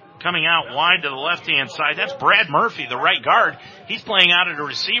 coming out wide to the left-hand side, that's Brad Murphy, the right guard. He's playing out at a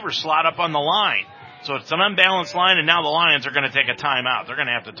receiver slot up on the line. So it's an unbalanced line, and now the Lions are going to take a timeout. They're going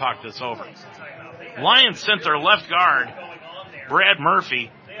to have to talk this over. Lions sent their left guard, Brad Murphy,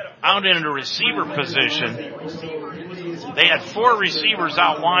 out into receiver position. They had 4 receivers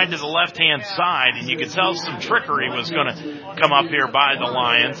out wide to the left-hand side, and you could tell some trickery was going to come up here by the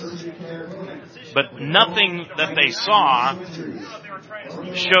Lions. But nothing that they saw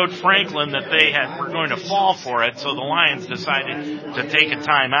showed Franklin that they were going to fall for it, so the Lions decided to take a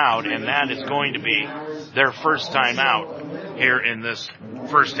timeout, and that is going to be their first timeout here in this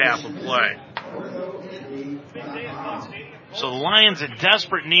first half of play. So the Lions in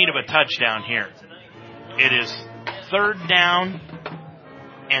desperate need of a touchdown here. It is 3rd down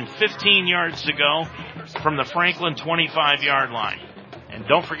and 15 yards to go from the Franklin 25-yard line. And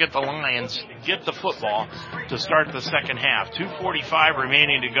don't forget the Lions get the football to start the second half. 2:45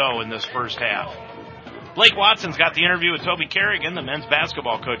 remaining to go in this first half. Blake Watson's got the interview with Toby Kerrigan, the men's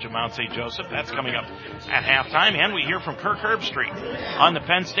basketball coach at Mount St. Joseph. That's coming up at halftime. And we hear from Kirk Herbstreit on the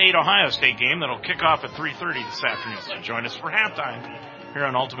Penn State-Ohio State game that'll kick off at 3:30 this afternoon. So join us for halftime here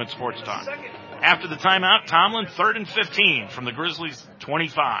on Ultimate Sports Talk. After the timeout, Tomlin, 3rd and 15 from the Grizzlies'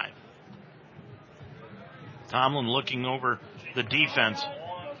 25. Tomlin looking over the defense,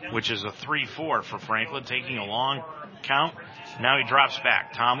 which is a 3-4 for Franklin, taking a long count. Now he drops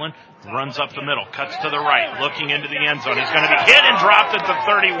back. Tomlin runs up the middle, cuts to the right, looking into the end zone. He's going to be hit and dropped at the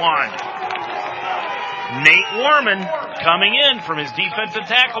 31. Nate Warman coming in from his defensive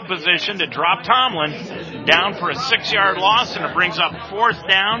tackle position to drop Tomlin down for a 6-yard loss, and it brings up 4th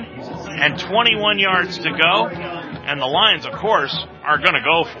down and 21 yards to go. And the Lions, of course, are going to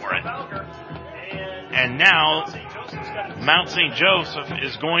go for it. And now Mount St. Joseph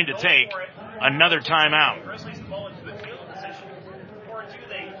is going to take another timeout.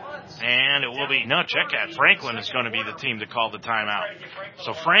 And it will be, check that. Franklin is going to be the team to call the timeout.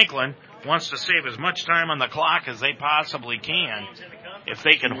 So Franklin wants to save as much time on the clock as they possibly can. If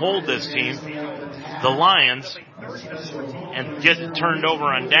they can hold this team, the Lions, and get turned over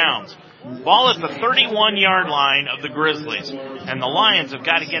on downs. Ball at the 31-yard line of the Grizzlies, and the Lions have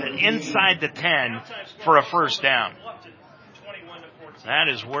got to get it inside the 10 for a first down. That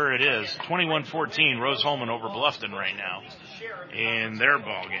is where it is. 21-14, Rose-Hulman over Bluffton right now in their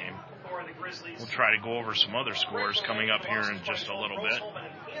ball game. We'll try to go over some other scores coming up here in just a little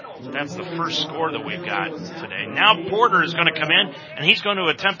bit. That's the first score that we've got today. Now Porter is going to come in, and he's going to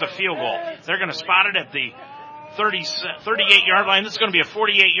attempt a field goal. They're going to spot it at the 38-yard line. This is going to be a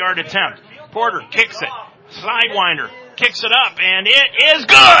 48-yard attempt. Porter kicks it. Sidewinder kicks it up, and it is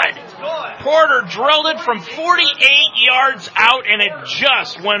good! Porter drilled it from 48 yards out, and it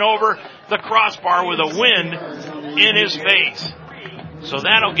just went over the crossbar with a wind in his face. So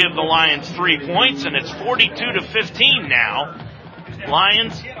that'll give the Lions 3 points, and it's 42-15 now.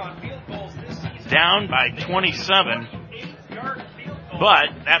 Lions down by 27 But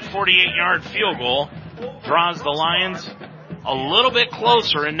that 48-yard field goal draws the Lions a little bit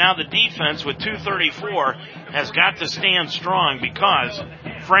closer, and now the defense with 2:34 has got to stand strong because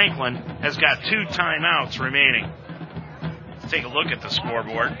Franklin has got 2 timeouts remaining. Let's take a look at the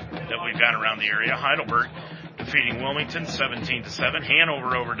scoreboard that we've got around the area. Heidelberg defeating Wilmington 17-7.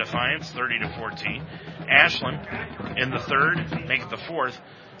 Hanover over Defiance 30-14. Ashland in the third, make it the fourth,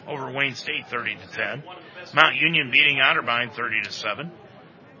 over Wayne State 30-10. Mount Union beating Otterbein 30-7.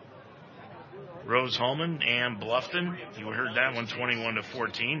 Rose-Hulman and Bluffton, you heard that one,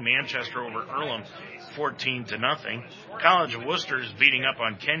 21-14. Manchester over Earlham 14-0. College of Worcester is beating up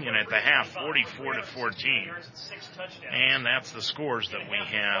on Kenyon at the half 44-14. And that's the scores that we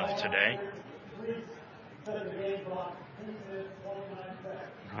have today.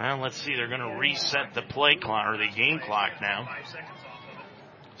 Well, let's see. They're going to reset the play clock, or the game clock now.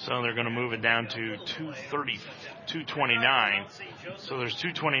 So they're going to move it down to 2:29. So there's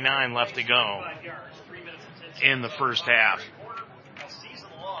 2:29 left to go in the first half.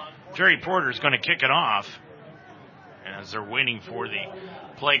 Jerry Porter's going to kick it off as they're waiting for the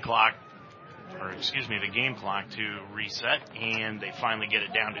play clock, or excuse me, the game clock to reset, and they finally get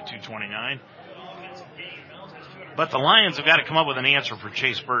it down to 2:29. But the Lions have got to come up with an answer for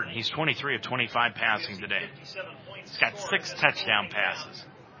Chase Burton. He's 23 of 25 passing today. He's got 6 touchdown passes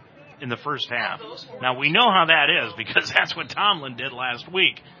in the first half. Now, we know how that is because that's what Tomlin did last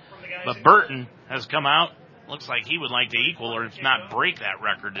week. But Burton has come out. Looks like he would like to equal or if not break that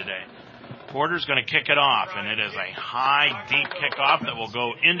record today. Porter's going to kick it off, and it is a high, deep kickoff that will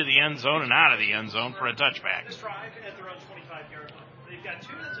go into the end zone and out of the end zone for a touchback.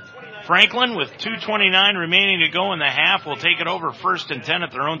 Franklin, with 2:29 remaining to go in the half, will take it over 1st and 10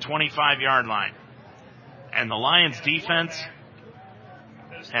 at their own 25-yard line. And the Lions defense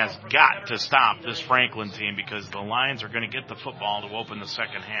has got to stop this Franklin team because the Lions are going to get the football to open the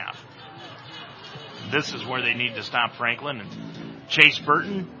second half. This is where they need to stop Franklin. And Chase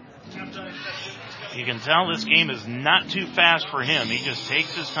Burton, you can tell this game is not too fast for him. He just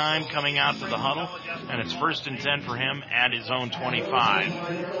takes his time coming out to the huddle, and it's 1st and 10 for him at his own 25.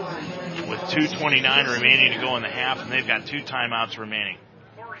 With 2:29 remaining to go in the half, and they've got 2 timeouts remaining.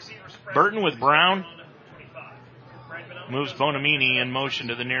 Burton with Brown. Moves Bonamini in motion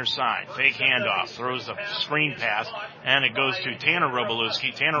to the near side. Fake handoff. Throws a screen pass, and it goes to Tanner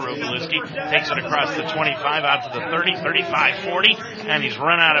Robolewski. Tanner Robolewski takes it across the 25 out to the 30, 35, 40, and he's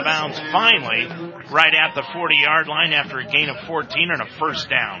run out of bounds finally right at the 40-yard line after a gain of 14 and a first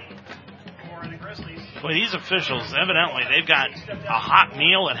down. Boy, these officials, evidently, they've got a hot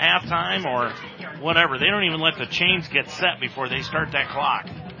meal at halftime or whatever. They don't even let the chains get set before they start that clock.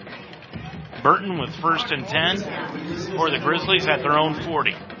 Burton with 1st and 10 for the Grizzlies at their own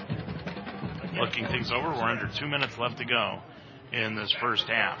 40. Looking things over, we're under 2 minutes left to go in this first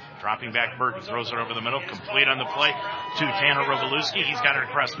half. Dropping back, Burton throws it over the middle, complete on the play to Tanner Robolewski. He's got it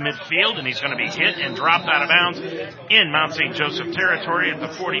across midfield, and he's going to be hit and dropped out of bounds in Mount St. Joseph territory at the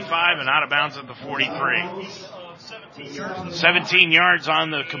 45 and out of bounds at the 43. 17 yards on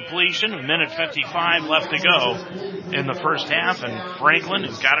the completion, a minute 55 left to go in the first half, and Franklin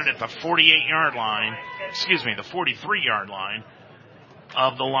has got it at the 48-yard line, the 43-yard line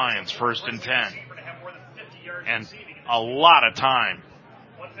of the Lions, 1st and 10. And a lot of time.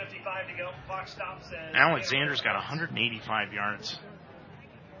 Alexander's got 185 yards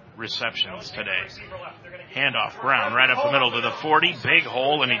receptions today. Handoff, Brown right up the middle to the 40, big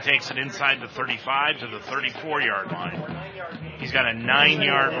hole, and he takes it inside the 35 to the 34-yard line. He's got a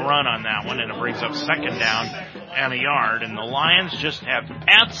 9-yard run on that one, and it brings up 2nd down and a yard, and the Lions just have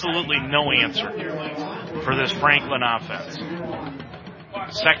absolutely no answer for this Franklin offense.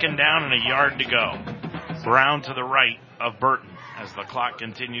 2nd down and a yard to go. Brown to the right of Burton as the clock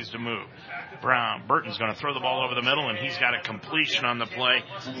continues to move. Burton's going to throw the ball over the middle, and he's got a completion on the play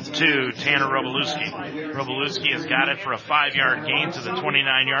to Tanner Robolewski. Robolewski has got it for a 5-yard gain to the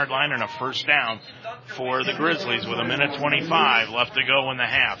 29-yard line and a first down for the Grizzlies with a minute 25 left to go in the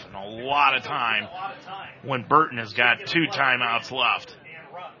half. And a lot of time when Burton has got 2 timeouts left.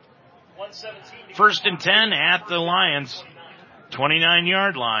 1st and 10 at the Lions,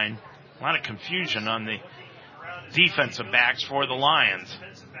 29-yard line. A lot of confusion on the defensive backs for the Lions.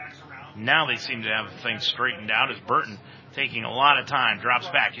 Now they seem to have things straightened out as Burton taking a lot of time, drops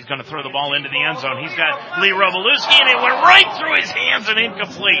back. He's going to throw the ball into the end zone. He's got Lee Robolewski, and it went right through his hands and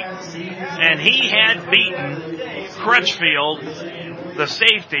incomplete. And he had beaten Crutchfield, the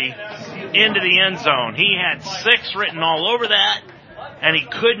safety, into the end zone. He had 6 written all over that, and he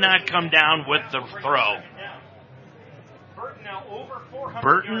could not come down with the throw.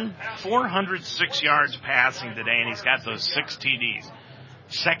 Burton, 406 yards passing today, and he's got those 6 TDs.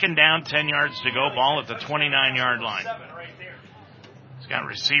 Second down, 10 yards to go. Ball at the 29-yard line. He's got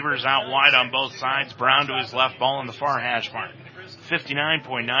receivers out wide on both sides. Brown to his left, ball in the far hash mark.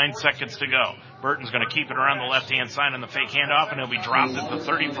 59.9 seconds to go. Burton's going to keep it around the left-hand side on the fake handoff, and he'll be dropped at the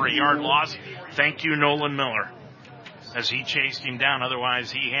 30 for a yard loss. Thank you, Nolan Miller, as he chased him down.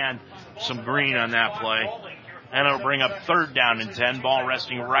 Otherwise, he had some green on that play. And it'll bring up third down and 10. Ball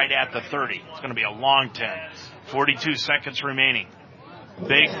resting right at the 30. It's going to be a long 10. 42 seconds remaining.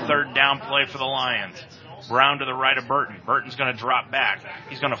 Big third down play for the Lions. Brown to the right of Burton. Burton's going to drop back.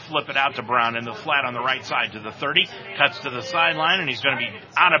 He's going to flip it out to Brown in the flat on the right side to the 30. Cuts to the sideline, and he's going to be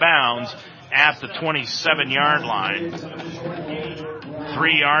out of bounds at the 27-yard line.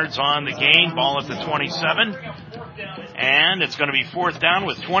 3 yards on the gain. Ball at the 27. And it's going to be fourth down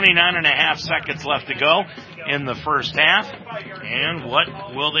with 29.5 seconds left to go in the first half. And what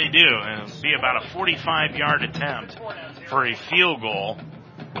will they do? It'll be about a 45-yard attempt for a field goal.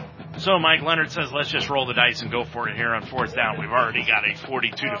 So Mike Leonard says, let's just roll the dice and go for it here on fourth down. We've already got a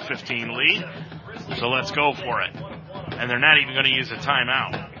 42-15 lead, so let's go for it. And they're not even going to use a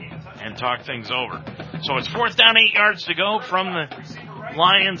timeout and talk things over. So it's fourth down, 8 yards to go from the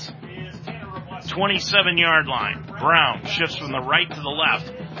Lions' 27-yard line. Brown shifts from the right to the left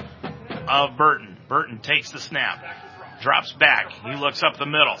of Burton. Burton takes the snap. Drops back. He looks up the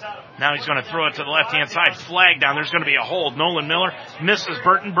middle. Now he's going to throw it to the left-hand side. Flag down. There's going to be a hold. Nolan Miller misses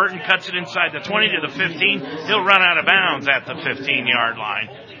Burton. Burton cuts it inside the 20 to the 15. He'll run out of bounds at the 15-yard line.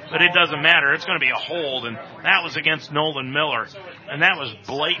 But it doesn't matter. It's going to be a hold, and that was against Nolan Miller. And that was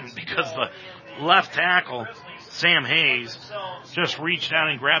blatant because the left tackle, Sam Hayes, just reached out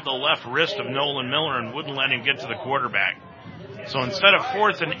and grabbed the left wrist of Nolan Miller and wouldn't let him get to the quarterback. So instead of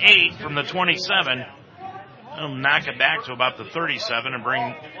 4th and 8 from the 27, they'll knock it back to about the 37 and bring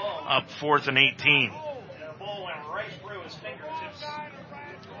up 4th and 18.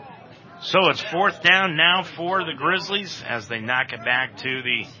 So it's fourth down now for the Grizzlies as they knock it back to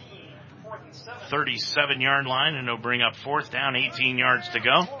the 37-yard line, and they'll bring up fourth down, 18 yards to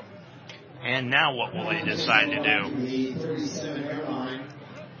go. And now what will they decide to do?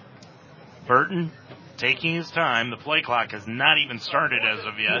 Burton taking his time. The play clock has not even started as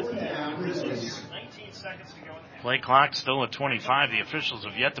of yet. Play clock still at 25. The officials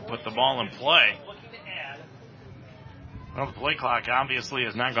have yet to put the ball in play. Well, the play clock obviously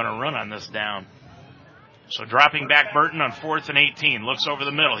is not going to run on this down. So dropping back Burton on 4th and 18. Looks over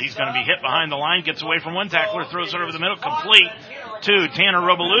the middle. He's going to be hit behind the line. Gets away from one tackler. Throws it over the middle. Complete to Tanner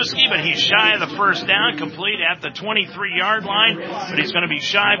Robalewski, but he's shy of the first down. Complete at the 23-yard line, but he's going to be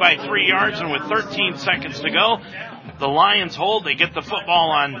shy by 3 yards, and with 13 seconds to go, the Lions hold. They get the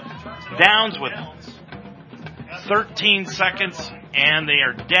football on downs with 13 seconds, and they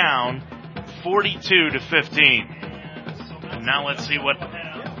are down 42-15. And now let's see what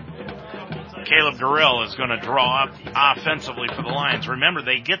Caleb Durrell is going to draw up offensively for the Lions. Remember,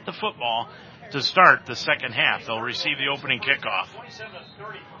 they get the football to start the second half. They'll receive the opening kickoff.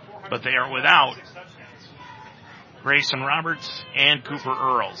 But they are without Grayson Roberts and Cooper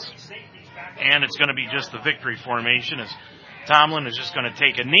Earls. And it's going to be just the victory formation as Tomlin is just going to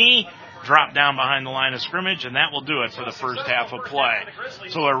take a knee, drop down behind the line of scrimmage, and that will do it for the first half of play.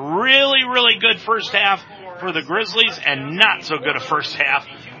 So a really, really good first half for the Grizzlies and not so good a first half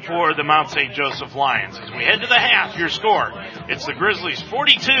for the Mount St. Joseph Lions. As we head to the half, your score, it's the Grizzlies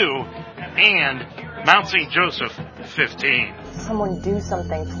 42 and Mount St. Joseph 15. Someone do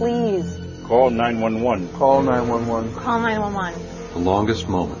something, please. Call 911. Call 911. Call 911. The longest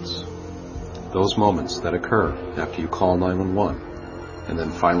moments. Those moments that occur after you call 911 and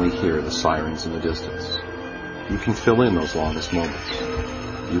then finally hear the sirens in the distance. You can fill in those longest moments.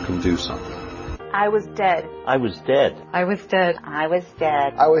 You can do something. I was dead. I was dead. I was dead. I was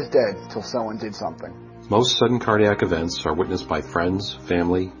dead. I was dead till someone did something. Most sudden cardiac events are witnessed by friends,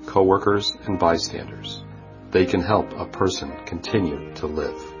 family, coworkers, and bystanders. They can help a person continue to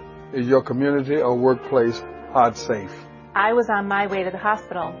live. Is your community or workplace heart safe? I was on my way to the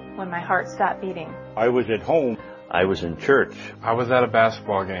hospital when my heart stopped beating. I was at home. I was in church. I was at a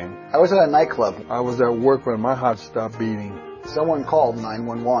basketball game. I was at a nightclub. I was at work when my heart stopped beating. Someone called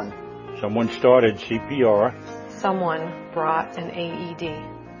 911. Someone started CPR. Someone brought an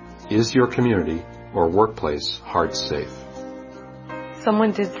AED. Is your community or workplace heart safe?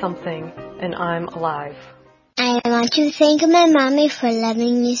 Someone did something, and I'm alive. I want to thank my mommy for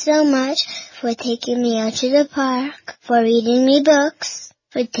loving me so much, for taking me out to the park, for reading me books,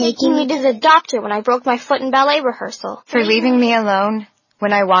 for taking me to the doctor when I broke my foot in ballet rehearsal, for leaving me alone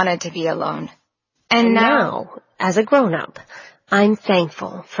when I wanted to be alone. And now, as a grown-up, I'm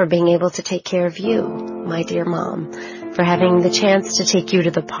thankful for being able to take care of you, my dear Mom, for having the chance to take you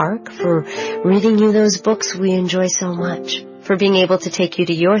to the park, for reading you those books we enjoy so much, for being able to take you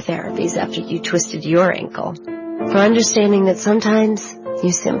to your therapies after you twisted your ankle, for understanding that sometimes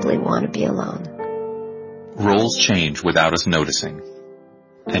you simply want to be alone. Roles change without us noticing.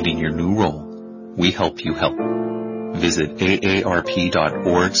 And in your new role, we help you help. Visit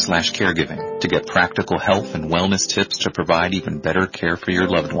aarp.org/caregiving to get practical health and wellness tips to provide even better care for your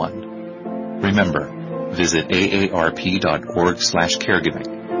loved one. Remember, visit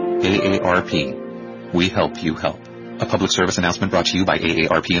aarp.org/caregiving. AARP. We help you help. A public service announcement brought to you by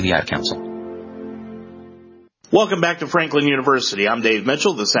AARP and the Ad Council. Welcome back to Franklin University. I'm Dave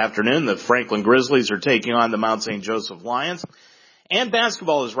Mitchell. This afternoon, the Franklin Grizzlies are taking on the Mount St. Joseph Lions. And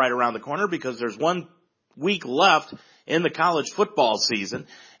basketball is right around the corner because there's 1 week left in the college football season.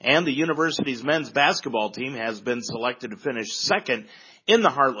 And the university's men's basketball team has been selected to finish second in the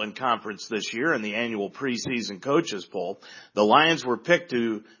Heartland Conference this year in the annual preseason coaches poll. The Lions were picked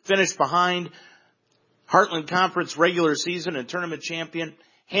to finish behind Heartland Conference regular season and tournament champion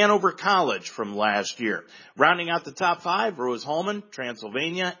Hanover College from last year. Rounding out the top 5, Rose-Hulman,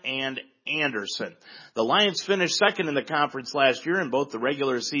 Transylvania, and Anderson. The Lions finished second in the conference last year in both the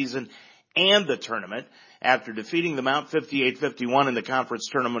regular season and the tournament. After defeating the Mount 58-51 in the conference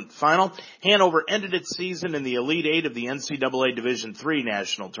tournament final, Hanover ended its season in the Elite Eight of the NCAA Division III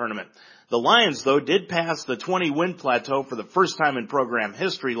National Tournament. The Lions, though, did pass the 20-win plateau for the first time in program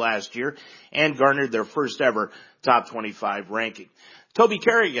history last year and garnered their first ever top 25 ranking. Toby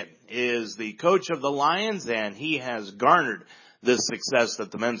Kerrigan is the coach of the Lions, and he has garnered this success that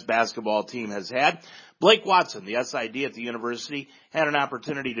the men's basketball team has had. Blake Watson, the SID at the university, had an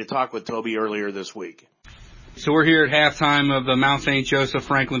opportunity to talk with Toby earlier this week. So we're here at halftime of the Mount St. Joseph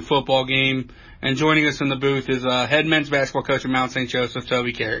Franklin football game, and joining us in the booth is head men's basketball coach at Mount St. Joseph,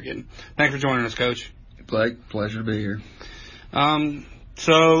 Toby Kerrigan. Thanks for joining us, Coach. Blake, pleasure to be here.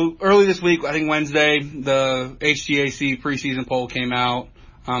 So early this week, I think Wednesday, the HGAC preseason poll came out.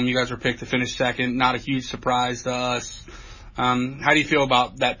 You guys were picked to finish second. Not a huge surprise to us. How do you feel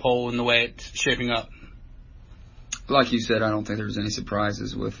about that poll and the way it's shaping up? Like you said, I don't think there was any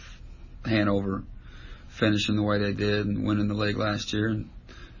surprises with Hanover finishing the way they did and winning the league last year and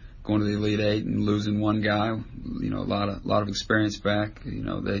going to the Elite Eight and losing one guy. You know, a lot of experience back. You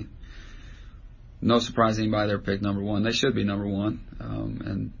know, no surprise anybody there picked number one. They should be number one.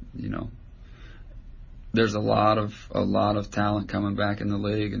 And you know, there's a lot of talent coming back in the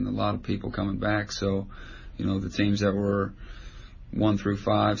league and a lot of people coming back. So, you know, the teams that were 1 through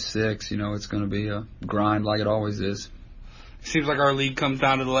 5, 6, you know, it's going to be a grind like it always is. Seems like our league comes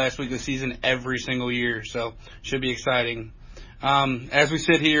down to the last week of the season every single year, so should be exciting. As we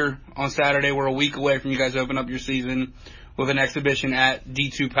sit here on Saturday, we're a week away from you guys opening up your season with an exhibition at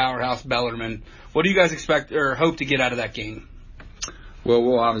D2 Powerhouse Bellarmine. What do you guys expect or hope to get out of that game? Well,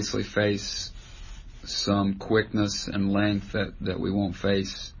 we'll obviously face some quickness and length that we won't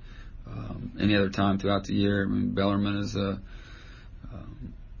face any other time throughout the year. I mean, Bellarmine is a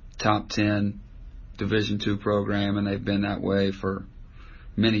top 10 Division II program, and they've been that way for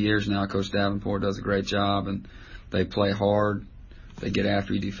many years now. Coach Davenport does a great job, and they play hard. They get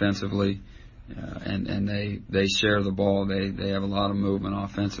after you defensively, and they share the ball. They have a lot of movement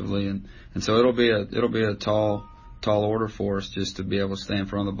offensively, and so it'll be a tall order for us just to be able to stay in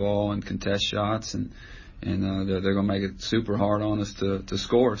front of the ball and contest shots, and they're going to make it super hard on us to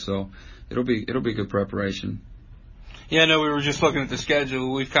score. So it'll be good preparation. Yeah, no, we were just looking at the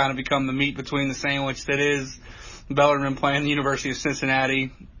schedule. We've kind of become the meat between the sandwich that is Bellarmine playing the University of Cincinnati,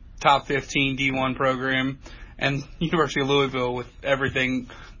 top 15 D1 program, and University of Louisville with everything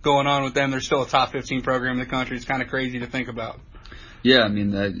going on with them. They're still a top 15 program in the country. It's kind of crazy to think about. Yeah, I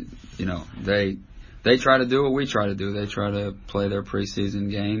mean, they try to do what we try to do. They try to play their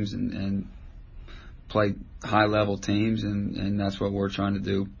preseason games and play high-level teams, and that's what we're trying to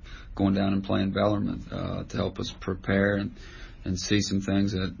do, going down and playing Bellarmine to help us prepare and see some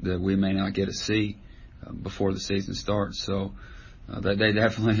things that we may not get to see before the season starts. So they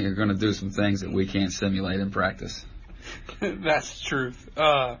definitely are going to do some things that we can't simulate in practice. That's the truth.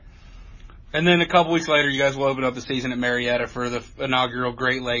 And then a couple weeks later, you guys will open up the season at Marietta for the inaugural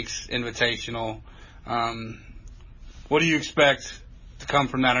Great Lakes Invitational. What do you expect to come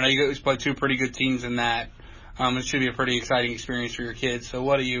from that? I know you guys played two pretty good teams in that. It should be a pretty exciting experience for your kids. So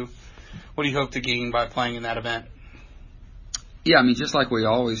what do you hope to gain by playing in that event? Yeah, I mean, just like we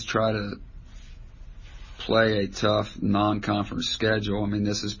always try to play a tough non-conference schedule. I mean,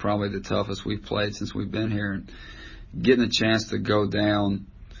 this is probably the toughest we've played since we've been here. And getting a chance to go down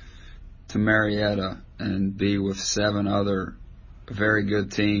to Marietta and be with 7 other very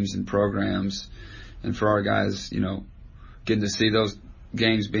good teams and programs, and for our guys, you know, getting to see those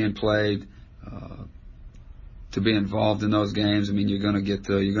games being played, to be involved in those games. I mean, you're going to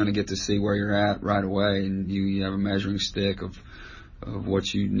get to see where you're at right away, and you have a measuring stick of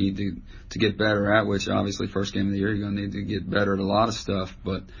what you need to get better at, which obviously first game of the year you're going to need to get better at a lot of stuff.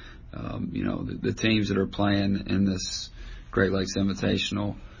 But the teams that are playing in this Great Lakes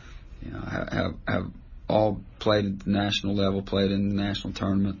Invitational, have all played at the national level, played in the national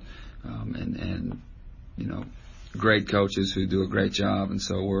tournament, and great coaches who do a great job, and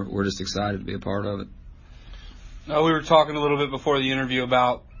so we're just excited to be a part of it. We were talking a little bit before the interview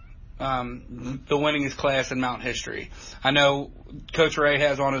about the winningest class in Mount history. I know Coach Ray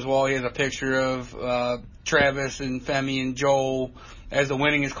has on his wall, he has a picture of Travis and Femi and Joel as the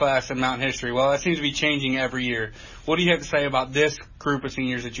winningest class in Mount history. Well, that seems to be changing every year. What do you have to say about this group of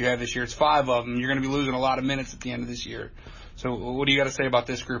seniors that you have this year? It's 5 of them. You're going to be losing a lot of minutes at the end of this year. So what do you got to say about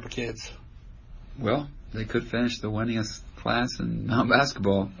this group of kids? Well, they could finish the winningest class in Mount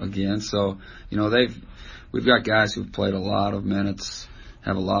basketball again. So, we've got guys who've played a lot of minutes,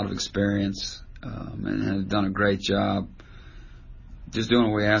 have a lot of experience, and have done a great job just doing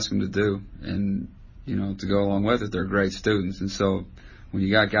what we ask them to do. And, to go along with it, they're great students. And so when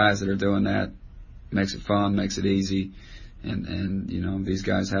you got guys that are doing that, makes it fun, makes it easy. And these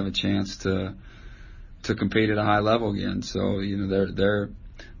guys have a chance to compete at a high level again. So,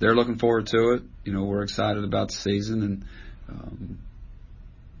 they're looking forward to it. We're excited about the season, and,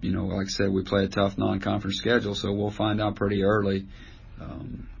 like I said, we play a tough non-conference schedule, so we'll find out pretty early,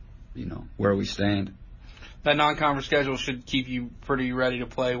 where we stand. That non-conference schedule should keep you pretty ready to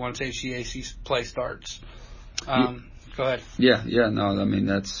play once HCAC play starts. Go ahead. Yeah, no, I mean,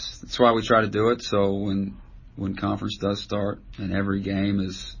 that's why we try to do it. So when conference does start and every game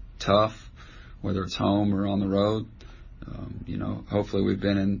is tough, whether it's home or on the road, hopefully we've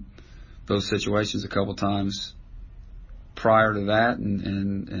been in those situations a couple times prior to that,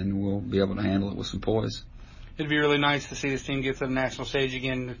 and we'll be able to handle it with some poise. It'd be really nice to see this team get to the national stage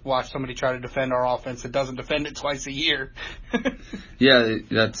again, watch somebody try to defend our offense that doesn't defend it twice a year. Yeah,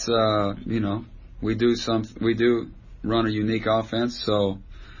 that's, we do run a unique offense, so,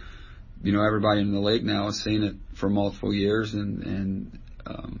 everybody in the league now has seen it for multiple years, and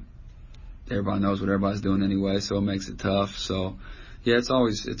everybody knows what everybody's doing anyway, so it makes it tough. So, yeah, it's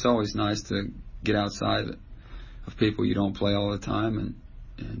always nice to get outside of people you don't play all the time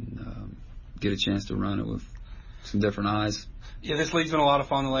and get a chance to run it with some different eyes. Yeah, this league's been a lot of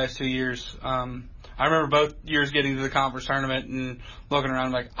fun the last 2 years. I remember both years getting to the conference tournament and looking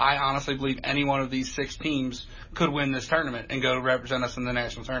around like, I honestly believe any one of these 6 teams could win this tournament and go to represent us in the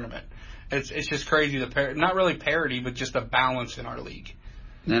national tournament. It's just crazy, not really parity, but just the balance in our league.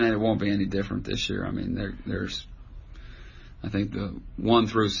 And it won't be any different this year. I mean, there's, I think the 1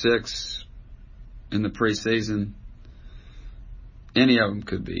 through 6 in the preseason, any of them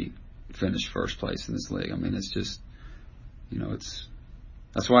could be finished first place in this league. I mean, it's just,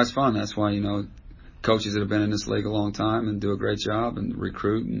 that's why it's fun. That's why, coaches that have been in this league a long time and do a great job and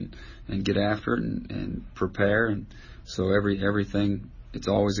recruit and get after it and prepare. And so everything, it's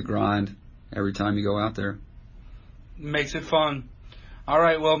always a grind every time you go out there. Makes it fun. All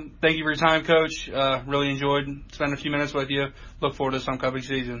right, well, thank you for your time, Coach. Really enjoyed spending a few minutes with you. Look forward to this upcoming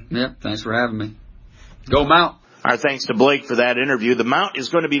season. Yep, thanks for having me. Go Mount! Our thanks to Blake for that interview. The Mount is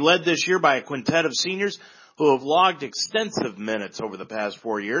going to be led this year by a quintet of seniors who have logged extensive minutes over the past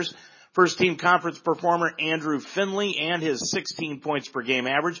 4 years. First team conference performer Andrew Finley and his 16 points per game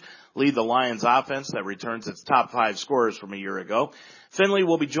average lead the Lions offense that returns its top 5 scorers from a year ago. Finley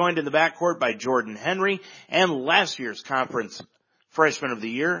will be joined in the backcourt by Jordan Henry and last year's conference freshman of the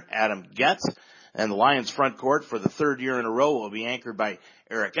year, Adam Getz. And the Lions front court for the 3rd year in a row will be anchored by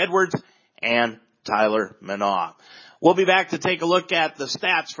Eric Edwards and Tyler Manaw. We'll be back to take a look at the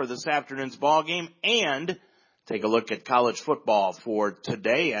stats for this afternoon's ball game and take a look at college football for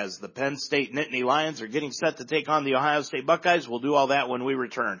today as the Penn State Nittany Lions are getting set to take on the Ohio State Buckeyes. We'll do all that when we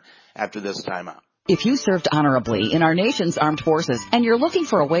return after this timeout. If you served honorably in our nation's armed forces and you're looking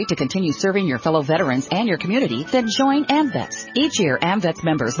for a way to continue serving your fellow veterans and your community, then join AMVETS. Each year, AMVETS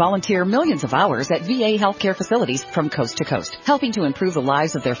members volunteer millions of hours at VA healthcare facilities from coast to coast, helping to improve the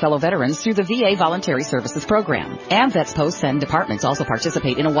lives of their fellow veterans through the VA Voluntary Services Program. AMVETS posts and departments also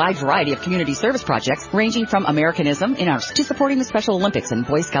participate in a wide variety of community service projects, ranging from Americanism in arts to supporting the Special Olympics and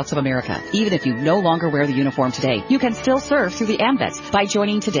Boy Scouts of America. Even if you no longer wear the uniform today, you can still serve through the AMVETS by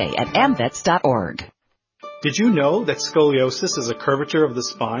joining today at amvets.org. Did you know that scoliosis is a curvature of the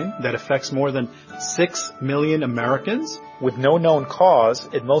spine that affects more than 6 million Americans? With no known cause,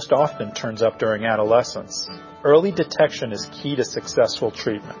 it most often turns up during adolescence. Early detection is key to successful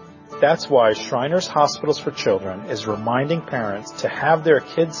treatment. That's why Shriners Hospitals for Children is reminding parents to have their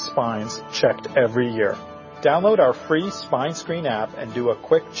kids' spines checked every year. Download our free Spine Screen app and do a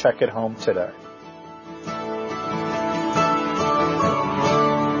quick check at home today.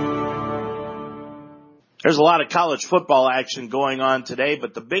 There's a lot of college football action going on today,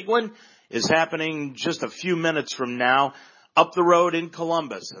 but the big one is happening just a few minutes from now up the road in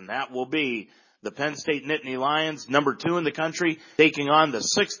Columbus, and that will be the Penn State Nittany Lions, number 2 in the country, taking on the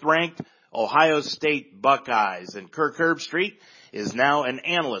 6th-ranked Ohio State Buckeyes. And Kirk Herbstreit is now an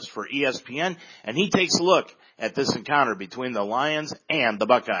analyst for ESPN, and he takes a look at this encounter between the Lions and the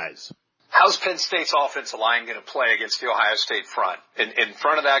Buckeyes. How's Penn State's offensive line going to play against the Ohio State front? In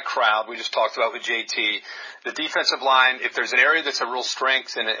front of that crowd we just talked about with JT, the defensive line, if there's an area that's a real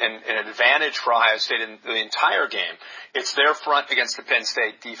strength and an advantage for Ohio State in the entire game, it's their front against the Penn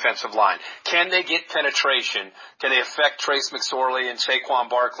State defensive line. Can they get penetration? Can they affect Trace McSorley and Saquon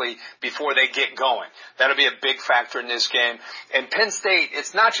Barkley before they get going? That'll be a big factor in this game. And Penn State,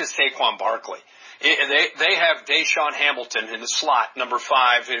 it's not just Saquon Barkley. They have Deshaun Hamilton in the slot, number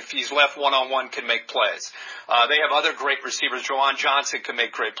 5. If he's left one-on-one, can make plays. They have other great receivers. Juwan Johnson can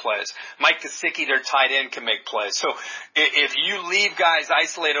make great plays. Mike Gesicki, their tight end, can make plays. So if you leave guys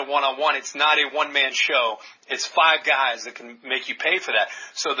isolated one-on-one, it's not a one-man show. It's 5 guys that can make you pay for that.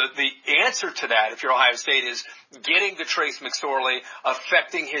 So the answer to that, if you're Ohio State, is getting to Trace McSorley,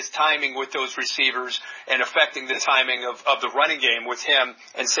 affecting his timing with those receivers, and affecting the timing of the running game with him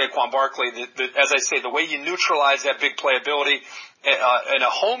and Saquon Barkley. As I say, the way you neutralize that big playability in a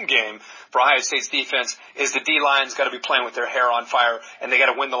home game for Ohio State's defense is the D-line's got to be playing with their hair on fire, and they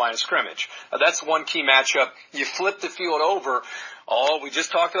got to win the line of scrimmage. That's one key matchup. You flip the field over. We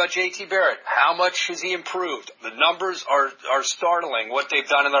just talked about J.T. Barrett. How much has he improved? The numbers are startling, what they've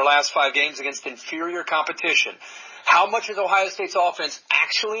done in their last 5 games against inferior competition. How much has Ohio State's offense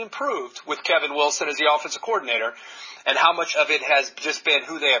actually improved with Kevin Wilson as the offensive coordinator, and how much of it has just been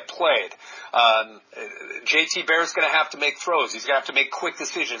who they have played? J.T. Barrett's going to have to make throws. He's going to have to make quick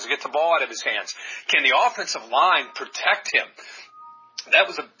decisions, get the ball out of his hands. Can the offensive line protect him? That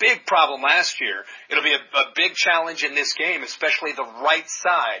was a big problem last year. It'll be a big challenge in this game, especially the right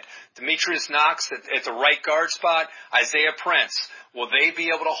side. Demetrius Knox at the right guard spot, Isaiah Prince. Will they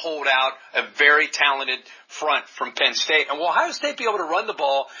be able to hold out a very talented front from Penn State? And will Ohio State be able to run the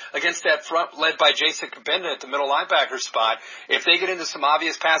ball against that front led by Jason Kabinda at the middle linebacker spot? If they get into some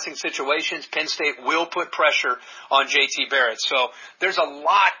obvious passing situations, Penn State will put pressure on J.T. Barrett. So there's a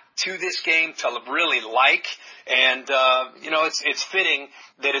lot to this game to really like. And, it's fitting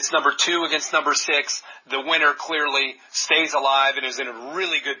that it's number 2 against number 6. The winner clearly stays alive and is in a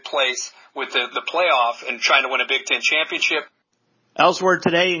really good place with the playoff and trying to win a Big Ten championship. Elsewhere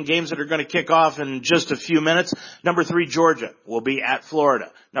today in games that are going to kick off in just a few minutes, number 3 Georgia will be at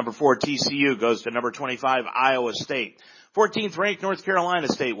Florida. Number 4 TCU goes to number 25 Iowa State. 14th ranked North Carolina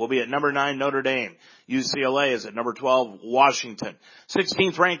State will be at number 9 Notre Dame. UCLA is at number 12 Washington.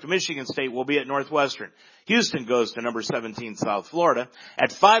 16th ranked Michigan State will be at Northwestern. Houston goes to number 17 South Florida.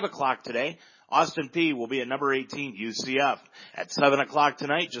 At 5 o'clock today, Austin Peay will be at number 18 UCF. At 7 o'clock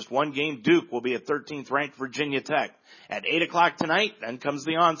tonight, just one game, Duke will be at 13th ranked Virginia Tech. At 8 o'clock tonight, then comes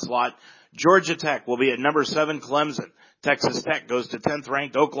the onslaught. Georgia Tech will be at number 7 Clemson. Texas Tech goes to 10th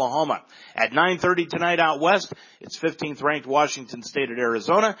ranked Oklahoma. At 9:30 tonight out west, it's 15th ranked Washington State at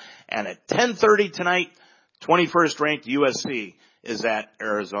Arizona. And at 10:30 tonight, 21st ranked USC is at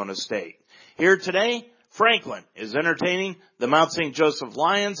Arizona State. Here today, Franklin is entertaining the Mount St. Joseph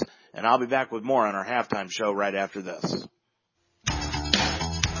Lions, and I'll be back with more on our halftime show right after this.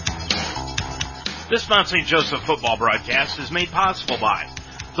 This Mount St. Joseph football broadcast is made possible by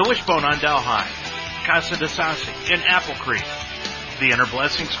the Wishbone on Delhi, Casa de Sassi in Apple Creek, the Inner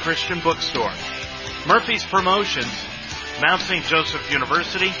Blessings Christian Bookstore, Murphy's Promotions, Mount St. Joseph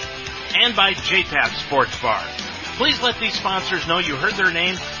University, and by JTAP Sports Bar. Please let these sponsors know you heard their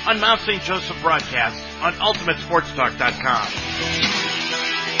name on Mount St. Joseph broadcast on UltimateSportsTalk.com.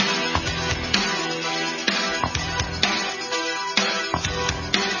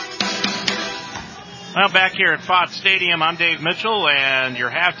 Well, back here at Fox Stadium, I'm Dave Mitchell, and your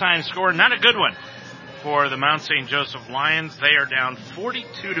halftime score, not a good one for the Mount St. Joseph Lions. They are down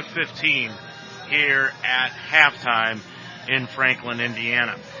 42-15 here at halftime in Franklin,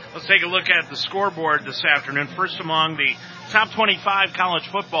 Indiana. Let's take a look at the scoreboard this afternoon. First among the top 25 college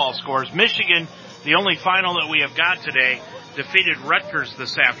football scores, Michigan, the only final that we have got today, defeated Rutgers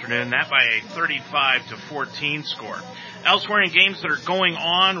this afternoon, that by a 35-14 score. Elsewhere in games that are going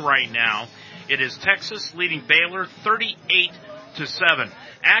on right now, it is Texas leading Baylor 38-7.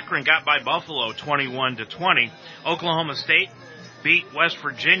 Akron got by Buffalo 21-20. Oklahoma State beat West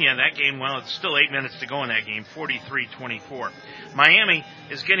Virginia. That game, well, it's still 8 minutes to go in that game, 43-24. Miami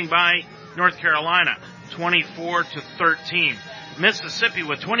is getting by North Carolina, 24-13. Mississippi,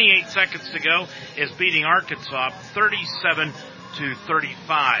 with 28 seconds to go, is beating Arkansas,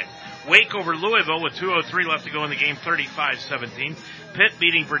 37-35. Wake over Louisville with 2:03 left to go in the game, 35-17. Pitt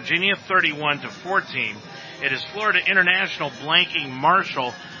beating Virginia, 31-14. It is Florida International blanking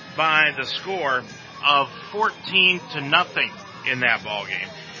Marshall by the score of 14-0 in that ball game.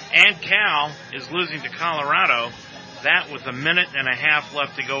 And Cal is losing to Colorado. That with a minute and a half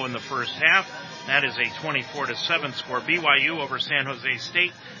left to go in the first half. That is a 24-7 score. BYU over San Jose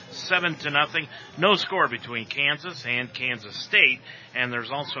State, 7-0. No score between Kansas and Kansas State, and there's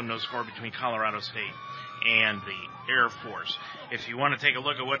also no score between Colorado State and the Air Force. If you want to take a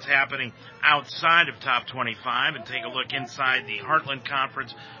look at what's happening outside of top 25 and take a look inside the Heartland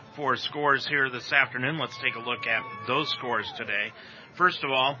Conference for scores here this afternoon, let's take a look at those scores today. First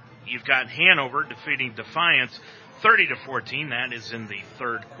of all, you've got Hanover defeating Defiance 30-14. That is in the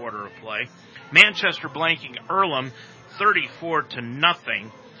third quarter of play. Manchester blanking Earlham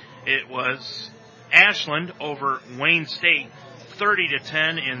 34-0. It was Ashland over Wayne State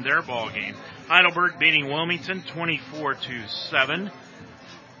 30-10 in their ball game. Heidelberg beating Wilmington 24-7.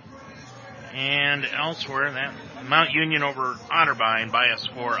 And elsewhere, that Mount Union over Otterbein by a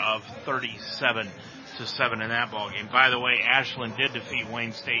score of 37-7 in that ball game. By the way, Ashland did defeat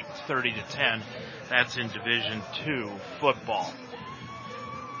Wayne State 30-10. That's in Division II football.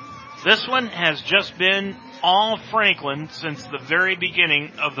 This one has just been all Franklin since the very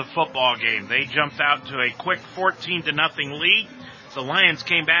beginning of the football game. They jumped out to a quick 14-0 lead. The Lions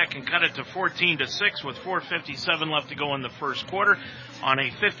came back and cut it to 14-6 with 4:57 left to go in the first quarter on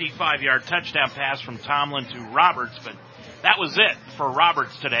a 55-yard touchdown pass from Tomlin to Roberts. But that was it for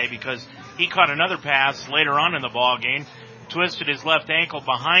Roberts today because he caught another pass later on in the ball game, twisted his left ankle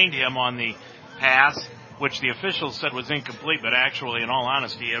behind him on the pass, which the officials said was incomplete, but actually, in all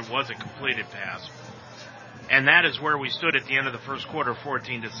honesty, it was a completed pass. And that is where we stood at the end of the first quarter,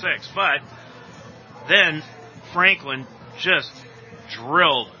 14-6. But then Franklin just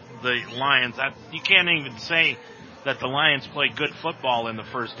drilled the Lions. You can't even say that the Lions played good football in the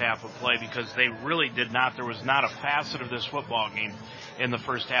first half of play because they really did not. There was not a facet of this football game in the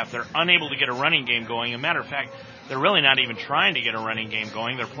first half. They're unable to get a running game going. As a matter of fact, they're really not even trying to get a running game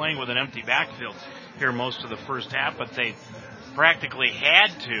going. They're playing with an empty backfield here most of the first half, but they practically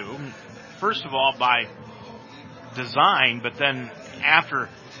had to, first of all, by design, but then after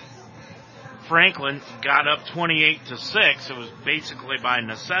Franklin got up 28-6, it was basically by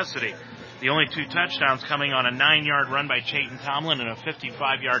necessity. The only two touchdowns coming on a 9-yard run by Chayton Tomlin and a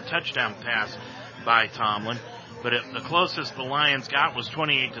 55-yard touchdown pass by Tomlin. But the closest the Lions got was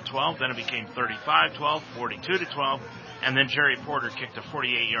 28-12. Then it became 35-12, 42-12, and then Jerry Porter kicked a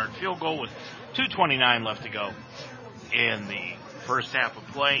 48-yard field goal with 2:29 left to go in the first half of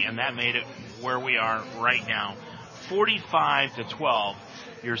play, and that made it where we are right now, 45-12.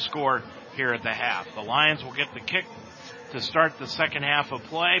 Your score here at the half. The Lions will get the kick to start the second half of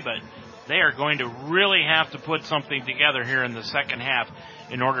play, but they are going to really have to put something together here in the second half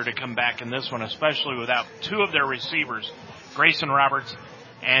in order to come back in this one, especially without two of their receivers, Grayson Roberts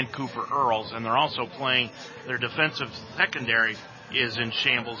and Cooper Earls. And they're also playing, their defensive secondary is in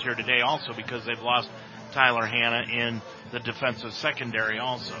shambles here today also because they've lost Tyler Hanna in the defensive secondary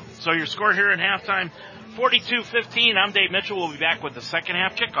also. So your score here at halftime, 42-15. I'm Dave Mitchell. We'll be back with the second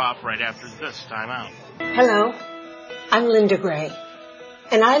half kickoff right after this timeout. Hello, I'm Linda Gray,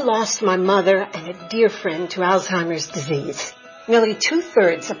 and I lost my mother and a dear friend to Alzheimer's disease. Nearly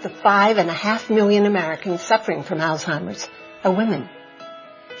 2/3 of the 5.5 million Americans suffering from Alzheimer's are women.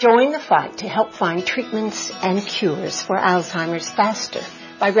 Join the fight to help find treatments and cures for Alzheimer's faster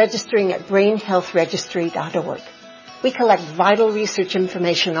by registering at brainhealthregistry.org. We collect vital research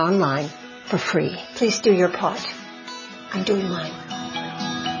information online for free. Please do your part. I'm doing mine.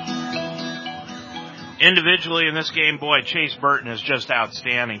 Individually in this game, boy, Chase Burton is just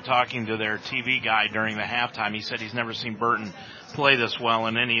outstanding. Talking to their TV guy during the halftime, he said he's never seen Burton play this well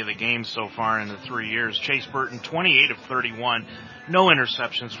in any of the games so far in the 3 years. Chase Burton, 28 of 31, no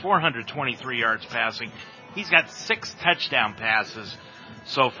interceptions, 423 yards passing. He's got 6 touchdown passes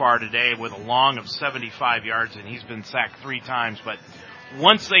so far today with a long of 75 yards, and he's been sacked 3 times. But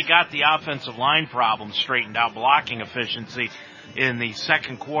once they got the offensive line problems straightened out, blocking efficiency in the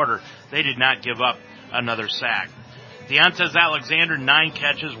second quarter, they did not give up another sack. Deontez Alexander, 9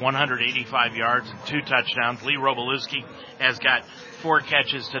 catches, 185 yards, and 2 touchdowns. Lee Robolewski has got 4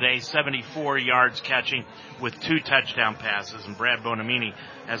 catches today, 74 yards catching with 2 touchdown passes. And Brad Bonamini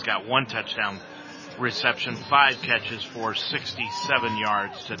has got 1 touchdown reception, 5 catches for 67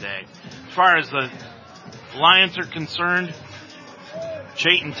 yards today. As far as the Lions are concerned,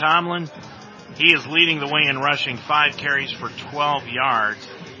 Chayton Tomlin, he is leading the way in rushing, 5 carries for 12 yards.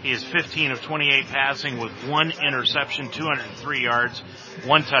 He is 15 of 28 passing with 1 interception, 203 yards,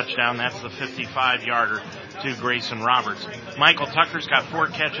 1 touchdown. That's the 55-yarder to Grayson Roberts. Michael Tucker's got 4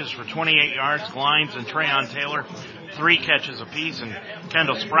 catches for 28 yards. Glines and Trayon Taylor, 3 catches apiece. And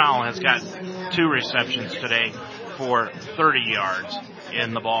Kendall Sproul has got 2 receptions today for 30 yards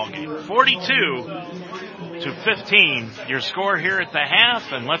in the ballgame. 42-15, your score here at the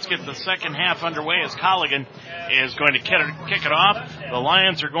half, and let's get the second half underway as Colligan is going to kick it off. The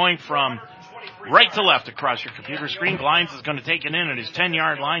Lions are going from right to left across your computer screen. Glines is going to take it in at his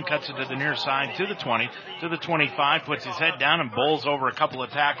 10-yard line, cuts it to the near side, to the 20, to the 25, puts his head down and bowls over a couple of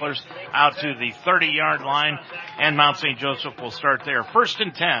tacklers out to the 30-yard line, and Mount St. Joseph will start there. 1st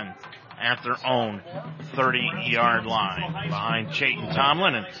and 10 at their own 30-yard line behind Chayton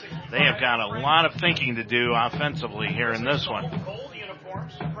Tomlin, and they have got a lot of thinking to do offensively here in this one.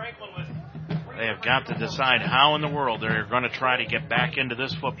 They have got to decide how in the world they're going to try to get back into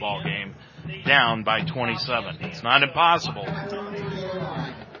this football game down by 27. It's not impossible,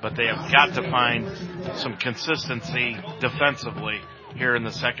 but they have got to find some consistency defensively here in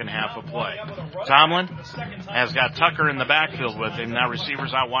the second half of play. Tomlin has got Tucker in the backfield with him. Now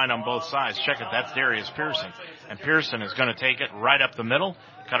receivers out wide on both sides. Check it, that's Darius Pearson. And Pearson is going to take it right up the middle,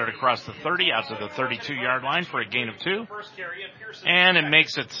 cut it across the 30 out to the 32-yard line for a gain of 2. And it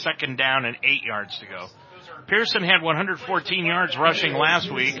makes it 2nd down and 8 yards to go. Pearson had 114 yards rushing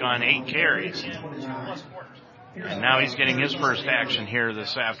last week on 8 carries. And now he's getting his first action here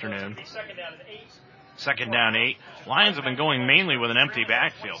this afternoon. 2nd down 8. Lions have been going mainly with an empty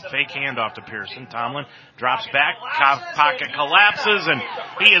backfield. Fake handoff to Pearson. Tomlin drops back. Pocket collapses, and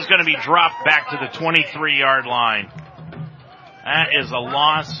he is going to be dropped back to the 23-yard line. That is a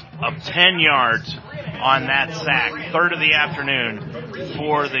loss of 10 yards on that sack. 3rd of the afternoon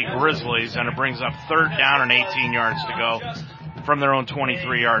for the Grizzlies, and it brings up 3rd down and 18 yards to go from their own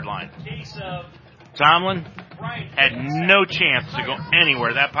 23-yard line. Tomlin had no chance to go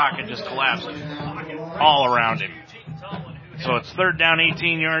anywhere. That pocket just collapsed all around him. So it's 3rd down,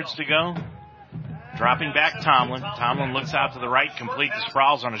 18 yards to go. Dropping back Tomlin. Tomlin looks out to the right, complete to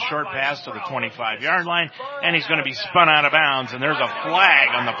Sproles on a short pass to the 25-yard line, and he's going to be spun out of bounds, and there's a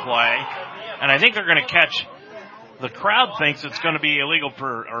flag on the play. And I think they're going to catch, the crowd thinks it's going to be illegal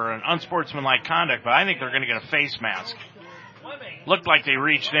or an unsportsmanlike conduct, but I think they're going to get a face mask. Looked like they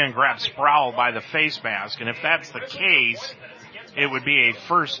reached in and grabbed Sproul by the face mask, and if that's the case, it would be a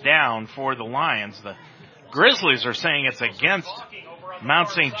 1st down for the Lions. The Grizzlies are saying it's against Mount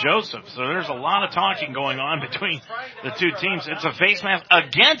St. Joseph, so there's a lot of talking going on between the two teams. It's a face mask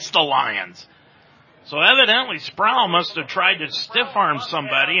against the Lions. So evidently Sproul must have tried to stiff-arm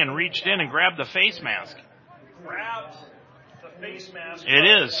somebody and reached in and grabbed the face mask.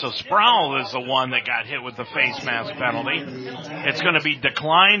 It is. So Sproul is the one that got hit with the face mask penalty. It's going to be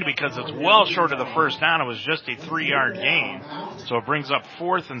declined because it's well short of the 1st down. It was just a 3-yard gain. So it brings up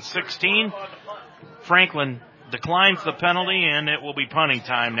 4th and 16. Franklin declines the penalty, and it will be punting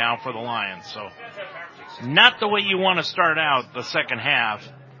time now for the Lions. So not the way you want to start out the second half,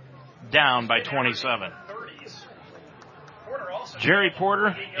 down by 27. Jerry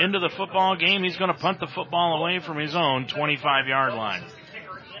Porter into the football game. He's going to punt the football away from his own 25-yard line.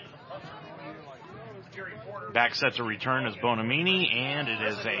 Back set to return is Bonamini, and it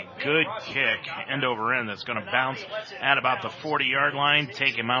is a good kick, end over end, that's going to bounce at about the 40-yard line,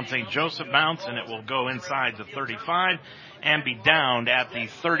 take a Mount St. Joseph bounce, and it will go inside the 35 and be downed at the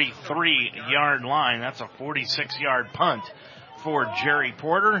 33-yard line. That's a 46-yard punt for Jerry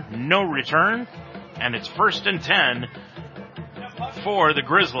Porter. No return, and it's 1st and 10 for the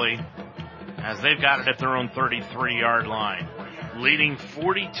Grizzly as they've got it at their own 33-yard line, leading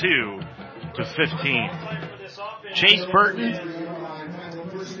 42-15. Chase Burton,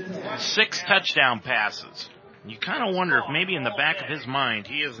 6 touchdown passes. You kind of wonder if maybe in the back of his mind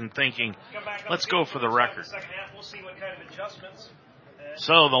he isn't thinking, let's go for the record.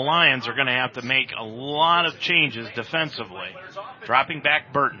 So the Lions are going to have to make a lot of changes defensively. Dropping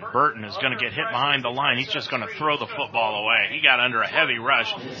back Burton. Burton is going to get hit behind the line. He's just going to throw the football away. He got under a heavy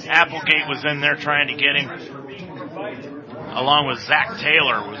rush. Applegate was in there trying to get him, along with Zach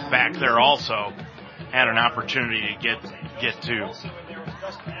Taylor was back there also. Had an opportunity to get to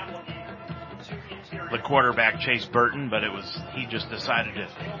the quarterback, Chase Burton, but he just decided to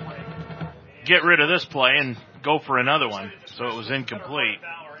get rid of this play and go for another one, so it was incomplete.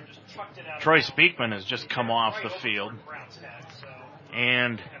 Troy Speakman has just come off the field,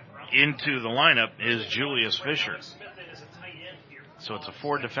 and into the lineup is Julius Fisher. So it's a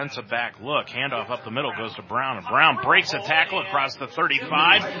 4 defensive back look. Handoff up the middle goes to Brown. And Brown breaks a tackle across the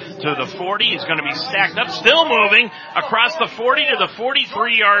 35 to the 40. He's going to be stacked up, still moving across the 40 to the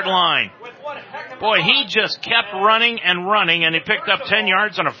 43-yard line. Boy, he just kept running, and he picked up 10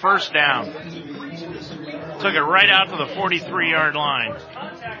 yards on a first down. Took it right out to the 43-yard line.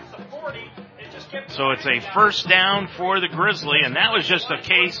 So it's a first down for the Grizzly, and that was just a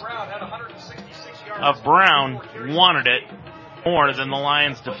case of Brown wanted it more than the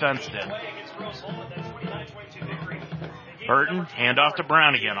Lions defense did. Burton, handoff to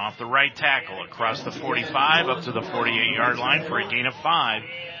Brown again, off the right tackle, across the 45, up to the 48-yard line for a gain of 5.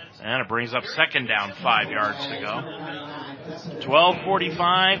 And it brings up second down, 5 yards to go.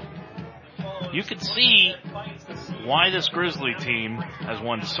 12:45. You could see why this Grizzly team has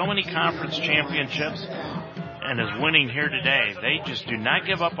won so many conference championships and is winning here today. They just do not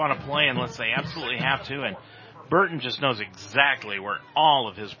give up on a play unless they absolutely have to, and Burton just knows exactly where all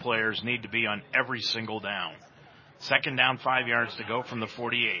of his players need to be on every single down. Second down, 5 yards to go from the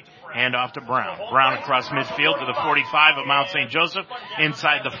 48. Hand off to Brown. Brown across midfield to the 45 of Mount St. Joseph.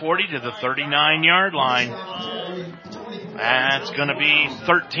 Inside the 40 to the 39-yard line. That's going to be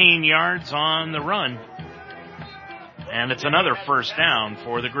 13 yards on the run. And it's another first down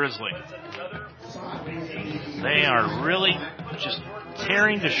for the Grizzly. They are really just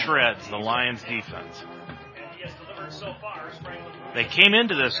tearing to shreds the Lions defense. They came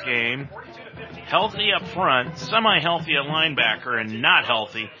into this game healthy up front, semi-healthy at linebacker, and not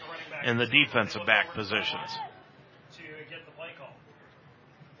healthy in the defensive back positions.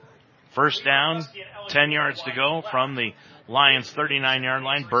 First down, 10 yards to go from the Lions' 39-yard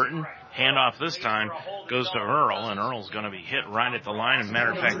line. Burton, handoff this time, goes to Earl, and Earl's going to be hit right at the line, and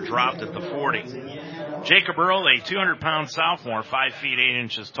matter of fact, dropped at the 40. Jacob Earl, a 200-pound sophomore, 5 feet 8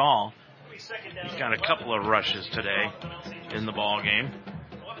 inches tall. He's got a couple of rushes today in the ball game.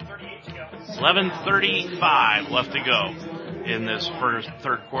 11:35 left to go in this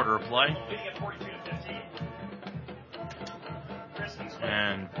third quarter of play.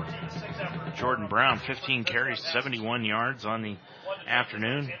 And Jordan Brown, 15 carries, 71 yards on the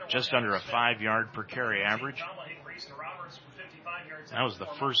afternoon, just under a 5-yard per carry average. That was the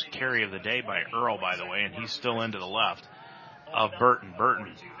first carry of the day by Earl, by the way, and he's still into the left of Burton. Burton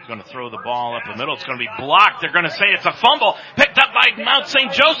is going to throw the ball up the middle. It's going to be blocked. They're going to say it's a fumble. Picked up by Mount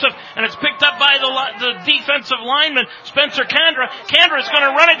St. Joseph, and it's picked up by the defensive lineman, Spencer Kandra. Kandra is going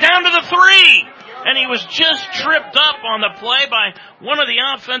to run it down to the 3. And he was just tripped up on the play by one of the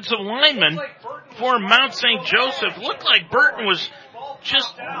offensive linemen for Mount St. Joseph. Looked like Burton was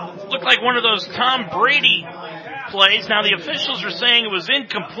looked like one of those Tom Brady plays. Now the officials are saying it was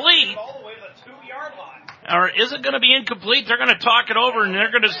incomplete. Or is it going to be incomplete? They're going to talk it over and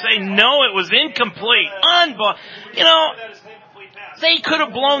they're going to say, no, it was incomplete. They could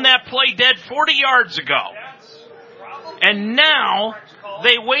have blown that play dead 40 yards ago. And now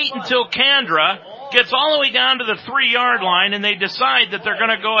they wait until Kandra gets all the way down to the 3-yard line and they decide that they're going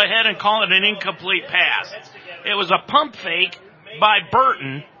to go ahead and call it an incomplete pass. It was a pump fake by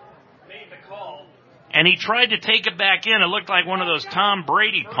Burton, and he tried to take it back in. It looked like one of those Tom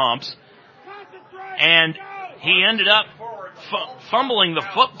Brady pumps. And he ended up fumbling the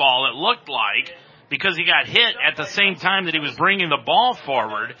football, it looked like, because he got hit at the same time that he was bringing the ball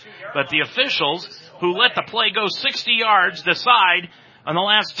forward. But the officials, who let the play go 60 yards, decide on the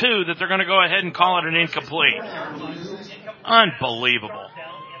last 2 that they're going to go ahead and call it an incomplete. Unbelievable.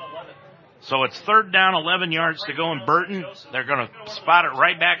 So it's third down, 11 yards to go in Burton. They're going to spot it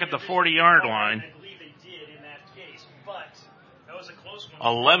right back at the 40-yard line.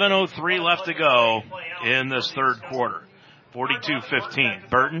 11:03 left to go in this third quarter. 42-15.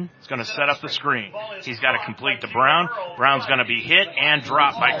 Burton is going to set up the screen. He's got to complete to Brown. Brown's going to be hit and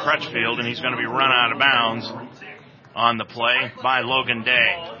dropped by Crutchfield, and he's going to be run out of bounds on the play by Logan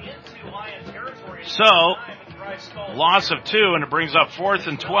Day. So, loss of 2, and it brings up 4th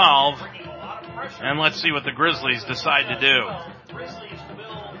and 12. And let's see what the Grizzlies decide to do.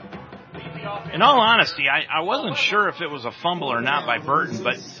 In all honesty, I wasn't sure if it was a fumble or not by Burton,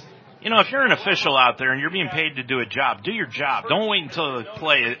 but, if you're an official out there and you're being paid to do a job, do your job. Don't wait until the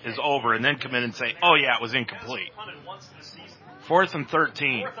play is over and then come in and say, oh yeah, it was incomplete. 4th and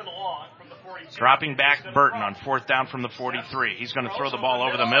 13. Dropping back Burton on 4th down from the 43. He's going to throw the ball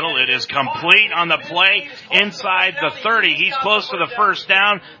over the middle. It is complete on the play inside the 30. He's close to the first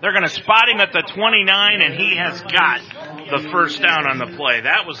down. They're going to spot him at the 29, and he has got the first down on the play.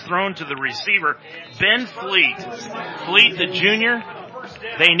 That was thrown to the receiver, Ben Fleet. Fleet, the junior.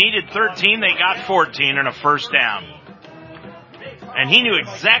 They needed 13. They got 14 and a first down. And he knew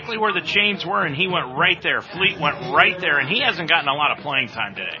exactly where the chains were, and he went right there. Fleet went right there, and he hasn't gotten a lot of playing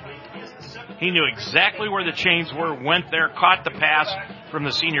time today. He knew exactly where the chains were, went there, caught the pass from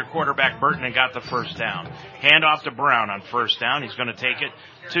the senior quarterback Burton, and got the first down. Hand off to Brown on first down. He's going to take it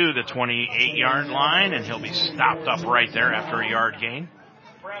to the 28-yard line, and he'll be stopped up right there after a yard gain.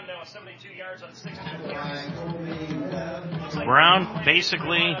 Brown now 72 yards on 16. Brown,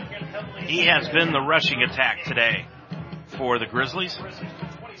 basically, he has been the rushing attack today for the Grizzlies.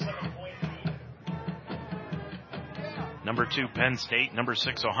 Number 2, Penn State. Number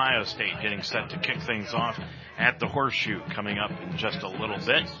 6, Ohio State, getting set to kick things off at the Horseshoe coming up in just a little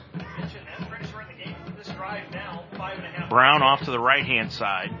bit. Brown off to the right-hand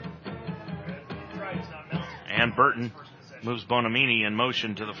side. And Burton moves Bonamini in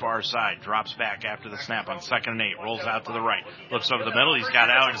motion to the far side. Drops back after the snap on 2nd and 8. Rolls out to the right. Looks over the middle. He's got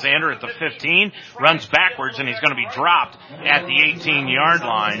Alexander at the 15. Runs backwards, and he's going to be dropped at the 18-yard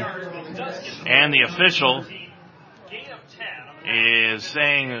line. And the official is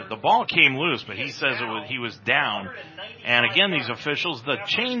saying that the ball came loose, but he says he was down. And again, these officials, the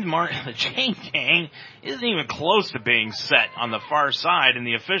chain gang isn't even close to being set on the far side, and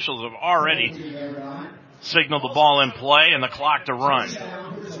the officials have already signaled the ball in play and the clock to run.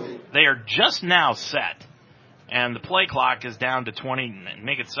 They are just now set, and the play clock is down to 20,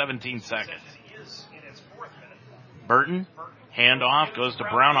 make it 17 seconds. Burton, handoff, goes to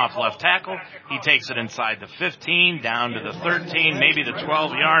Brown off left tackle. He takes it inside the 15, down to the 13, maybe the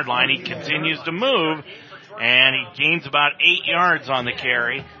 12-yard line. He continues to move, and he gains about 8 yards on the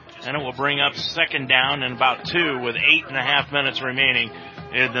carry, and it will bring up 2nd down and about 2 with 8.5 minutes remaining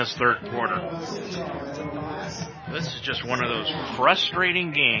in this third quarter. This is just one of those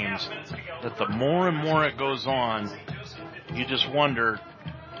frustrating games that the more and more it goes on, you just wonder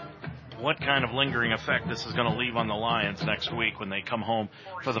what kind of lingering effect this is going to leave on the Lions next week when they come home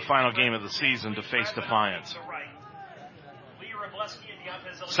for the final game of the season to face Defiance.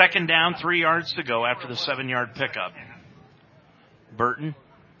 2nd down, 3 yards to go after the 7-yard pickup. Burton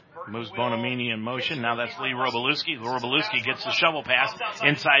moves Bonamini in motion. Now that's Lee Robalewski. Robalewski gets the shovel pass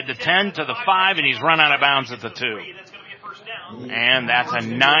inside the 10 to the 5, and he's run out of bounds at the 2. And that's a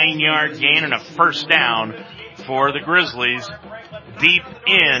 9-yard gain and a first down for the Grizzlies deep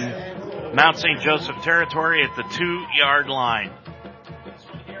in Mount St. Joseph territory at the 2-yard line.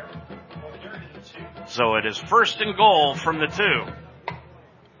 So it is 1st and goal from the 2.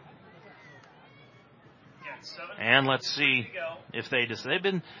 And let's see if they've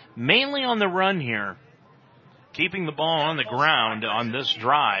been mainly on the run here, keeping the ball on the ground on this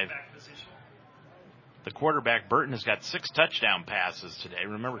drive. The quarterback, Burton, has got 6 touchdown passes today.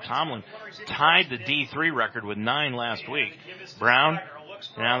 Remember, Tomlin tied the D3 record with 9 last week. Brown,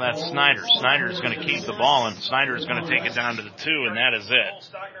 now that's Snyder. Snyder is going to keep the ball, and Snyder is going to take it down to the 2, and that is it.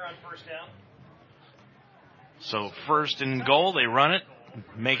 So 1st and goal, they run it,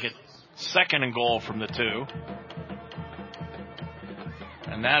 make it 2nd and goal from the 2.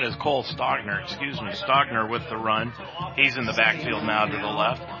 And that is Cole Stogner, Stogner with the run. He's in the backfield now to the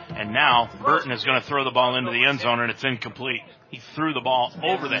left. And now Burton is going to throw the ball into the end zone, and it's incomplete. He threw the ball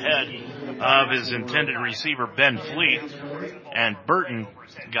over the head of his intended receiver, Ben Fleet, and Burton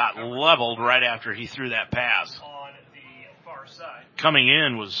got leveled right after he threw that pass. Coming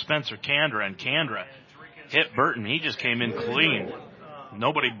in was Spencer Kandra, and Kandra hit Burton. He just came in clean.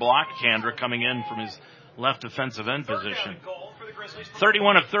 Nobody blocked Kandra coming in from his left defensive end position.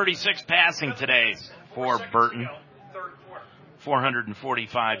 31 of 36 passing today for Burton.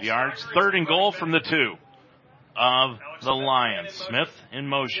 445 yards. 3rd and goal from the 2 of the Lions. Smith in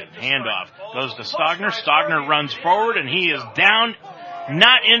motion. Handoff. Goes to Stogner. Stogner runs forward, and he is down,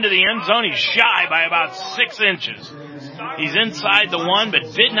 not into the end zone. He's shy by about 6 inches. He's inside the 1,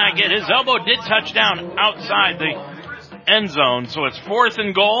 but did not get his elbow. Did touch down outside the end zone. So it's 4th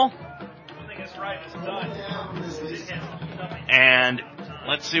and goal. And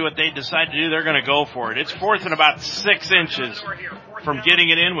let's see what they decide to do. They're going to go for it. It's 4th and about 6 inches from getting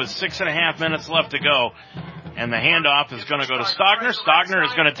it in with 6.5 minutes left to go. And the handoff is going to go to Stogner. Stogner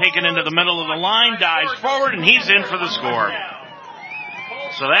is going to take it into the middle of the line, dives forward, and he's in for the score.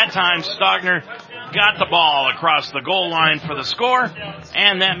 So that time Stogner got the ball across the goal line for the score,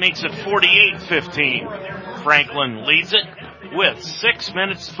 and that makes it 48-15. Franklin leads it with 6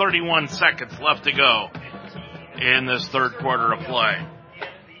 minutes, 31 seconds left to go in this third quarter of play.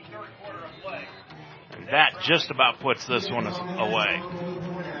 And that just about puts this one away.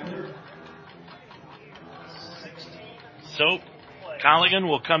 So Colligan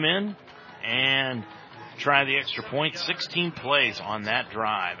will come in and try the extra point. 16 plays on that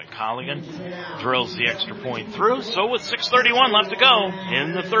drive. And Colligan drills the extra point through. So with 6:31 left to go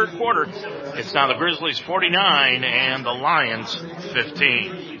in the third quarter, it's now the Grizzlies 49 and the Lions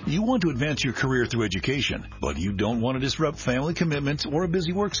 15. You want to advance your career through education, but you don't want to disrupt family commitments or a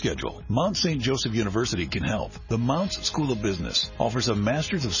busy work schedule. Mount St. Joseph University can help. The Mounts School of Business offers a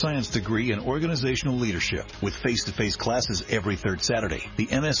Master's of Science degree in organizational leadership with face-to-face classes every third Saturday. The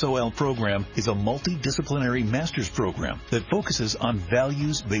MSOL program is a multidisciplinary master's program that focuses on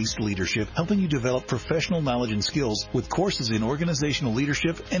values-based leadership, helping you develop professional knowledge and skills with courses in organizational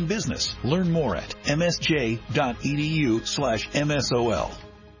leadership and business. Learn more at msj.edu/MSOL.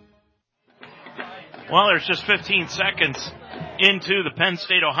 Well, there's just 15 seconds into the Penn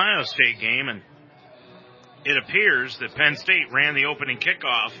State-Ohio State game, and it appears that Penn State ran the opening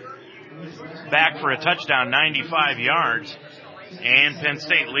kickoff back for a touchdown, 95 yards, and Penn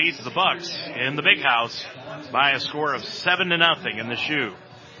State leads the Bucks in the Big House by a score of 7-0 in the shoe.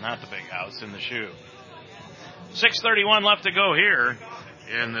 Not the Big House, in the shoe. 6:31 left to go here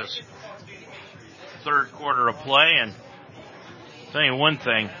in this third quarter of play, and I'll tell you one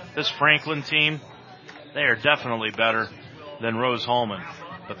thing, this Franklin team, they are definitely better than Rose-Hulman,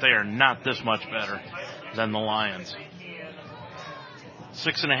 but they are not this much better than the Lions.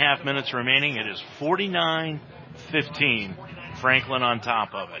 6.5 minutes remaining. It is 49-15. Franklin on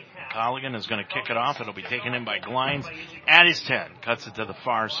top of it. Colligan is going to kick it off. It'll be taken in by Glines at his 10. Cuts it to the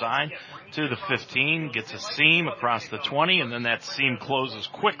far side to the 15. Gets a seam across the 20, and then that seam closes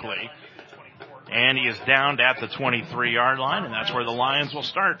quickly. And he is downed at the 23-yard line, and that's where the Lions will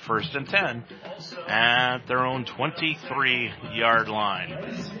start, 1st and 10, at their own 23-yard line.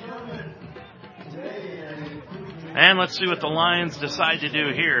 And let's see what the Lions decide to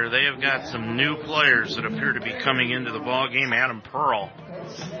do here. They have got some new players that appear to be coming into the ball game. Adam Pearl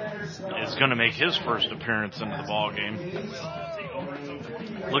is going to make his first appearance into the ball game.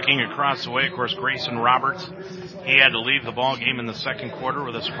 Looking across the way, of course, Grayson Roberts. He had to leave the ball game in the second quarter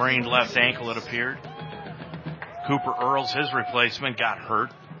with a sprained left ankle, it appeared. Cooper Earls, his replacement, got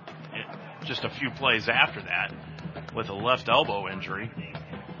hurt just a few plays after that with a left elbow injury.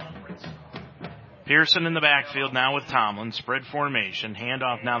 Pearson in the backfield now with Tomlin. Spread formation.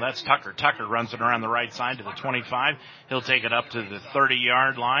 Handoff now. That's Tucker. Tucker runs it around the right side to the 25. He'll take it up to the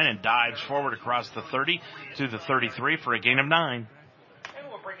 30-yard line and dives forward across the 30 to the 33 for a gain of 9.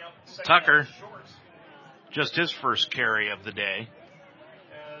 Tucker, just his first carry of the day.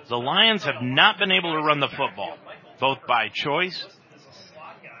 The Lions have not been able to run the football, both by choice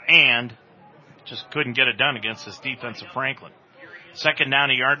and just couldn't get it done against this defensive Franklin. Second down,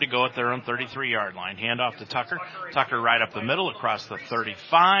 a yard to go at their own 33-yard line. Handoff to Tucker. Tucker right up the middle across the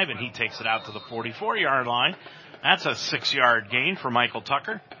 35, and he takes it out to the 44-yard line. That's a 6-yard gain for Michael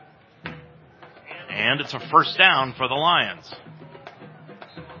Tucker. And it's a first down for the Lions.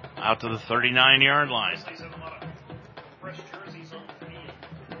 Out to the 39-yard line.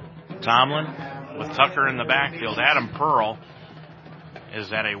 Tomlin with Tucker in the backfield. Adam Pearl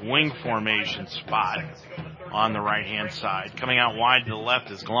is at a wing formation spot on the right-hand side. Coming out wide to the left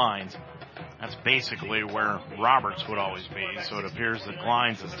is Glines. That's basically where Roberts would always be. So it appears that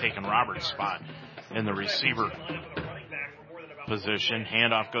Glines has taken Roberts' spot in the receiver position.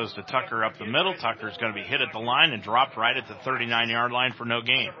 Handoff goes to Tucker up the middle. Tucker's going to be hit at the line and dropped right at the 39-yard line for no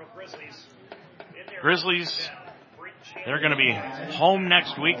gain. Grizzlies, they're going to be home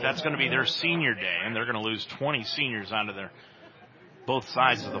next week. That's going to be their senior day, and they're going to lose 20 seniors onto their both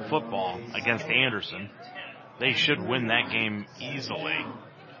sides of the football against Anderson. They should win that game easily.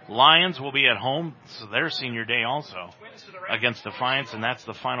 Lions will be at home, so their senior day also, against Defiance, and that's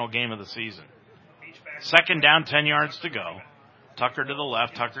the final game of the season. Second down, 10 yards to go. Tucker to the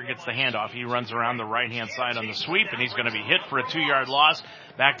left. Tucker gets the handoff. He runs around the right-hand side on the sweep, and he's going to be hit for a 2-yard loss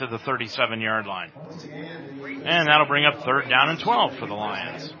back to the 37-yard line. And that'll bring up third down and 12 for the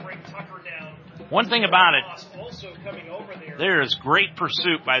Lions. One thing about it, there is great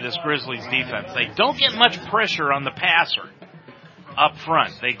pursuit by this Grizzlies defense. They don't get much pressure on the passer up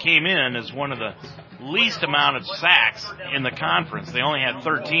front. They came in as one of the least amount of sacks in the conference. They only had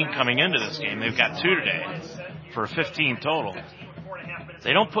 13 coming into this game. They've got 2 today for 15 total.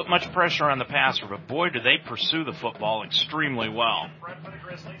 They don't put much pressure on the passer, but boy, do they pursue the football extremely well.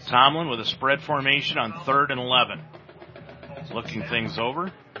 Tomlin with a spread formation on 3rd and 11. Looking things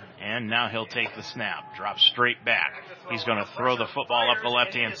over, and now he'll take the snap. Drop straight back. He's going to throw the football up the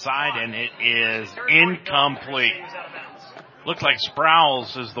left-hand side, and it is incomplete. Looked like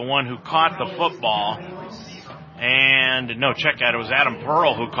Sprouse is the one who caught the football. And no, check out, it was Adam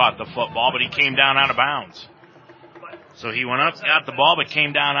Pearl who caught the football, but he came down out of bounds. So he went up, got the ball, but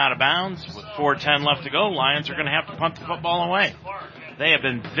came down out of bounds. With 4:10 left to go, Lions are going to have to punt the football away. They have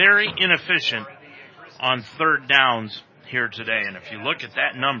been very inefficient on third downs here today. And if you look at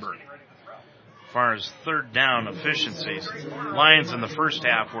that number, as far as third down efficiencies, Lions in the first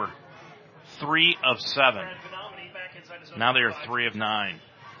half were 3 of 7. Now they are 3 of 9.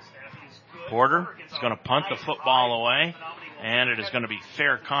 Porter is going to punt the football away, and it is going to be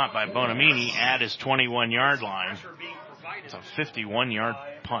fair caught by Bonamini at his 21-yard line. It's a 51-yard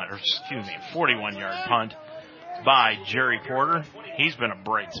punt, or 41-yard punt by Jerry Porter. He's been a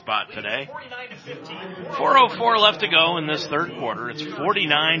bright spot today. 4:04 left to go in this third quarter. It's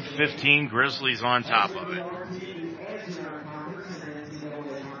 49-15, Grizzlies on top of it.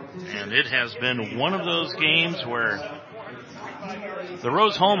 And it has been one of those games where the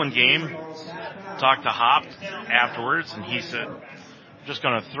Rose-Hulman game, talked to Hop afterwards, and he said, I'm just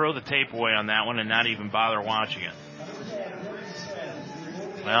going to throw the tape away on that one and not even bother watching it.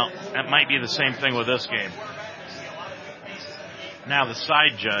 Well, that might be the same thing with this game. Now the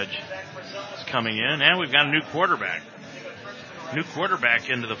side judge is coming in, and we've got a new quarterback. New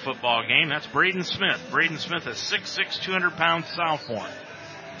quarterback into the football game. That's Braden Smith. Braden Smith is 6'6", 200-pound sophomore.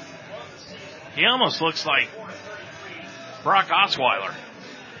 He almost looks like Brock Osweiler.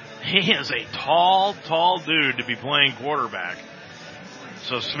 He is a tall dude to be playing quarterback.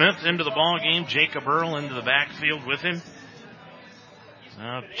 So Smith into the ball game. Jacob Earl into the backfield with him.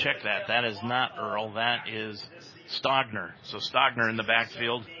 Now check that. That is not Earl. That is Stogner. So Stogner in the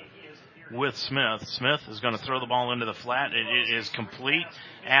backfield with Smith. Smith is going to throw the ball into the flat. It is complete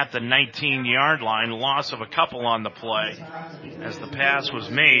at the 19-yard line. Loss of a couple on the play as the pass was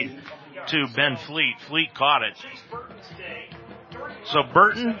made to Ben Fleet. Fleet caught it. So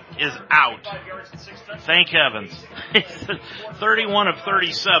Burton is out. Thank heavens. 31 of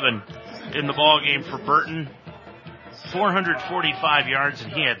 37 in the ball game for Burton. 445 yards,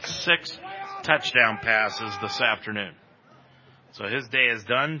 and he had 6 touchdown passes this afternoon. So his day is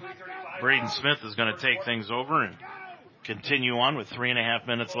done. Braden Smith is going to take things over and continue on with 3.5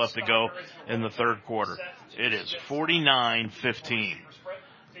 minutes left to go in the third quarter. It is 49-15.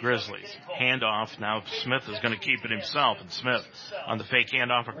 Grizzlies. Handoff. Now Smith is going to keep it himself. And Smith on the fake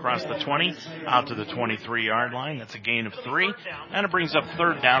handoff across the 20 out to the 23-yard line. That's a gain of 3. And it brings up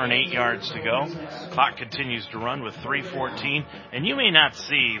third down and 8 yards to go. Clock continues to run with 3:14. And you may not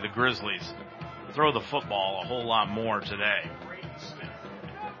see the Grizzlies throw the football a whole lot more today.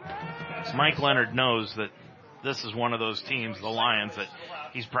 Mike Leonard knows that this is one of those teams, the Lions, that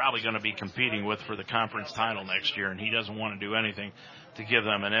he's probably going to be competing with for the conference title next year, and he doesn't want to do anything to give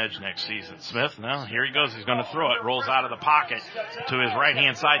them an edge next season. Smith, now here he goes. He's going to throw it. Rolls out of the pocket to his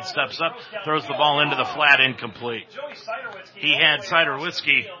right-hand side, steps up, throws the ball into the flat, incomplete. He had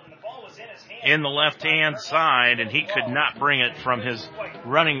Siderwitzki in the left-hand side, and he could not bring it from his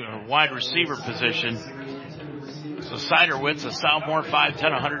running wide receiver position. So Siderwitz, a sophomore,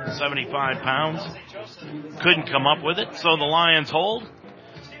 5'10", 175 pounds, couldn't come up with it. So the Lions hold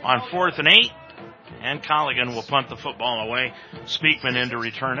on 4th and 8. And Colligan will punt the football away. Speakman in to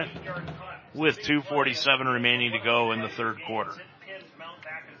return it with 2:47 remaining to go in the third quarter.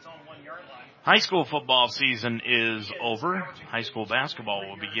 High school football season is over. High school basketball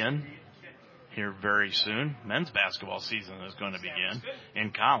will begin here very soon. Men's basketball season is going to begin in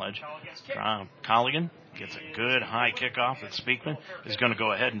college. Colligan gets a good high kickoff that Speakman is going to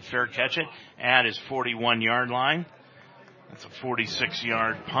go ahead and fair catch it at his 41-yard line. That's a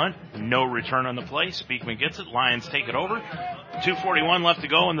 46-yard punt. No return on the play. Speakman gets it. Lions take it over. 2:41 left to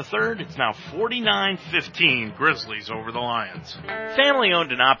go in the third. It's now 49-15. Grizzlies over the Lions. Family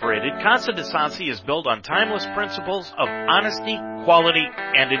owned and operated, Casa de Sassi is built on timeless principles of honesty, quality,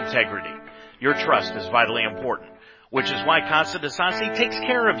 and integrity. Your trust is vitally important, which is why Casa de Sassi takes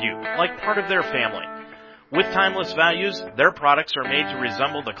care of you like part of their family. With timeless values, their products are made to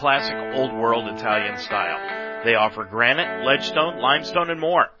resemble the classic old-world Italian style. They offer granite, ledgestone, limestone, and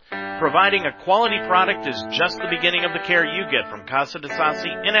more. Providing a quality product is just the beginning of the care you get from Casa de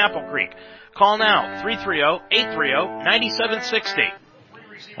Sassi in Apple Creek. Call now, 330-830-9760.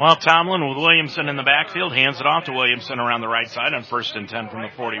 Well, Tomlin with Williamson in the backfield, hands it off to Williamson around the right side on 1st and 10 from the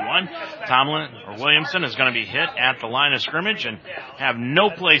 41. Williamson is going to be hit at the line of scrimmage and have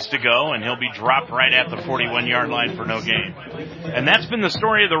no place to go, and he'll be dropped right at the 41-yard line for no gain. And that's been the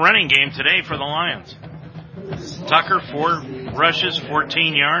story of the running game today for the Lions. Tucker, 4 rushes,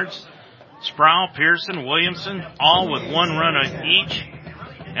 14 yards. Sproul, Pearson, Williamson, all with 1 run each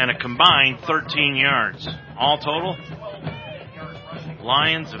and a combined 13 yards. All total,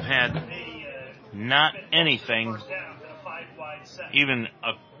 Lions have had not anything even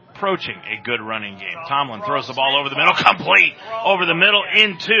approaching a good running game. Tomlin throws the ball over the middle, complete over the middle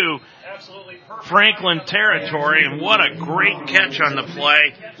into Franklin territory, and what a great catch on the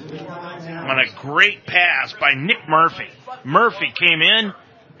play, on a great pass by Nick Murphy. Murphy came in,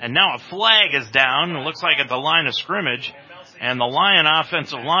 and now a flag is down. It looks like at the line of scrimmage, and the Lion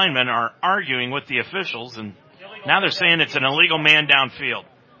offensive linemen are arguing with the officials, and now they're saying it's an illegal man downfield.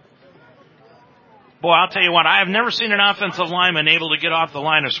 Boy, I'll tell you what, I have never seen an offensive lineman able to get off the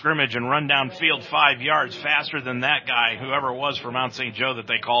line of scrimmage and run downfield 5 yards faster than that guy, whoever it was for Mount St. Joe that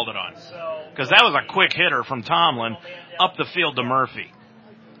they called it on. Because that was a quick hitter from Tomlin up the field to Murphy.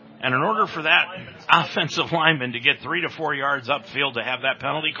 And in order for that offensive lineman to get 3 to 4 yards upfield to have that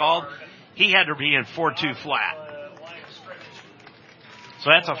penalty called, he had to be in 4-2 flat.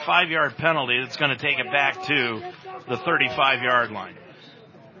 So that's a 5-yard penalty that's going to take it back to the 35-yard line.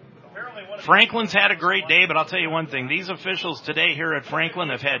 Franklin's had a great day, but I'll tell you one thing. These officials today here at Franklin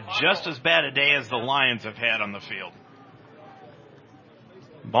have had just as bad a day as the Lions have had on the field.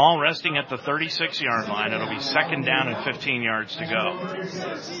 Ball resting at the 36-yard line. It'll be second down and 15 yards to go.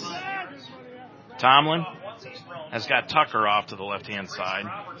 Tomlin has got Tucker off to the left-hand side.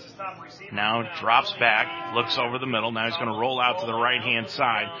 Now drops back, looks over the middle. Now he's going to roll out to the right-hand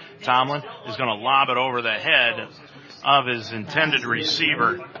side. Tomlin is going to lob it over the head of his intended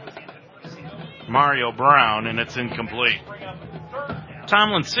receiver, Mario Brown, and it's incomplete.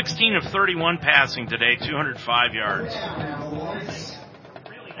 Tomlin 16 of 31 passing today, 205 yards.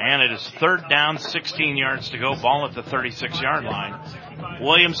 And it is third down, 16 yards to go. Ball at the 36-yard line.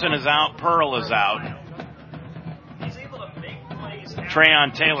 Williamson is out. Pearl is out.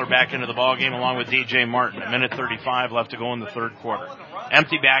 Trayon Taylor back into the ballgame along with DJ Martin. 1:35 left to go in the third quarter.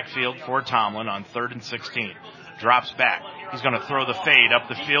 Empty backfield for Tomlin on 3rd and 16. Drops back. He's going to throw the fade up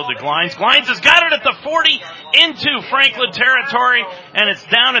the field to Glines. Glines has got it at the 40 into Franklin territory, and it's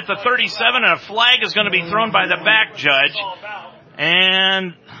down at the 37, and a flag is going to be thrown by the back judge.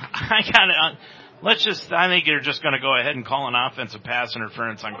 And I think you're just going to go ahead and call an offensive pass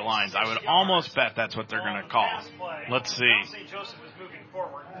interference on Glines. I would almost bet that's what they're going to call. Let's see.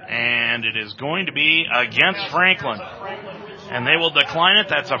 And it is going to be against Franklin. And they will decline it.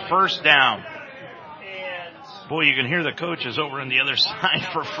 That's a first down. Boy, you can hear the coaches over on the other side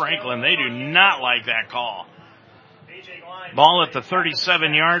for Franklin. They do not like that call. Ball at the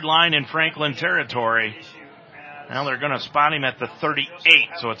 37-yard line in Franklin territory. Now they're going to spot him at the 38.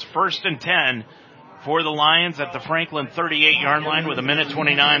 So it's 1st and 10 for the Lions at the Franklin 38-yard line with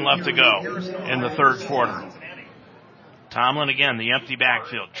 1:29 left to go in the third quarter. Tomlin again, the empty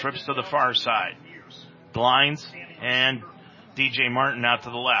backfield, trips to the far side. Glines and DJ Martin out to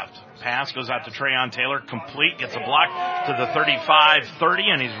the left. Pass goes out to Trayon Taylor, complete, gets a block to the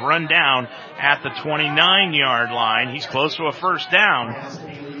 35-30, and he's run down at the 29-yard line. He's close to a first down.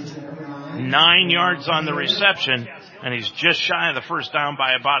 9 yards on the reception, and he's just shy of the first down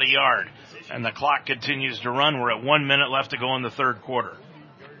by about a yard. And the clock continues to run. We're at 1 minute left to go in the third quarter.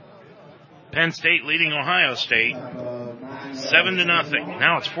 Penn State leading Ohio State 7-0.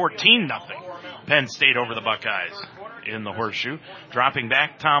 Now it's 14-0. Penn State over the Buckeyes in the horseshoe. Dropping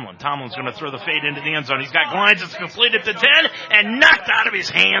back, Tomlin. Tomlin's going to throw the fade into the end zone. He's got Glines. It's completed to 10 and knocked out of his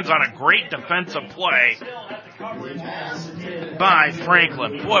hands on a great defensive play by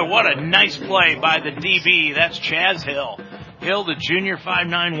Franklin. Boy, what a nice play by the DB. That's Chaz Hill. Hill, the junior,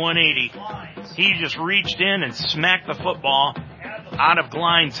 5'9", 180. He just reached in and smacked the football out of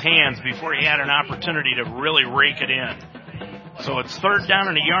Glines' hands before he had an opportunity to really rake it in. So it's third down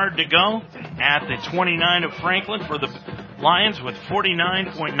and a yard to go at the 29 of Franklin for the Lions with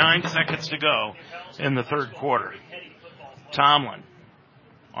 49.9 seconds to go in the third quarter. Tomlin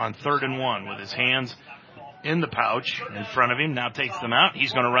on 3rd and 1 with his hands in the pouch in front of him. Now takes them out.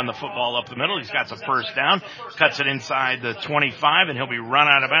 He's going to run the football up the middle. He's got the first down. Cuts it inside the 25, and he'll be run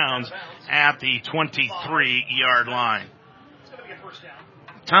out of bounds at the 23-yard line.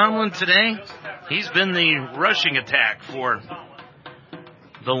 Tomlin today, he's been the rushing attack for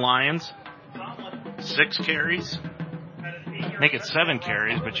the Lions. 6 carries. Make it 7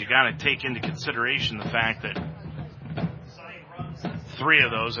 carries, but you got to take into consideration the fact that 3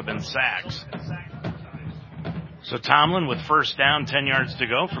 of those have been sacks. So Tomlin with first down, 10 yards to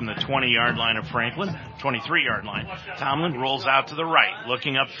go from the 20-yard line of Franklin, 23-yard line. Tomlin rolls out to the right,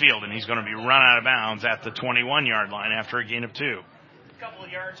 looking upfield, and he's going to be run out of bounds at the 21-yard line after a gain of 2.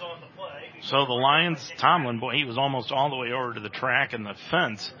 So the Lions, Tomlin, boy, he was almost all the way over to the track and the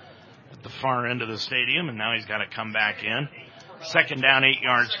fence at the far end of the stadium, and now he's got to come back in. Second down, 8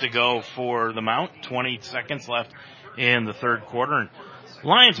 yards to go for the Mount, 20 seconds left in the third quarter. And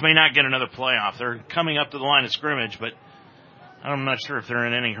Lions may not get another playoff. They're coming up to the line of scrimmage, but I'm not sure if they're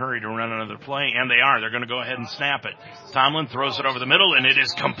in any hurry to run another play, and they are. They're going to go ahead and snap it. Tomlin throws it over the middle, and it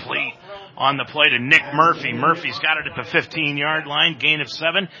is complete on the play to Nick Murphy. Murphy's got it at the 15-yard line, gain of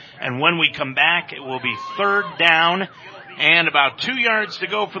 7, and when we come back, it will be 3rd down and about 2 yards to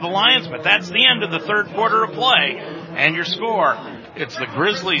go for the Lions, but that's the end of the third quarter of play, and your score, it's the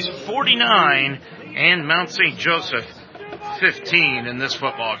Grizzlies 49 and Mount St. Joseph 15 in this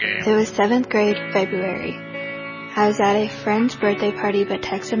football game. It was 7th grade, February. I was at a friend's birthday party but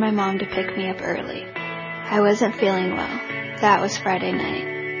texted my mom to pick me up early. I wasn't feeling well. That was Friday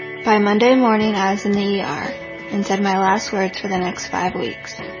night. By Monday morning, I was in the ER and said my last words for the next 5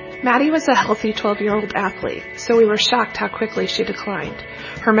 weeks. Maddie was a healthy 12-year-old athlete, so we were shocked how quickly she declined.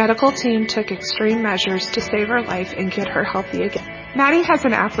 Her medical team took extreme measures to save her life and get her healthy again. Maddie has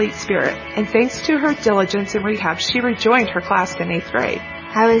an athlete spirit, and thanks to her diligence in rehab, she rejoined her class in 8th grade.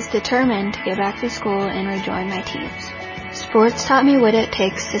 I was determined to get back to school and rejoin my teams. Sports taught me what it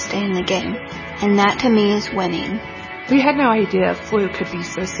takes to stay in the game, and that to me is winning. We had no idea flu could be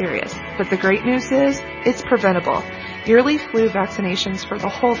so serious, but the great news is it's preventable. Yearly flu vaccinations for the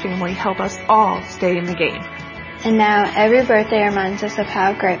whole family help us all stay in the game. And now every birthday reminds us of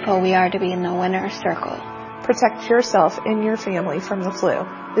how grateful we are to be in the winner's circle. Protect yourself and your family from the flu.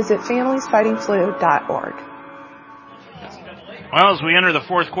 Visit familiesfightingflu.org. Well, as we enter the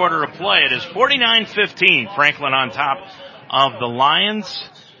fourth quarter of play, it is 49-15. Franklin on top of the Lions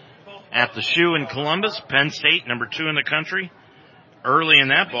at the Shoe in Columbus. Penn State, number 2 in the country, early in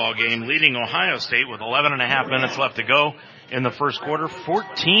that ball game, leading Ohio State with 11.5 minutes left to go in the first quarter,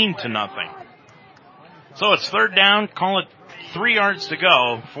 14-0. So it's 3rd down, call it 3 yards to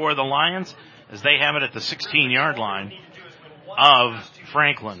go for the Lions as they have it at the 16-yard line of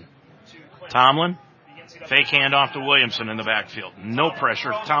Franklin. Tomlin, fake handoff to Williamson in the backfield. No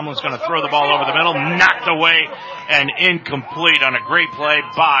pressure. Tomlin's going to throw the ball over the middle, knocked away and incomplete on a great play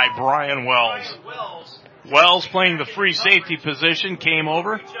by Brian Wells. Wells, playing the free safety position, came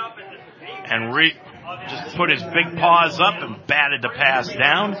over and just put his big paws up and batted the pass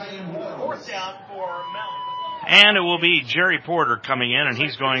down. And it will be Jerry Porter coming in, and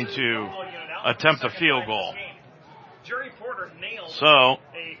he's going to attempt a field goal. So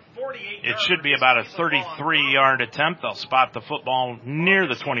it should be about a 33-yard attempt. They'll spot the football near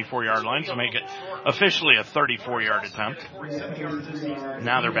the 24-yard line to make it officially a 34-yard attempt.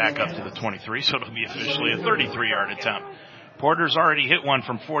 Now they're back up to the 23, so it'll be officially a 33-yard attempt. Porter's already hit one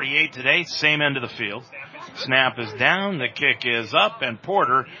from 48 today, same end of the field. Snap is down, the kick is up, and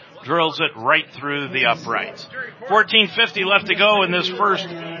Porter drills it right through the uprights. 14:50 left to go in this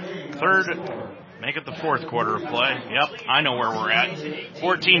make it the fourth quarter of play. Yep, I know where we're at.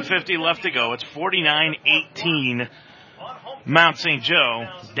 14:50 left to go. It's 49-18. Mount St. Joe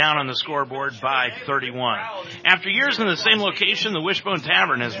down on the scoreboard by 31. After years in the same location, the Wishbone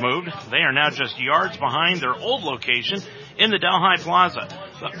Tavern has moved. They are now just yards behind their old location in the Delhi Plaza.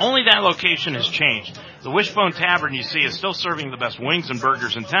 But only that location has changed. The Wishbone Tavern, you see, is still serving the best wings and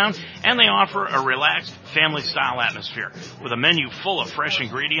burgers in town, and they offer a relaxed, family-style atmosphere. With a menu full of fresh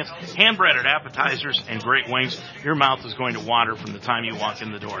ingredients, hand-breaded appetizers, and great wings, your mouth is going to water from the time you walk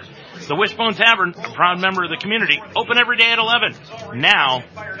in the door. The Wishbone Tavern, a proud member of the community, open every day at 11, now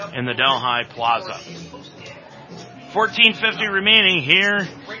in the Delhi Plaza. 14:50 remaining here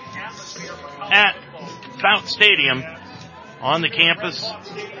at Fountain Stadium on the campus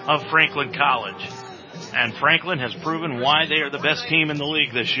of Franklin College. And Franklin has proven why they are the best team in the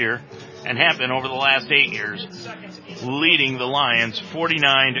league this year and have been over the last 8 years, leading the Lions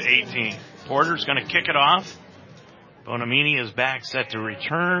 49-18. Porter's going to kick it off. Bonamini is back, set to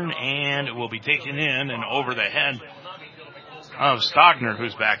return, and it will be taken in and over the head of Stogner,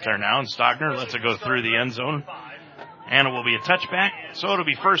 who's back there now. And Stogner lets it go through the end zone. And it will be a touchback, so it'll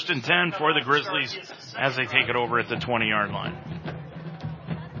be 1st and 10 for the Grizzlies as they take it over at the 20-yard line.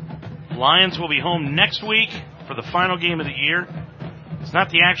 Lions will be home next week for the final game of the year. It's not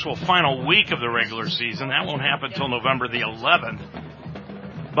the actual final week of the regular season. That won't happen until November the 11th.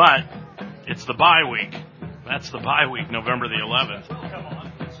 But it's the bye week. That's the bye week, November the 11th.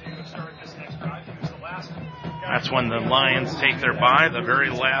 That's when the Lions take their bye, the very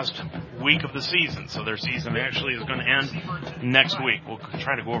last week of the season. So their season actually is going to end next week. We'll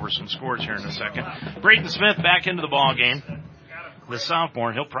try to go over some scores here in a second. Braden Smith back into the ball game. The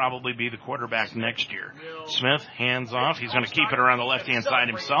sophomore, he'll probably be the quarterback next year. Smith, hands off. He's going to keep it around the left-hand side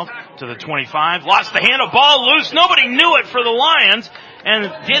himself to the 25. Lost the handle, ball loose. Nobody knew it for the Lions. And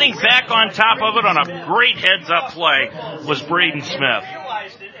getting back on top of it on a great heads-up play was Braden Smith.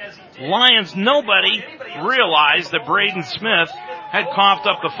 Lions, nobody realized that Braden Smith had coughed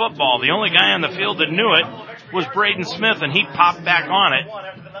up the football. The only guy on the field that knew it was Braden Smith, and he popped back on it.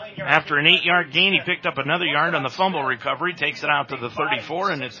 After an 8-yard gain, he picked up another yard on the fumble recovery, takes it out to the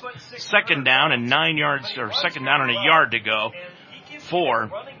 34, and it's second down and 9 yards, or second down and a yard to go for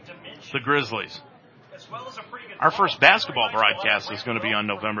the Grizzlies. Our first basketball broadcast is going to be on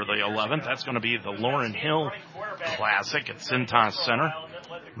November the 11th. That's going to be the Laurel Hill Classic at Cintas Center,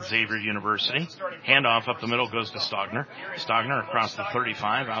 Xavier University. Handoff up the middle goes to Stogner. Stogner across the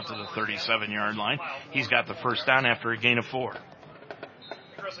 35 out to the 37-yard line. He's got the first down after a gain of 4.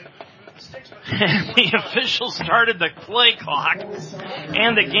 The officials started the play clock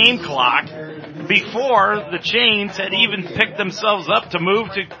and the game clock before the Chains had even picked themselves up to move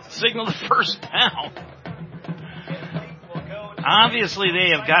to signal the first down. Obviously, they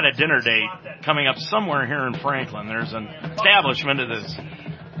have got a dinner date coming up somewhere here in Franklin. There's an establishment that has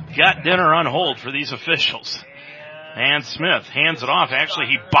got dinner on hold for these officials. And Smith hands it off. Actually,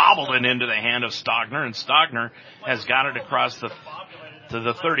 he bobbled it into the hand of Stogner, and Stogner has got it across to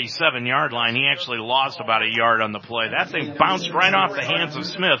the 37-yard line. He actually lost about a yard on the play. That thing bounced right off the hands of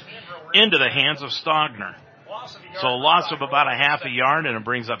Smith into the hands of Stogner. So a loss of about a half a yard, and it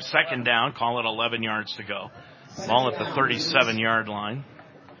brings up second down. Call it 11 yards to go. Ball at the 37-yard line.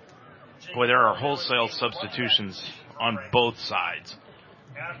 Boy, there are wholesale substitutions on both sides.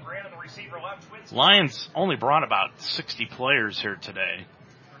 Lions only brought about 60 players here today.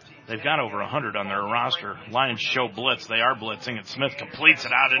 They've got over 100 on their roster. Lions show blitz. They are blitzing, and Smith completes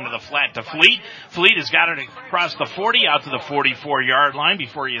it out into the flat to Fleet. Fleet has got it across the 40 out to the 44-yard line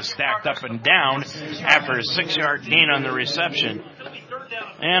before he is stacked up and down after a 6-yard gain on the reception.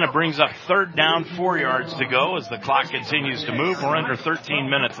 And it brings up third down, 4 yards to go as the clock continues to move. We're under 13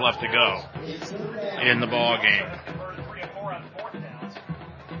 minutes left to go in the ball game.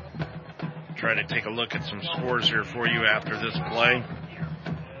 Try to take a look at some scores here for you after this play.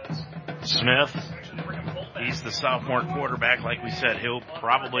 Smith, he's the sophomore quarterback. Like we said, he'll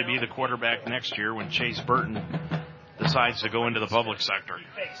probably be the quarterback next year when Chase Burton decides to go into the public sector.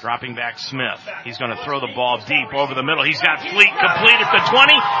 Dropping back Smith. He's going to throw the ball deep over the middle. He's got Fleet complete at the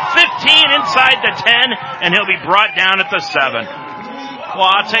 20, 15 inside the 10, and he'll be brought down at the 7. Well,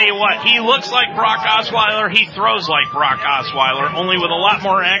 I'll tell you what, he looks like Brock Osweiler. He throws like Brock Osweiler, only with a lot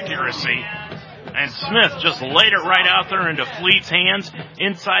more accuracy. And Smith just laid it right out there into Fleet's hands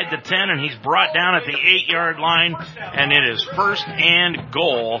inside the 10, and he's brought down at the 8-yard line, and it is first and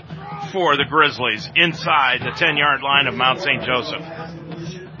goal for the Grizzlies inside the 10-yard line of Mount St. Joseph.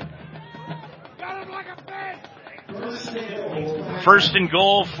 First and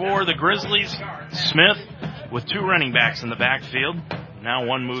goal for the Grizzlies. Smith with 2 running backs in the backfield. Now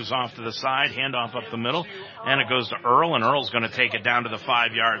one moves off to the side, handoff up the middle, and it goes to Earl, and Earl's going to take it down to the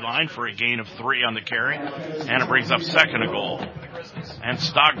 5-yard line for a gain of 3 on the carry, and it brings up second and goal. And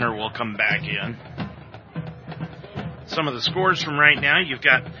Stogner will come back in. Some of the scores from right now, you've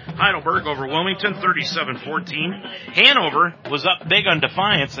got Heidelberg over Wilmington, 37-14. Hanover was up big on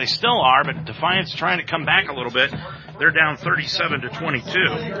Defiance. They still are, but Defiance trying to come back a little bit. They're down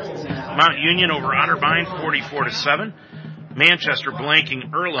 37-22. Mount Union over Otterbein, 44-7. Manchester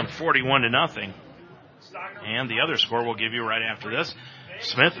blanking Earlham 41-0. And the other score we'll give you right after this.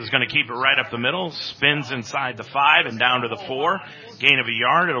 Smith is going to keep it right up the middle, spins inside the 5 and down to the 4. Gain of a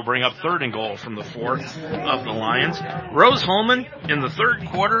yard. It'll bring up third and goal from the 4 of the Lions. Rose-Hulman in the third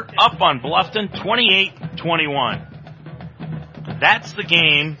quarter up on Bluffton 28-21. That's the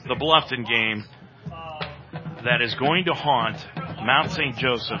game, the Bluffton game, that is going to haunt Mount St.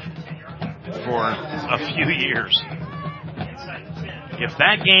 Joseph for a few years. If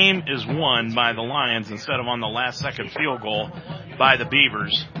that game is won by the Lions instead of on the last-second field goal by the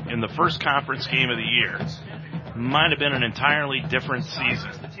Beavers in the first conference game of the year, might have been an entirely different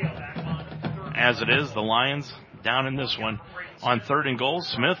season. As it is, the Lions down in this one on third and goal.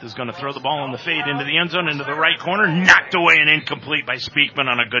 Smith is going to throw the ball on the fade into the end zone, into the right corner, knocked away and incomplete by Speakman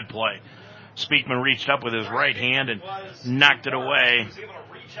on a good play. Speakman reached up with his right hand and knocked it away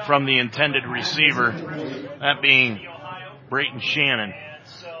from the intended receiver, that being Brayton Shannon.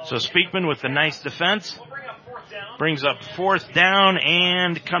 So Speakman with the nice defense brings up fourth down,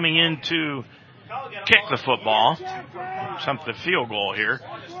 and coming in to kick the football, something field goal here,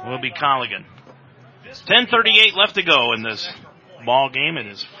 will be Colligan. 10:38 left to go in this ball game. It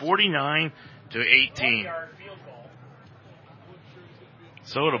is 49-18.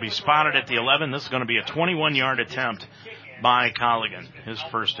 So it'll be spotted at the 11. This is going to be a 21-yard attempt by Colligan. His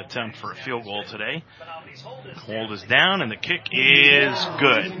first attempt for a field goal today. Hold is down, and the kick is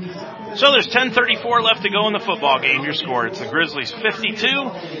good. So there's 10:34 left to go in the football game. Your score, it's the Grizzlies 52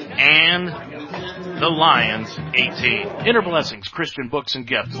 and the Lions 18. Inner Blessings Christian Books and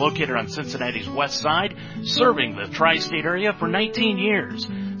Gifts, located on Cincinnati's west side, serving the tri-state area for 19 years.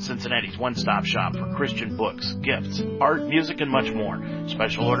 Cincinnati's one-stop shop for Christian books, gifts, art, music, and much more.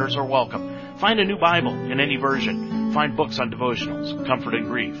 Special orders are welcome. Find a new Bible in any version. Find books on devotionals, comfort and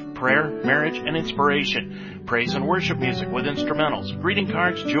grief, prayer, marriage, and inspiration. Praise and worship music with instrumentals, greeting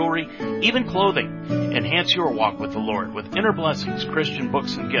cards, jewelry, even clothing. Enhance your walk with the Lord with Inner Blessings Christian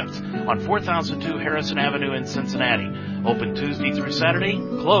Books and Gifts on 4002 Harrison Avenue in Cincinnati. Open Tuesday through Saturday,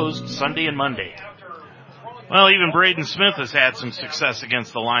 closed Sunday and Monday. Well, even Braden Smith has had some success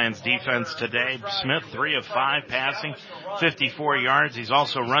against the Lions defense today. Smith, 3 of 5 passing, 54 yards. He's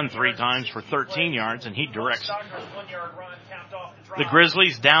also run 3 times for 13 yards, and he directs the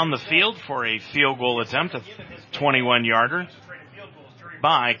Grizzlies down the field for a field goal attempt, a 21-yarder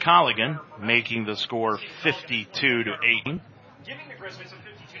by Colligan, making the score 52-18.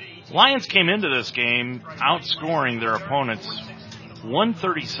 Lions came into this game outscoring their opponents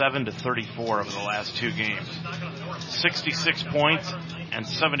 137-34 over the last 2 games. 66 points and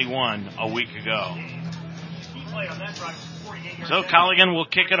 71 a week ago. So Colligan will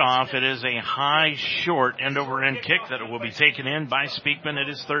kick it off. It is a high, short, end-over-end kick that will be taken in by Speakman. It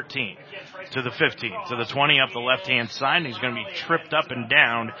is 13 to the 15, to the 20 up the left-hand side, and he's going to be tripped up and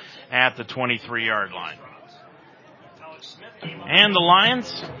down at the 23-yard line. And the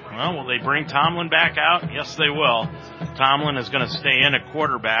Lions, well, will they bring Tomlin back out? Yes, they will. Tomlin is going to stay in at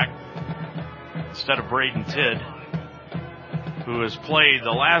quarterback instead of Braden Tidd, who has played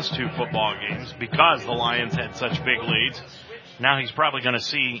the last 2 football games because the Lions had such big leads. Now he's probably going to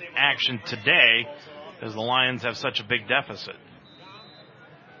see action today as the Lions have such a big deficit.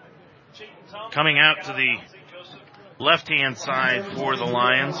 Coming out to the left-hand side for the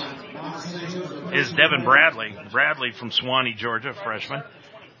Lions is Devin Bradley. Bradley from Suwanee, Georgia, freshman.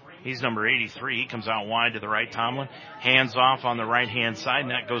 He's number 83. He comes out wide to the right. Tomlin hands off on the right-hand side, and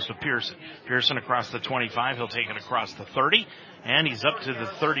that goes to Pearson. Pearson across the 25. He'll take it across the 30, and he's up to the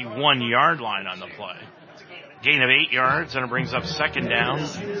 31-yard line on the play. Gain of 8 yards, and it brings up second down,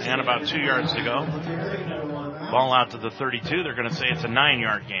 and about 2 yards to go. Ball out to the 32. They're going to say it's a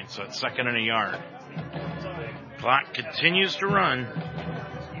 9-yard gain, so it's second and a yard. Clock continues to run.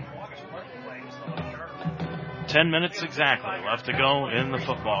 10 minutes exactly left to go in the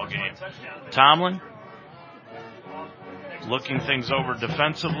football game. Tomlin looking things over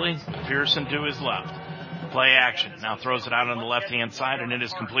defensively. Pearson to his left. Play action. Now throws it out on the left-hand side, and it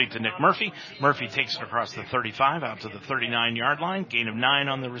is complete to Nick Murphy. Murphy takes it across the 35 out to the 39-yard line. Gain of 9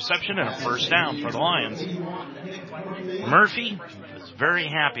 on the reception and a first down for the Lions. Murphy was very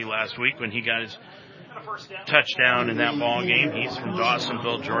happy last week when he got his touchdown in that ball game. He's from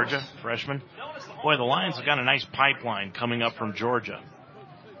Dawsonville, Georgia, freshman. Boy, the Lions have got a nice pipeline coming up from Georgia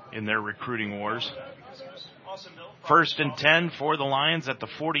in their recruiting wars. First and 10 for the Lions at the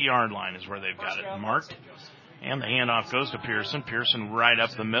 40-yard line is where they've got it marked. And the handoff goes to Pearson. Pearson right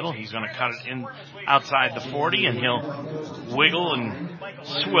up the middle. He's going to cut it in outside the 40, and he'll wiggle and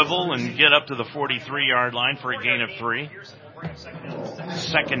swivel and get up to the 43-yard line for a gain of 3.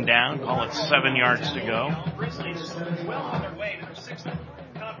 Second down, call it 7 yards to go.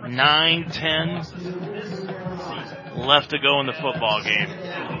 9-10 left to go in the football game.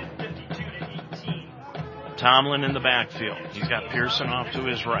 Tomlin in the backfield. He's got Pearson off to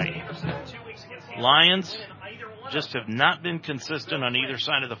his right. Lions just have not been consistent on either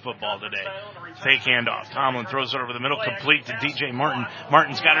side of the football today. Fake handoff. Tomlin throws it over the middle, complete to DJ Martin.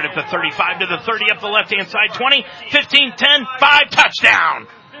 Martin's got it at the 35 to the 30 up the left-hand side. 20, 15, 10, 5, touchdown.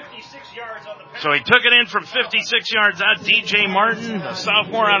 So he took it in from 56 yards out. DJ Martin, the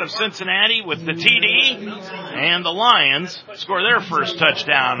sophomore out of Cincinnati, with the TD. And the Lions score their first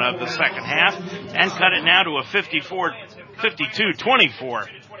touchdown of the second half and cut it now to a 52-24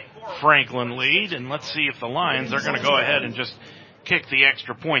 Franklin lead. And let's see if the Lions are going to go ahead and just kick the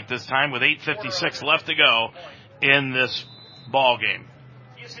extra point this time with 8:56 left to go in this ball game.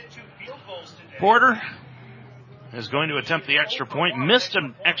 Porter is going to attempt the extra point. Missed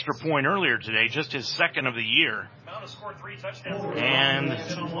an extra point earlier today, just his second of the year. And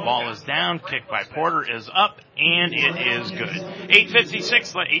ball is down. Kick by Porter is up, and it is good.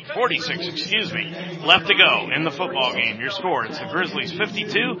 8:46 left to go in the football game. Your score, it's the Grizzlies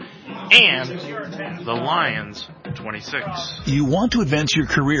 52 and the Lions 26. You want to advance your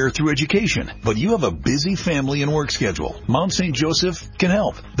career through education, but you have a busy family and work schedule. Mount St. Joseph can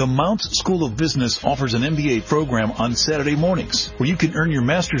help. The Mounts School of Business offers an MBA program on Saturday mornings where you can earn your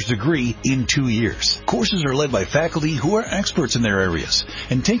master's degree in 2 years. Courses are led by faculty who are experts in their areas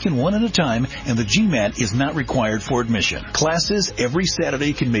and taken one at a time, and the GMAT is not required for admission. Classes every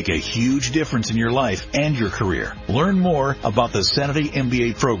Saturday can make a huge difference in your life and your career. Learn more about the Saturday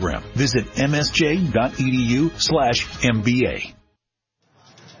MBA program. Visit msj.edu/MBA.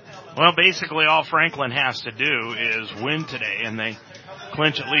 Well, basically all Franklin has to do is win today, and they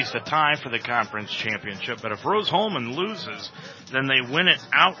clinch at least a tie for the conference championship. But if Rose-Hulman loses, then they win it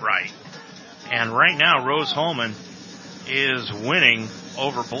outright. And right now, Rose-Hulman is winning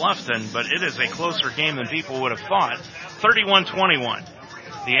over Bluffton, but it is a closer game than people would have thought. 31-21.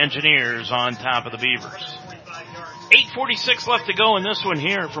 The Engineers on top of the Beavers. 8:46 left to go in this one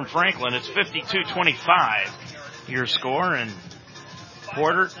here from Franklin. It's 52-25 your score, and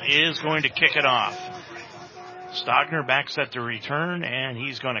Porter is going to kick it off. Stogner back set to return, and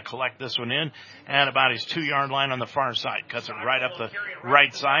he's going to collect this one in at about his 2-yard line on the far side. Cuts it right up the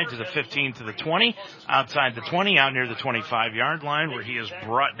right side to the 15, to the 20, outside the 20, out near the 25-yard line, where he is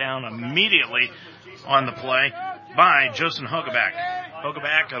brought down immediately on the play by Joseph Hogeback.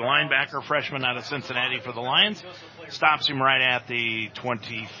 Hogeback, a linebacker, freshman out of Cincinnati for the Lions, stops him right at the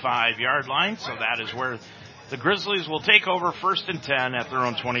 25-yard line, so that is where the Grizzlies will take over 1st and 10 at their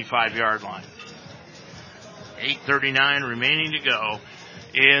own 25-yard line. 8:39 remaining to go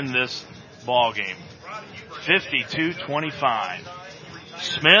in this ball game. 52-25.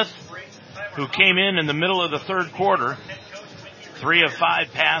 Smith, who came in the middle of the third quarter, 3 of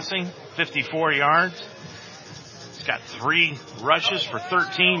 5 passing, 54 yards. He's got 3 rushes for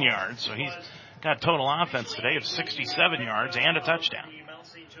 13 yards, so he's got total offense today of 67 yards and a touchdown.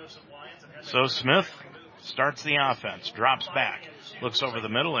 So Smith starts the offense, drops back, looks over the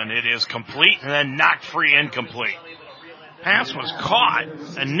middle, and it is complete, and then knocked free, incomplete. Pass was caught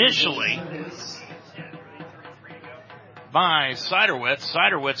initially by Siderwitz.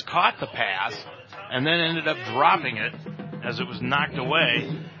 Siderwitz caught the pass and then ended up dropping it as it was knocked away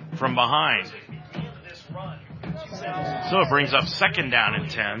from behind. So it brings up 2nd down and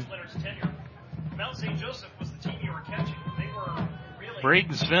 10.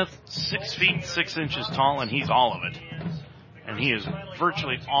 Braden Smith, 6 feet 6 inches tall, and he's all of it. And he is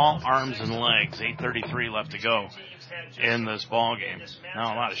virtually all arms and legs. 8:33 left to go in this ball game.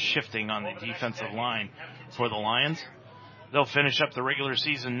 Now a lot of shifting on the defensive line for the Lions. They'll finish up the regular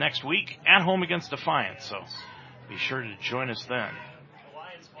season next week at home against Defiance, so be sure to join us then.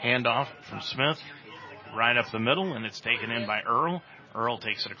 Handoff from Smith right up the middle, and it's taken in by Earl. Earl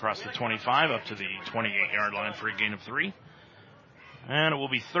takes it across the 25 up to the 28-yard line for a gain of 3. And it will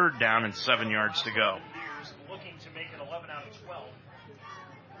be 3rd down and 7 yards to go.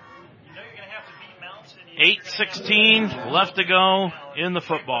 8:16 left to go in the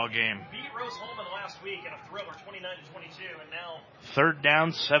football game. 3rd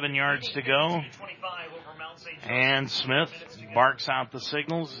down, 7 yards to go. And Smith barks out the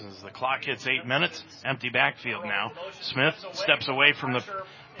signals as the clock hits 8 minutes. Empty backfield now. Smith steps away from the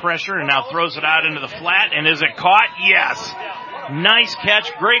pressure and now throws it out into the flat. And is it caught? Yes. Nice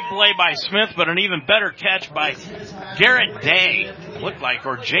catch. Great play by Smith, but an even better catch by Garrett Day, looked like,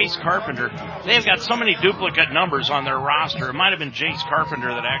 or Jace Carpenter. They've got so many duplicate numbers on their roster. It might have been Jace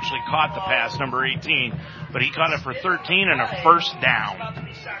Carpenter that actually caught the pass, number 18, but he caught it for 13 and a 1st down.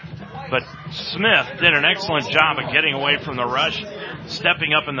 But Smith did an excellent job of getting away from the rush,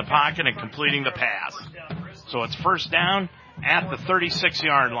 stepping up in the pocket and completing the pass. So it's 1st down at the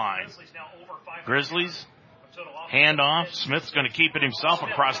 36-yard line. Grizzlies, handoff. Smith's going to keep it himself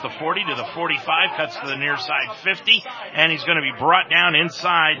across the 40 to the 45, cuts to the near side 50, and he's going to be brought down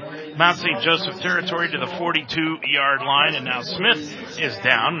inside Mount St. Joseph territory to the 42-yard line, and now Smith is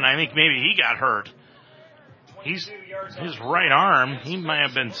down, and I think maybe he got hurt. His right arm, he might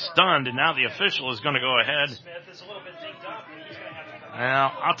have been stunned, and now the official is going to go ahead.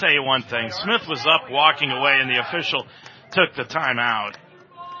 Well, I'll tell you one thing. Smith was up walking away, and the official took the timeout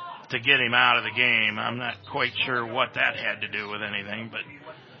to get him out of the game. I'm not quite sure what that had to do with anything, but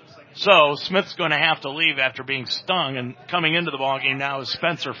so Smith's going to have to leave after being stung, and coming into the ballgame now is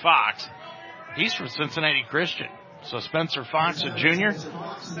Spencer Fox. He's from Cincinnati Christian. So Spencer Fox, a junior,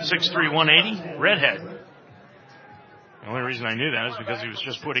 6'3", 180, redhead. The only reason I knew that is because he was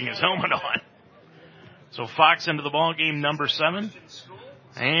just putting his helmet on. So Fox into the ball game, number 7.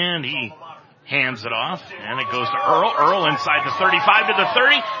 And he hands it off, and it goes to Earl. Earl inside the 35 to the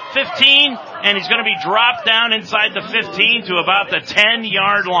 30, 15, and he's going to be dropped down inside the 15 to about the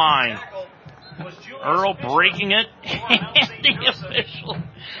 10-yard line. Earl breaking it, and the official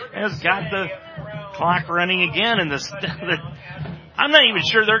has got the clock running again, and I'm not even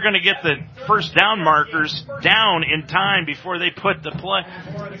sure they're going to get the first down markers down in time before they put the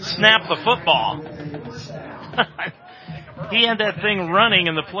snap the football. He had that thing running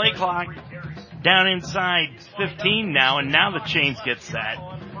and the play clock down inside 15 now, and now the chains get set.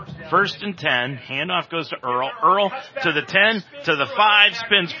 1st and 10, handoff goes to Earl. Earl to the 10, to the 5,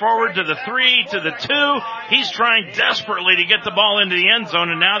 spins forward to the 3, to the 2. He's trying desperately to get the ball into the end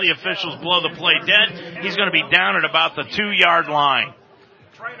zone, and now the officials blow the play dead. He's going to be down at about the 2-yard line.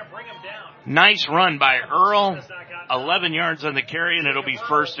 Nice run by Earl. 11 yards on the carry, and it'll be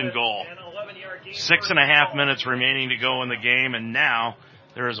 1st and goal. 6.5 minutes remaining to go in the game, and now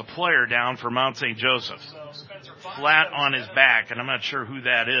there is a player down for Mount St. Joseph. Flat on his back, and I'm not sure who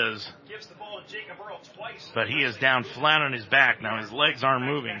that is. But he is down flat on his back. Now his legs aren't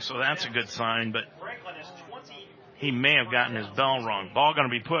moving, so that's a good sign, but he may have gotten his bell wrong. Ball going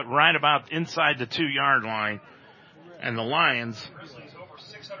to be put right about inside the 2-yard line. And the Lions,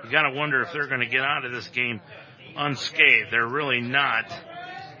 you got to wonder if they're going to get out of this game unscathed. They're really not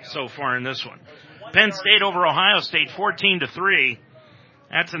so far in this one. Penn State over Ohio State, 14-3.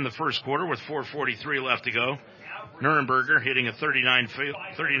 That's in the first quarter with 4:43 left to go. Nuremberger hitting a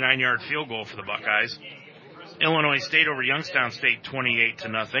 39-yard field goal for the Buckeyes. Illinois State over Youngstown State,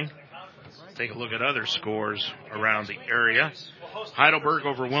 28-0. Take a look at other scores around the area. Heidelberg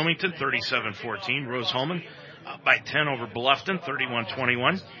over Wilmington, 37-14. Rose-Hulman up by 10 over Bluffton,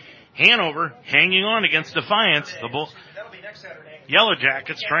 31-21. Hanover hanging on against Defiance. The Yellow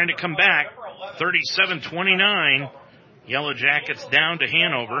Jackets trying to come back, 37-29. Yellow Jackets down to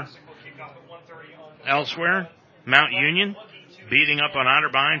Hanover. Elsewhere, Mount Union beating up on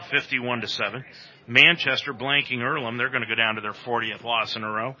Otterbein, 51-7. Manchester blanking Earlham. They're going to go down to their 40th loss in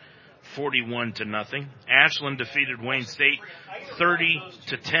a row, 41-0. Ashland defeated Wayne State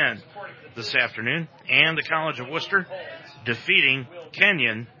 30-10 this afternoon. And the College of Worcester defeating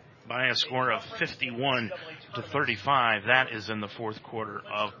Kenyon by a score of 51-35. That is in the fourth quarter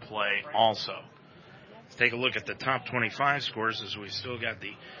of play also. Let's take a look at the top 25 scores as we still got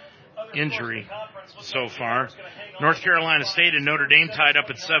the injury so far. North Carolina State and Notre Dame tied up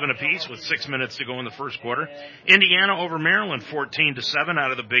at 7 apiece with 6 minutes to go in the first quarter. Indiana over Maryland 14-7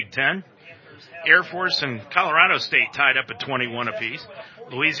 out of the Big Ten. Air Force and Colorado State tied up at 21 apiece.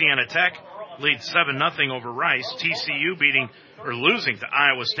 Louisiana Tech leads 7-0 over Rice. TCU losing to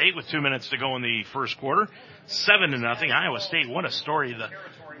Iowa State with 2 minutes to go in the first quarter. 7-0. Iowa State, what a story the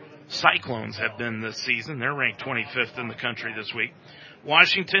Cyclones have been this season. They're ranked 25th in the country this week.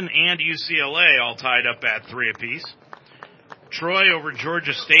 Washington and UCLA all tied up at 3 apiece. Troy over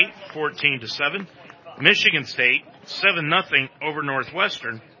Georgia State, 14-7. Michigan State, 7-0 over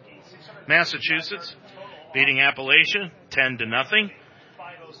Northwestern. Massachusetts beating Appalachia, 10-0.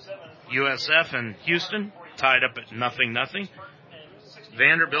 USF and Houston tied up at 0-0.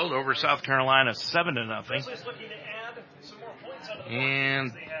 Vanderbilt over South Carolina, 7-0.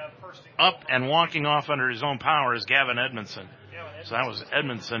 And up and walking off under his own power is Gavin Edmondson. So that was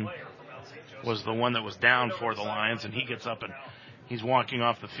Edmondson was the one that was down for the Lions, and he gets up and he's walking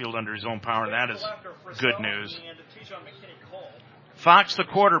off the field under his own power. That is good news. Fox, the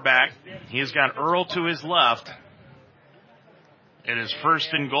quarterback, he's got Earl to his left. It is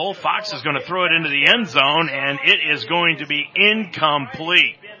 1st and goal. Fox is going to throw it into the end zone, and it is going to be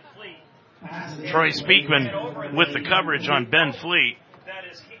incomplete. Troy Speakman with the coverage on Ben Fleet,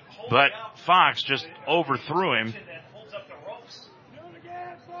 but Fox just overthrew him.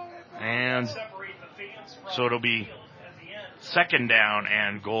 And so it'll be 2nd down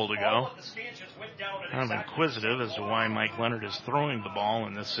and goal to go. I'm inquisitive as to why Mike Leonard is throwing the ball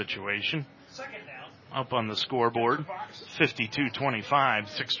in this situation. Up on the scoreboard, 52-25,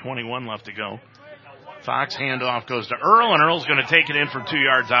 6:21 left to go. Fox handoff goes to Earl, and Earl's going to take it in from 2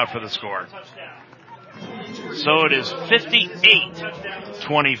 yards out for the score. So it is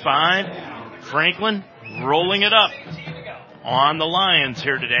 58-25. Franklin rolling it up on the Lions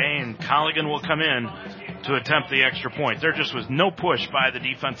here today, and Colligan will come in to attempt the extra point. There just was no push by the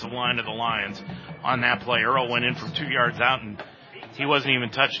defensive line of the Lions on that play. Earl went in from 2 yards out, and he wasn't even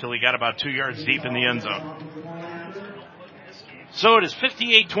touched till he got about 2 yards deep in the end zone. So it is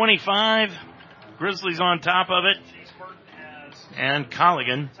 58-25. Grizzlies on top of it. And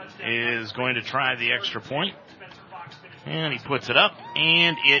Colligan is going to try the extra point. And he puts it up,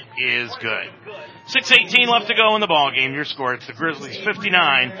 and it is good. 6:18 left to go in the ball game. Your score, it's the Grizzlies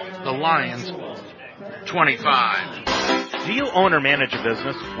 59, the Lions 25. Do you own or manage a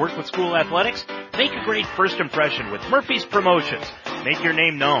business? Work with school athletics? Make a great first impression with Murphy's Promotions. Make your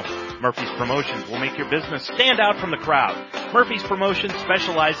name known. Murphy's Promotions will make your business stand out from the crowd. Murphy's Promotions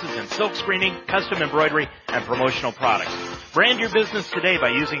specializes in silk screening, custom embroidery, and promotional products. Brand your business today by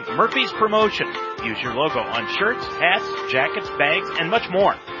using Murphy's Promotion. Use your logo on shirts, hats, jackets, bags, and much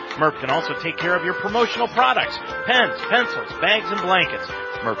more. Murph can also take care of your promotional products, pens, pencils, bags, and blankets.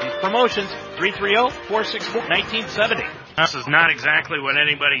 Murphy's Promotions, 330-464-1970. This is not exactly what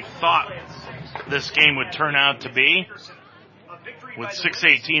anybody thought this game would turn out to be. With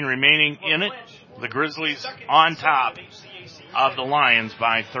 6:18 remaining in it, the Grizzlies on top of the Lions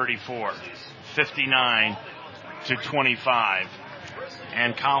by 34, 59-25.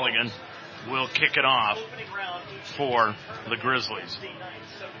 And Colligan will kick it off for the Grizzlies.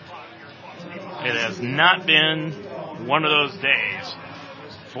 It has not been one of those days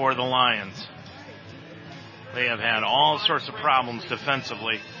for the Lions. They have had all sorts of problems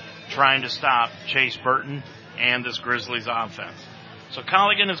defensively trying to stop Chase Burton and this Grizzlies offense. So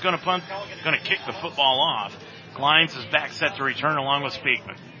Colligan is going to punt, going to kick the football off. Kleins is back set to return along with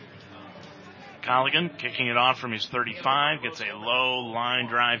Speakman. Colligan kicking it off from his 35, gets a low line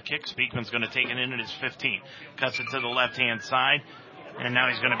drive kick. Speakman's going to take it in at his 15. Cuts it to the left-hand side, and now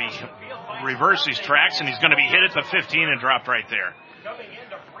he's going to be reverse his tracks, and he's going to be hit at the 15 and dropped right there.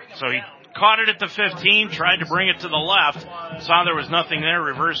 So he caught it at the 15, tried to bring it to the left, saw there was nothing there,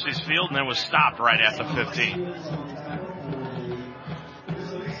 reversed his field, and then was stopped right at the 15.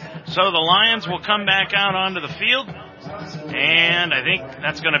 So the Lions will come back out onto the field, and I think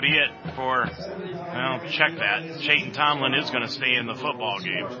that's going to be it for, well, check that. Chayton Tomlin is going to stay in the football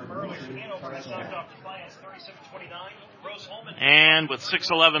game. And with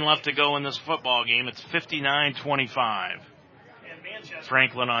 6:11 left to go in this football game, it's 59-25.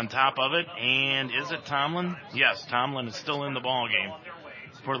 Franklin on top of it, and is it Tomlin? Yes, Tomlin is still in the ball game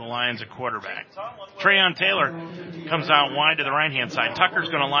for the Lions at quarterback. Trayon Taylor comes out wide to the right-hand side. Tucker's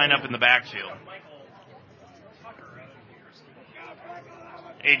going to line up in the backfield.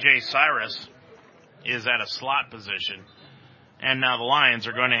 A.J. Cyrus is at a slot position. And now the Lions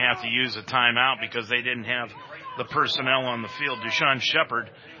are going to have to use a timeout because they didn't have the personnel on the field. Deshaun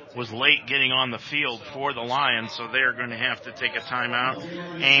Shepard was late getting on the field for the Lions, so they're going to have to take a timeout.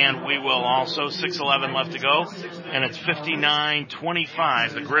 And we will also, 6:11 left to go, and it's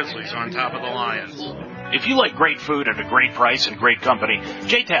 59-25, the Grizzlies on top of the Lions. If you like great food at a great price and great company,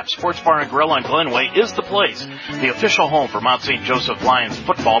 JTAP Sports Bar and Grill on Glenway is the place. The official home for Mount St. Joseph Lions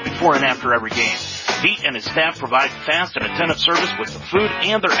football before and after every game. Pete and his staff provide fast and attentive service with the food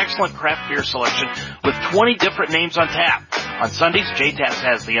and their excellent craft beer selection with 20 different names on tap. On Sundays, JTAPS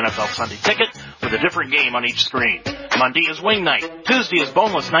has the NFL Sunday Ticket with a different game on each screen. Monday is Wing Night, Tuesday is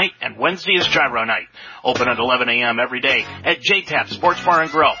Boneless Night, and Wednesday is Gyro Night. Open at 11 a.m. every day at JTAP Sports Bar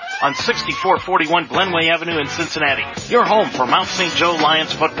and Grill on 6441 Glenway Avenue in Cincinnati. Your home for Mount St. Joe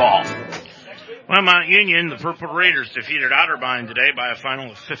Lions football. Well, Mount Union, the Purple Raiders defeated Otterbein today by a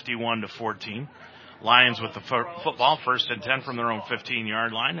final of 51-14. Lions with the football, 1st and 10 from their own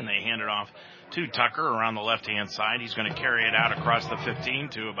 15-yard line, and they hand it off to Tucker around the left-hand side. He's going to carry it out across the 15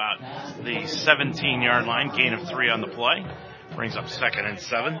 to about the 17-yard line, gain of 3 on the play. Brings up 2nd and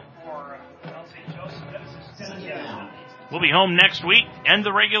 7. We'll be home next week, end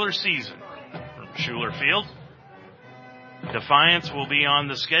the regular season from Schuler Field. Defiance will be on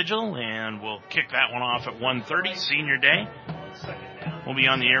the schedule, and we'll kick that one off at 1:30, Senior Day. We'll be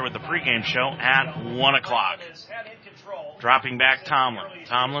on the air with the pregame show at 1 o'clock. Dropping back Tomlin.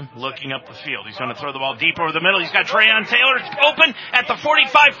 Tomlin looking up the field. He's going to throw the ball deep over the middle. He's got Trayon Taylor open at the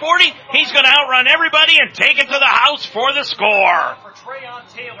 45-40. He's going to outrun everybody and take it to the house for the score.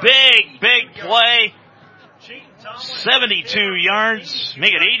 Big play. 72 yards.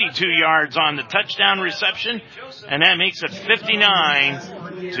 Make it 82 yards on the touchdown reception. And that makes it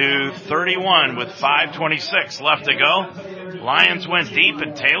 59-31 with 5:26 left to go. Lions went deep,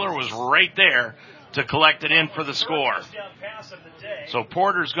 and Taylor was right there to collect it in for the score. So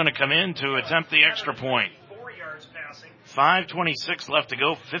Porter's going to come in to attempt the extra point. 5:26 left to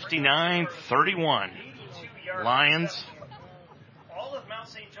go, 59-31. Lions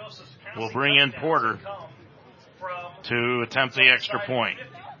will bring in Porter to attempt the extra point.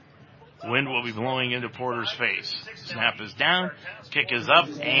 Wind will be blowing into Porter's face. Snap is down, kick is up,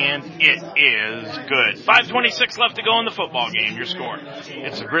 and it is good. 5:26 left to go in the football game. Your score.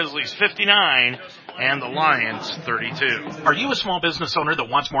 It's the Grizzlies 59 and the Lions 32. Are you a small business owner that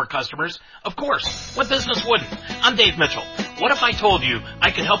wants more customers? Of course. What business wouldn't? I'm Dave Mitchell. What if I told you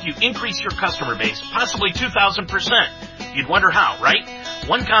I could help you increase your customer base, possibly 2,000%? You'd wonder how, right?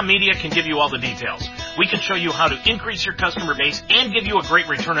 OneCom Media can give you all the details. We can show you how to increase your customer base and give you a great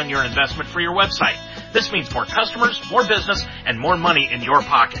return on your investment for your website. This means more customers, more business, and more money in your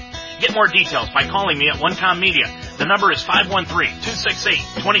pocket. Get more details by calling me at OneCom Media. The number is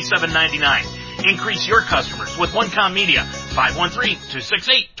 513-268-2799. Increase your customers with OneCom Media.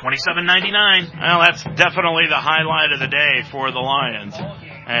 513-268-2799. Well, that's definitely the highlight of the day for the Lions.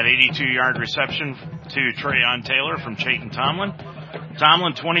 An 82-yard reception to Trayon Taylor from Chayton Tomlin.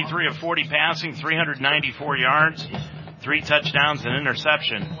 Tomlin, 23 of 40 passing, 394 yards, 3 touchdowns, and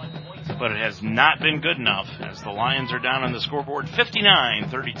interception. But it has not been good enough as the Lions are down on the scoreboard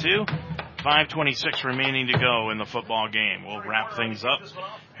 59-32. 5:26 remaining to go in the football game. We'll wrap things up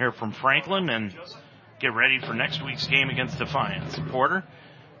here from Franklin and get ready for next week's game against Defiance. Porter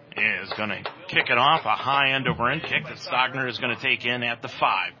is going to kick it off, a high end-over-end kick that Stogner is going to take in at the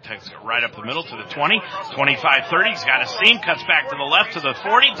 5. Takes it right up the middle to the 20, 25-30. He's got a seam, cuts back to the left to the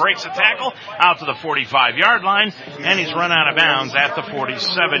 40, breaks a tackle, out to the 45-yard line, and he's run out of bounds at the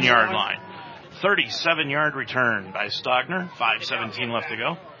 47-yard line. 37-yard return by Stogner, 5:17 left to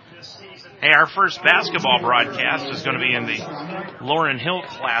go. Hey, our first basketball broadcast is going to be in the Lauren Hill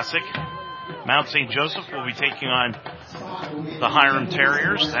Classic. Mount St. Joseph will be taking on the Hiram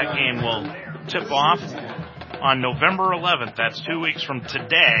Terriers. That game will tip off on November 11th. That's 2 weeks from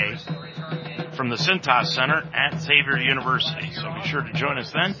today from the Cintas Center at Xavier University. So be sure to join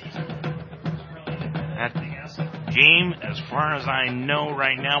us then. That game, as far as I know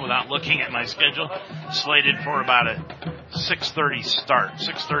right now, without looking at my schedule, slated for about a 6:30 start.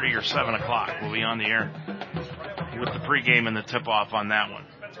 6:30 or 7 o'clock. We'll be on the air with the pregame and the tip-off on that one.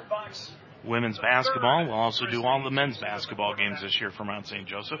 Women's basketball will also do all the men's basketball games this year for Mount St.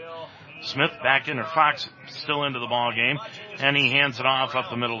 Joseph. Smith back in, or Fox still into the ball game, and he hands it off up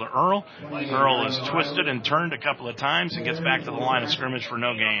the middle to Earl. Earl is twisted and turned a couple of times and gets back to the line of scrimmage for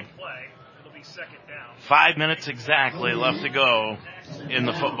no gain. 5 minutes exactly left to go in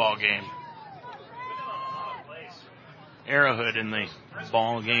the football game. Arrowhead in the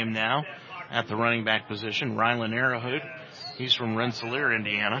ball game now at the running back position. Rylan Arrowhead, he's from Rensselaer,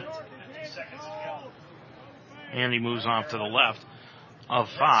 Indiana. And he moves off to the left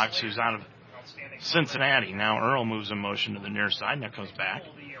of Fox, who's out of Cincinnati. Now Earl moves in motion to the near side. Now comes back.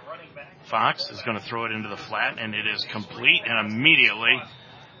 Fox is going to throw it into the flat, and it is complete. And immediately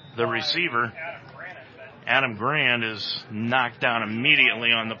the receiver, Adam Grand, is knocked down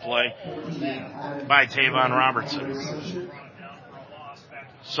immediately on the play by Tavon Robertson.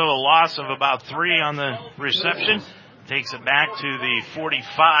 So a loss of about 3 on the reception. Takes it back to the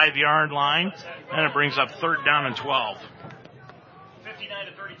 45-yard line, and it brings up 3rd down and 12.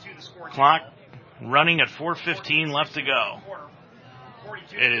 Clock running at 4:15 left to go.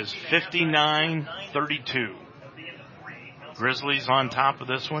 It is 59-32. Grizzlies on top of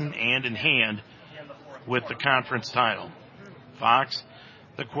this one, and in hand with the conference title. Fox,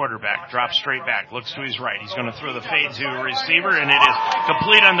 the quarterback, drops straight back, looks to his right. He's going to throw the fade to a receiver, and it is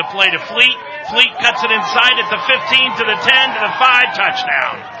complete on the play to Fleet. Fleet cuts it inside at the 15, to the 10, to the 5,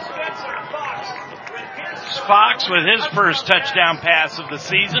 touchdown. Fox with his first touchdown pass of the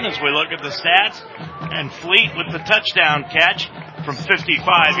season as we look at the stats, and Fleet with the touchdown catch from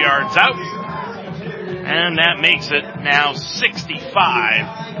 55 yards out. And that makes it now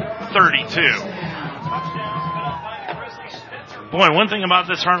 65-32. Boy, one thing about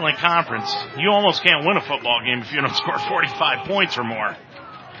this Heartland Conference, you almost can't win a football game if you don't score 45 points or more.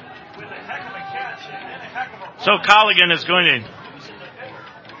 So Colligan is going to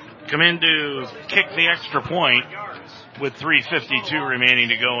come in to kick the extra point with 3:52 remaining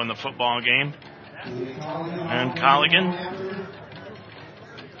to go in the football game. And Colligan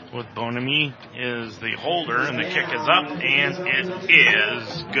with Bonamy is the holder, and the kick is up, and it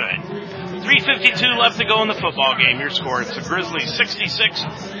is good. 3:52 left to go in the football game. Your score, it's the Grizzlies 66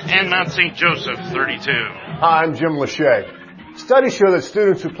 and Mount St. Joseph 32. Hi, I'm Jim Lachey. Studies show that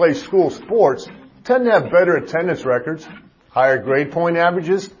students who play school sports tend to have better attendance records, higher grade point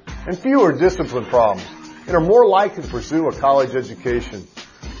averages, and fewer discipline problems, and are more likely to pursue a college education.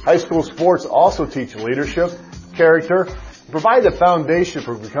 High school sports also teach leadership, character, and provide the foundation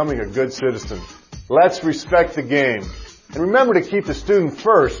for becoming a good citizen. Let's respect the game. And remember to keep the student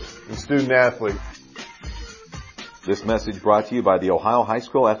first and student athlete. This message brought to you by the Ohio High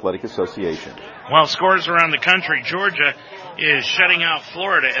School Athletic Association. Well, scores around the country. Georgia is shutting out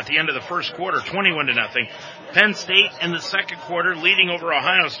Florida at the end of the first quarter, 21-0. Penn State in the second quarter leading over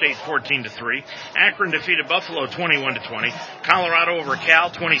Ohio State 14-3. Akron defeated Buffalo 21-20. Colorado over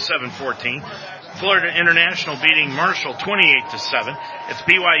Cal 27-14. Florida International beating Marshall 28-7. It's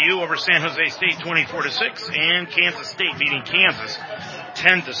BYU over San Jose State 24-6, and Kansas State beating Kansas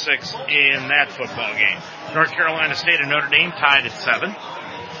 10-6 in that football game. North Carolina State and Notre Dame tied at 7.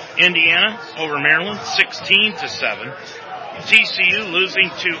 Indiana over Maryland 16-7. TCU losing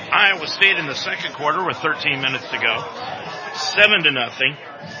to Iowa State in the second quarter with 13 minutes to go, 7-0.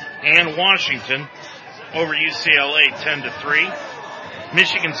 And Washington over UCLA 10-3.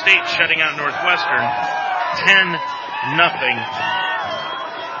 Michigan State shutting out Northwestern 10-0.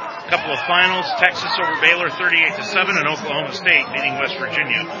 Couple of finals: Texas over Baylor 38-7, and Oklahoma State beating West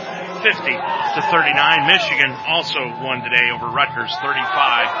Virginia 50-39. Michigan also won today over Rutgers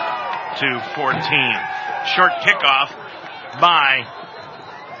 35-14. Short kickoff by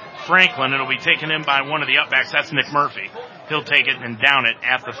Franklin. It'll be taken in by one of the upbacks. That's Nick Murphy. He'll take it and down it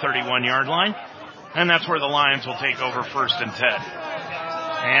at the 31-yard line. And that's where the Lions will take over 1st and 10.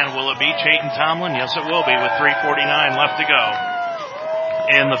 And will it be Chayton Tomlin? Yes, it will be, with 3:49 left to go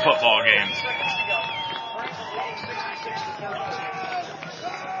in the football game.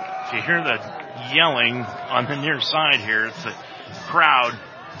 If you hear the yelling on the near side here, it's the crowd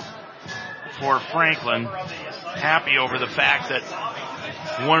for Franklin, happy over the fact that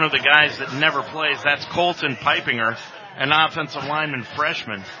one of the guys that never plays, that's Colton Pipinger, an offensive lineman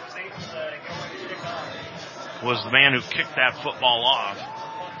freshman, was the man who kicked that football off.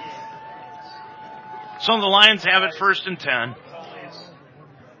 So the Lions have it 1st and 10.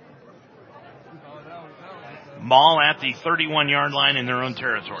 Ball at the 31-yard line in their own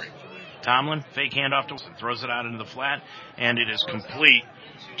territory. Tomlin, fake handoff to Wilson, throws it out into the flat, and it is complete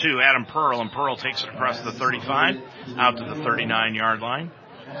to Adam Pearl, and Pearl takes it across the 35, out to the 39-yard line.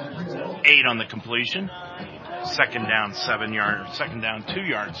 8 on the completion. Second down 2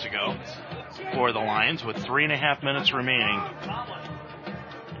 yards to go for the Lions with 3.5 minutes remaining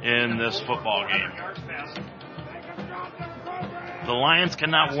in this football game. The Lions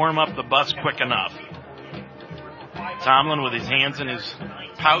cannot warm up the bus quick enough. Tomlin with his hands in his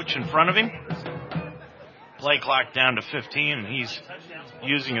pouch in front of him. Play clock down to 15, and he's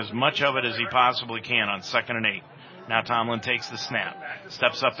using as much of it as he possibly can on 2nd and 8. Now Tomlin takes the snap,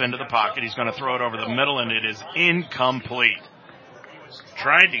 steps up into the pocket. He's going to throw it over the middle, and it is incomplete.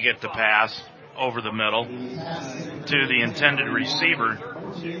 Tried to get the pass over the middle to the intended receiver,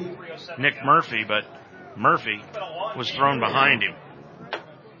 Nick Murphy, but Murphy was thrown behind him.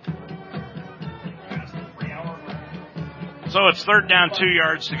 So it's 3rd down, 2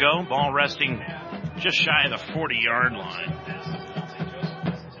 yards to go. Ball resting just shy of the 40-yard line.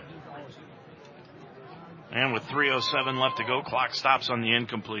 And with 3:07 left to go, clock stops on the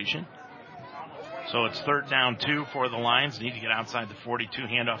incompletion. So it's 3rd down 2 for the Lions. Need to get outside the 42.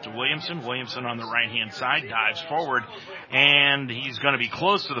 Handoff to Williamson. Williamson on the right-hand side dives forward, and he's going to be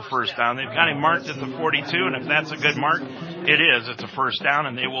close to the 1st down. They've got him marked at the 42, and if that's a good mark, it is. It's a 1st down,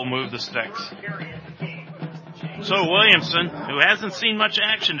 and they will move the sticks. So Williamson, who hasn't seen much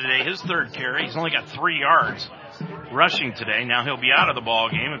action today, his 3rd carry, he's only got 3 yards rushing today. Now he'll be out of the ball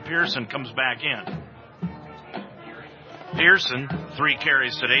game, and Pearson comes back in. Pearson, 3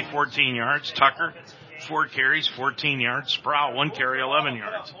 carries today, 14 yards. Tucker, 4 carries, 14 yards. Sproul, 1 carry, 11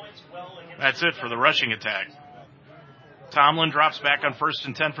 yards. That's it for the rushing attack. Tomlin drops back on 1st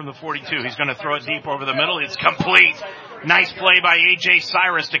and 10 from the 42. He's going to throw it deep over the middle. It's complete. Nice play by A.J.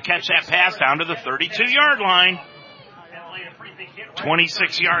 Cyrus to catch that pass down to the 32-yard line.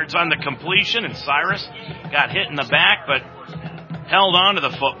 26 yards on the completion, and Cyrus got hit in the back, but held on to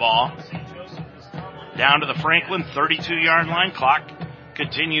the football. Down to the Franklin 32-yard line. Clock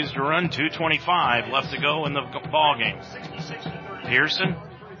continues to run. 2:25 left to go in the ball game. Pearson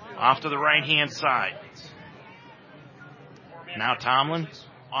off to the right-hand side. Now Tomlin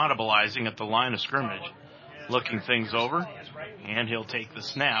audibilizing at the line of scrimmage, looking things over, and he'll take the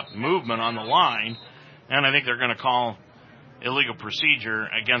snap. Movement on the line, and I think they're going to call illegal procedure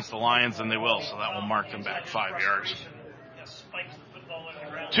against the Lions, and they will, so that will mark them back 5 yards.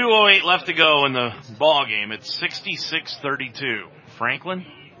 2:08 left to go in the ball game. It's 66-32. Franklin,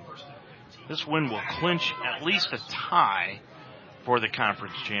 this win will clinch at least a tie for the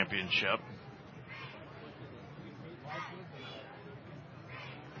conference championship.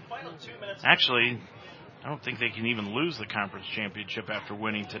 Actually, I don't think they can even lose the conference championship after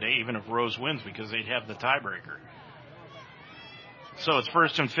winning today, even if Rose wins, because they'd have the tiebreaker. So it's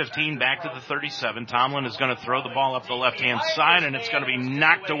 1st and 15, back to the 37. Tomlin is going to throw the ball up the left-hand side, and it's going to be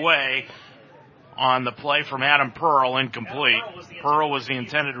knocked away on the play from Adam Pearl, incomplete. Pearl was the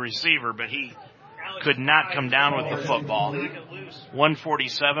intended receiver, but he could not come down with the football.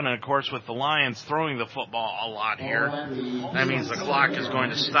 147, and of course with the Lions throwing the football a lot here, that means the clock is going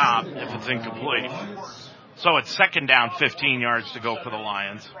to stop if it's incomplete. So it's second down, 15 yards to go for the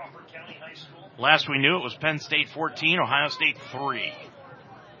Lions. Last we knew it was Penn State 14, Ohio State 3.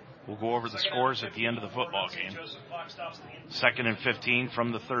 We'll go over the scores at the end of the football game. Second and 15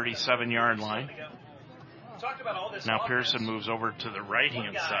 from the 37-yard line. Now Pearson moves over to the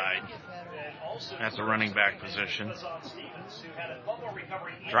right-hand side at the running back position.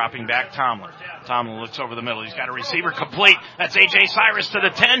 Dropping back Tomlin. Tomlin looks over the middle. He's got a receiver complete. That's A.J. Cyrus to the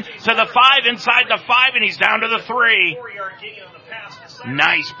 10, to the 5, inside the 5, and he's down to the 3.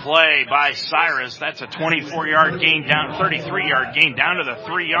 Nice play by Cyrus. That's a 24-yard gain down, 33-yard gain down to the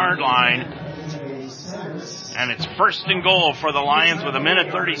 3-yard line. And it's first and goal for the Lions with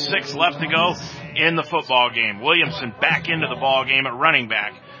 1:36 left to go in the football game. Williamson back into the ball game at running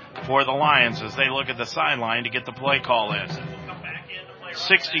back for the Lions as they look at the sideline to get the play call in.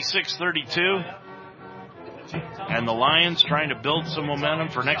 66-32. And the Lions trying to build some momentum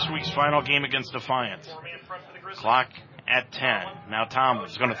for next week's final game against Defiance. Clock at 10. Now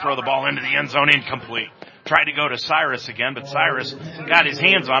Tomlin's going to throw the ball into the end zone, incomplete. Tried to go to Cyrus again, but Cyrus got his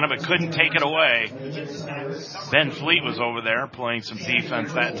hands on it but couldn't take it away. Ben Fleet was over there playing some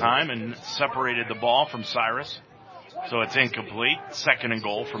defense that time and separated the ball from Cyrus. So it's incomplete. Second and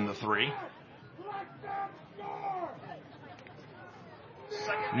goal from the 3.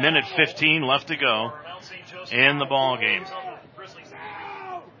 1:15 left to go in the ball game.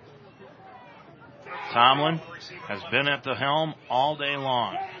 Tomlin has been at the helm all day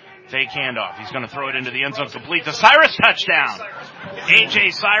long. Fake handoff. He's going to throw it into the end zone, complete to Cyrus, touchdown.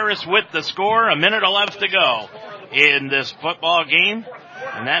 A.J. Cyrus with the score, 1:11 to go in this football game.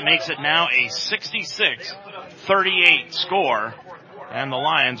 And that makes it now a 66-38 score. And the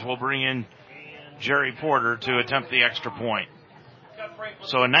Lions will bring in Jerry Porter to attempt the extra point.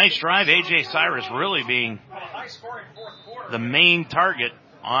 So a nice drive. A.J. Cyrus really being the main target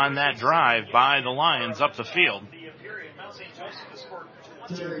on that drive by the Lions up the field.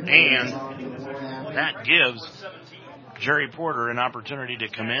 And that gives Jerry Porter an opportunity to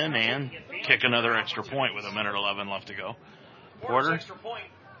come in and kick another extra point with 1:11 left to go. Porter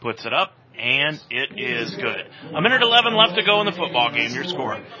puts it up, and it is good. 1:11 left to go in the football game. Your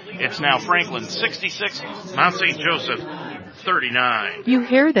score. It's now Franklin 66, Mount St. Joseph 39. You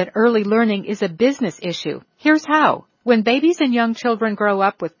hear that early learning is a business issue. Here's how. When babies and young children grow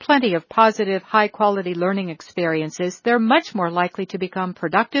up with plenty of positive, high-quality learning experiences, they're much more likely to become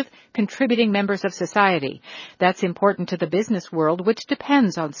productive, contributing members of society. That's important to the business world, which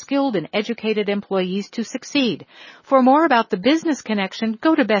depends on skilled and educated employees to succeed. For more about the business connection,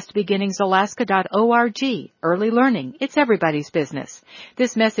 go to bestbeginningsalaska.org. Early learning, it's everybody's business.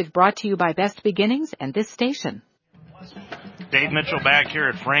 This message brought to you by Best Beginnings and this station. Dave Mitchell back here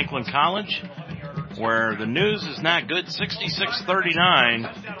at Franklin College, where the news is not good. 66-39.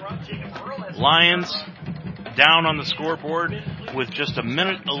 Lions down on the scoreboard with just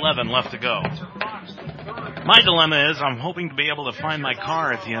 1:11 left to go. My dilemma is I'm hoping to be able to find my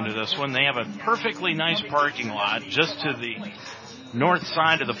car at the end of this one. They have a perfectly nice parking lot just to the north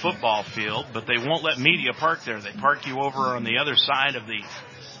side of the football field, but they won't let media park there. They park you over on the other side of the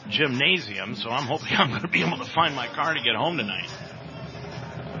gymnasium, so I'm hoping I'm going to be able to find my car to get home tonight.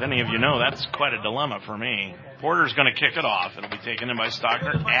 If any of you know, that's quite a dilemma for me. Porter's going to kick it off. It'll be taken in by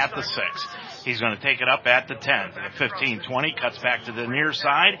Stockner at the 6. He's going to take it up at the 10, to the 15, 20, cuts back to the near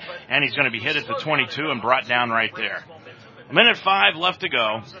side, and he's going to be hit at the 22 and brought down right there. 1:05 left to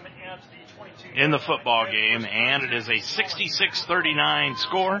go in the football game, and it is a 66-39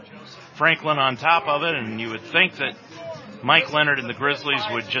 score. Franklin on top of it, and you would think that Mike Leonard and the Grizzlies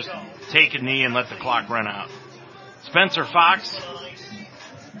would just take a knee and let the clock run out. Spencer Fox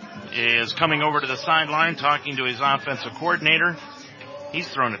is coming over to the sideline talking to his offensive coordinator. He's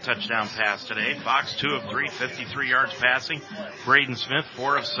thrown a touchdown pass today. Fox, 2 of 3, 53 yards passing. Braden Smith,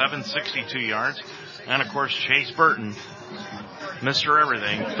 4 of 7, 62 yards. And, of course, Chase Burton, Mr.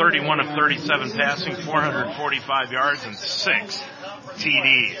 Everything, 31 of 37 passing, 445 yards, and 6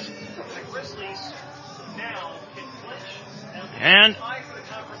 TDs. And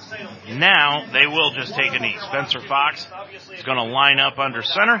now they will just take a knee. Spencer Fox is going to line up under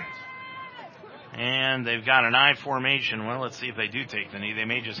center. And they've got an I formation. Well, let's see if they do take the knee. They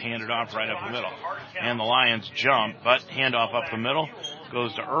may just hand it off right up the middle. And the Lions jump, but handoff up the middle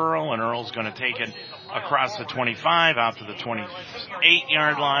goes to Earl, and Earl's going to take it across the 25 out to the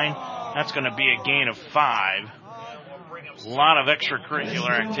 28-yard line. That's going to be a gain of 5. A lot of extracurricular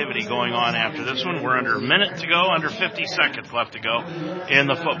activity going on after this one. We're under a minute to go, under 50 seconds left to go in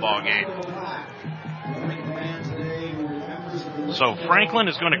the football game. So Franklin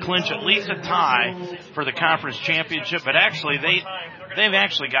is going to clinch at least a tie for the conference championship, but actually they've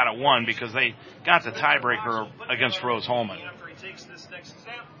actually got it won because they got the tiebreaker against Rose-Hulman.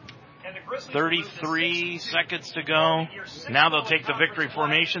 33 seconds to go. Now they'll take the victory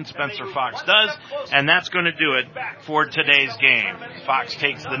formation. Spencer Fox does, and that's going to do it for today's game. Fox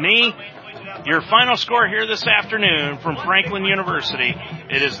takes the knee. Your final score here this afternoon from Franklin University,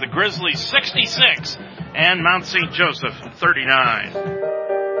 it is the Grizzlies 66 and Mount St. Joseph 39.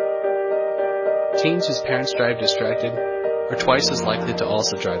 Teens whose parents drive distracted are twice as likely to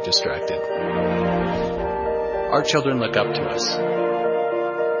also drive distracted. Our children look up to us.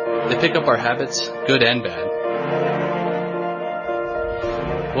 They pick up our habits, good and bad.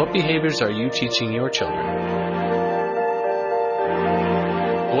 What behaviors are you teaching your children?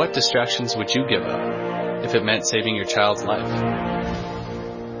 What distractions would you give up if it meant saving your child's life?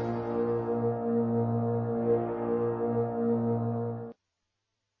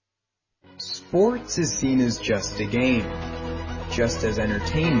 Sports is seen as just a game, just as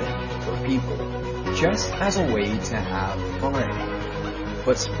entertainment for people, just as a way to have fun.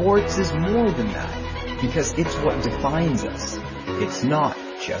 But sports is more than that, because it's what defines us. It's not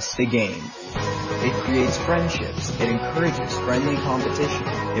just a game. It creates friendships, it encourages friendly competition,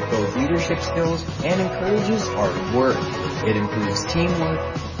 it builds leadership skills, and encourages hard work. It improves teamwork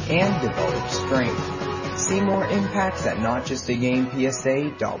and develops strength. See more impacts at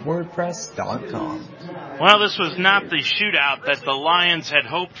notjustagamepsa.wordpress.com. Well, this was not the shootout that the Lions had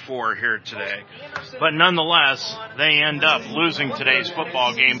hoped for here today. But nonetheless, they end up losing today's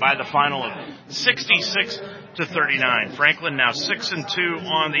football game by the final of 66-39. Franklin now 6-2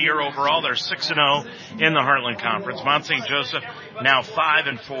 on the year overall. They're 6-0 in the Heartland Conference. Mount St. Joseph now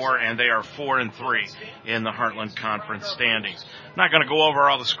 5-4, and they are 4-3 in the Heartland Conference standings. I'm not going to go over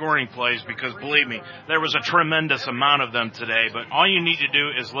all the scoring plays because, believe me, there was a tremendous amount of them today. But all you need to do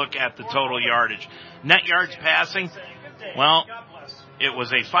is look at the total yardage. Net yards passing, well, it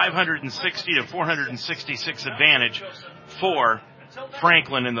was a 560 to 466 advantage for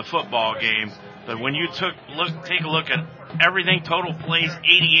Franklin in the football game. But when you take a look at everything, total plays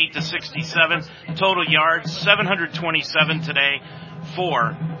 88 to 67, total yards 727 today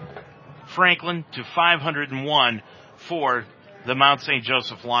for Franklin to 501 for the Mount St.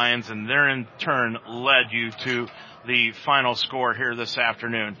 Joseph Lions, and there in turn led you to the final score here this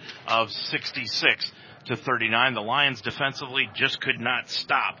afternoon of 66-39. The Lions defensively just could not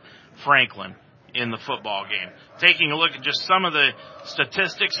stop Franklin in the football game. Taking a look at just some of the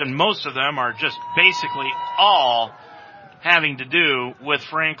statistics, and most of them are just basically all having to do with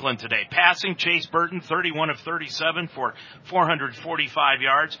Franklin today. Passing, Chase Burton, 31 of 37 for 445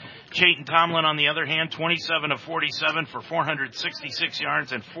 yards. Chayton Tomlin, on the other hand, 27 of 47 for 466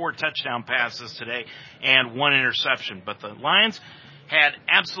 yards and 4 touchdown passes today and 1 interception. But the Lions had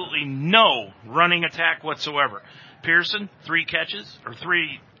absolutely no running attack whatsoever. Pearson, 3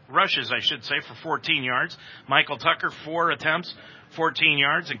 rushes, I should say, for 14 yards. Michael Tucker, 4 attempts, 14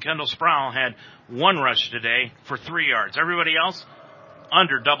 yards, and Kendall Sproul had 1 rush today for 3 yards. Everybody else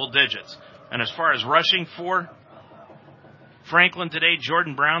under double digits. And as far as rushing for Franklin today,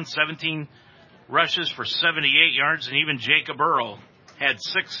 Jordan Brown, 17 rushes for 78 yards, and even Jacob Earl had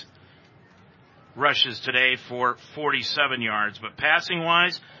 6 rushes today for 47 yards. But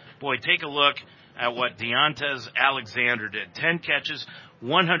passing-wise, boy, take a look at what Deontez Alexander did. 10 catches,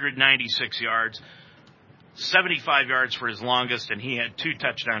 196 yards, 75 yards for his longest, and he had 2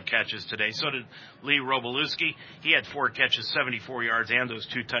 touchdown catches today. So did Lee Robolewski. He had 4 catches, 74 yards, and those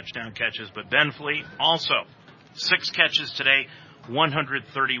 2 touchdown catches. But Ben Fleet also 6 catches today,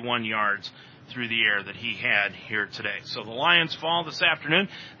 131 yards through the air that he had here today. So the Lions fall this afternoon.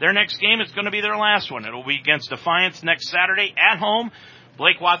 Their next game is going to be their last one. It will be against Defiance next Saturday at home.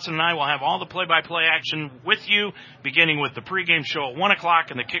 Blake Watson and I will have all the play-by-play action with you, beginning with the pregame show at 1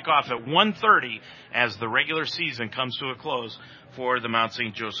 o'clock and the kickoff at 1:30 as the regular season comes to a close for the Mount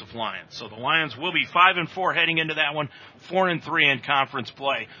St. Joseph Lions. So the Lions will be 5-4 heading into that one, 4-3 in conference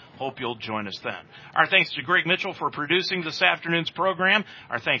play. Hope you'll join us then. Our thanks to Greg Mitchell for producing this afternoon's program.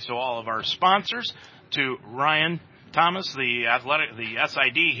 Our thanks to all of our sponsors, to Ryan Thomas, the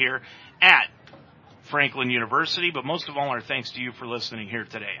SID here at Franklin University, but most of all, our thanks to you for listening here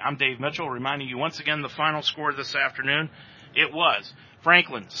today. I'm Dave Mitchell, reminding you once again the final score this afternoon. It was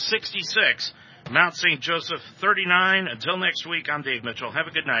Franklin 66, Mount St. Joseph 39. Until next week, I'm Dave Mitchell. Have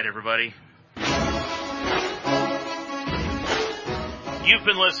a good night, everybody. You've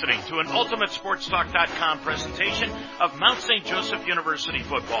been listening to an UltimateSportsTalk.com presentation of Mount St. Joseph University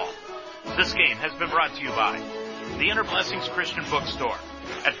football. This game has been brought to you by the Inner Blessings Christian Bookstore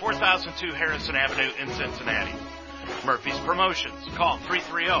at 4002 Harrison Avenue in Cincinnati. Murphy's Promotions. Call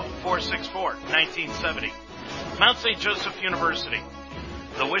 330-464-1970. Mount St. Joseph University.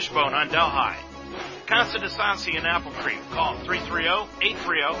 The Wishbone on Delhi. Casa de Sansi in Apple Creek. Call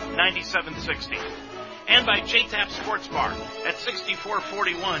 330-830-9760. And by JTAP Sports Bar at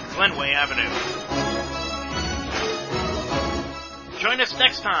 6441 Glenway Avenue. Join us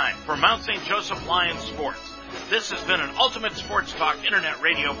next time for Mount St. Joseph Lions Sports. This has been an Ultimate Sports Talk Internet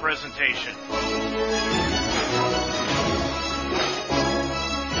Radio presentation.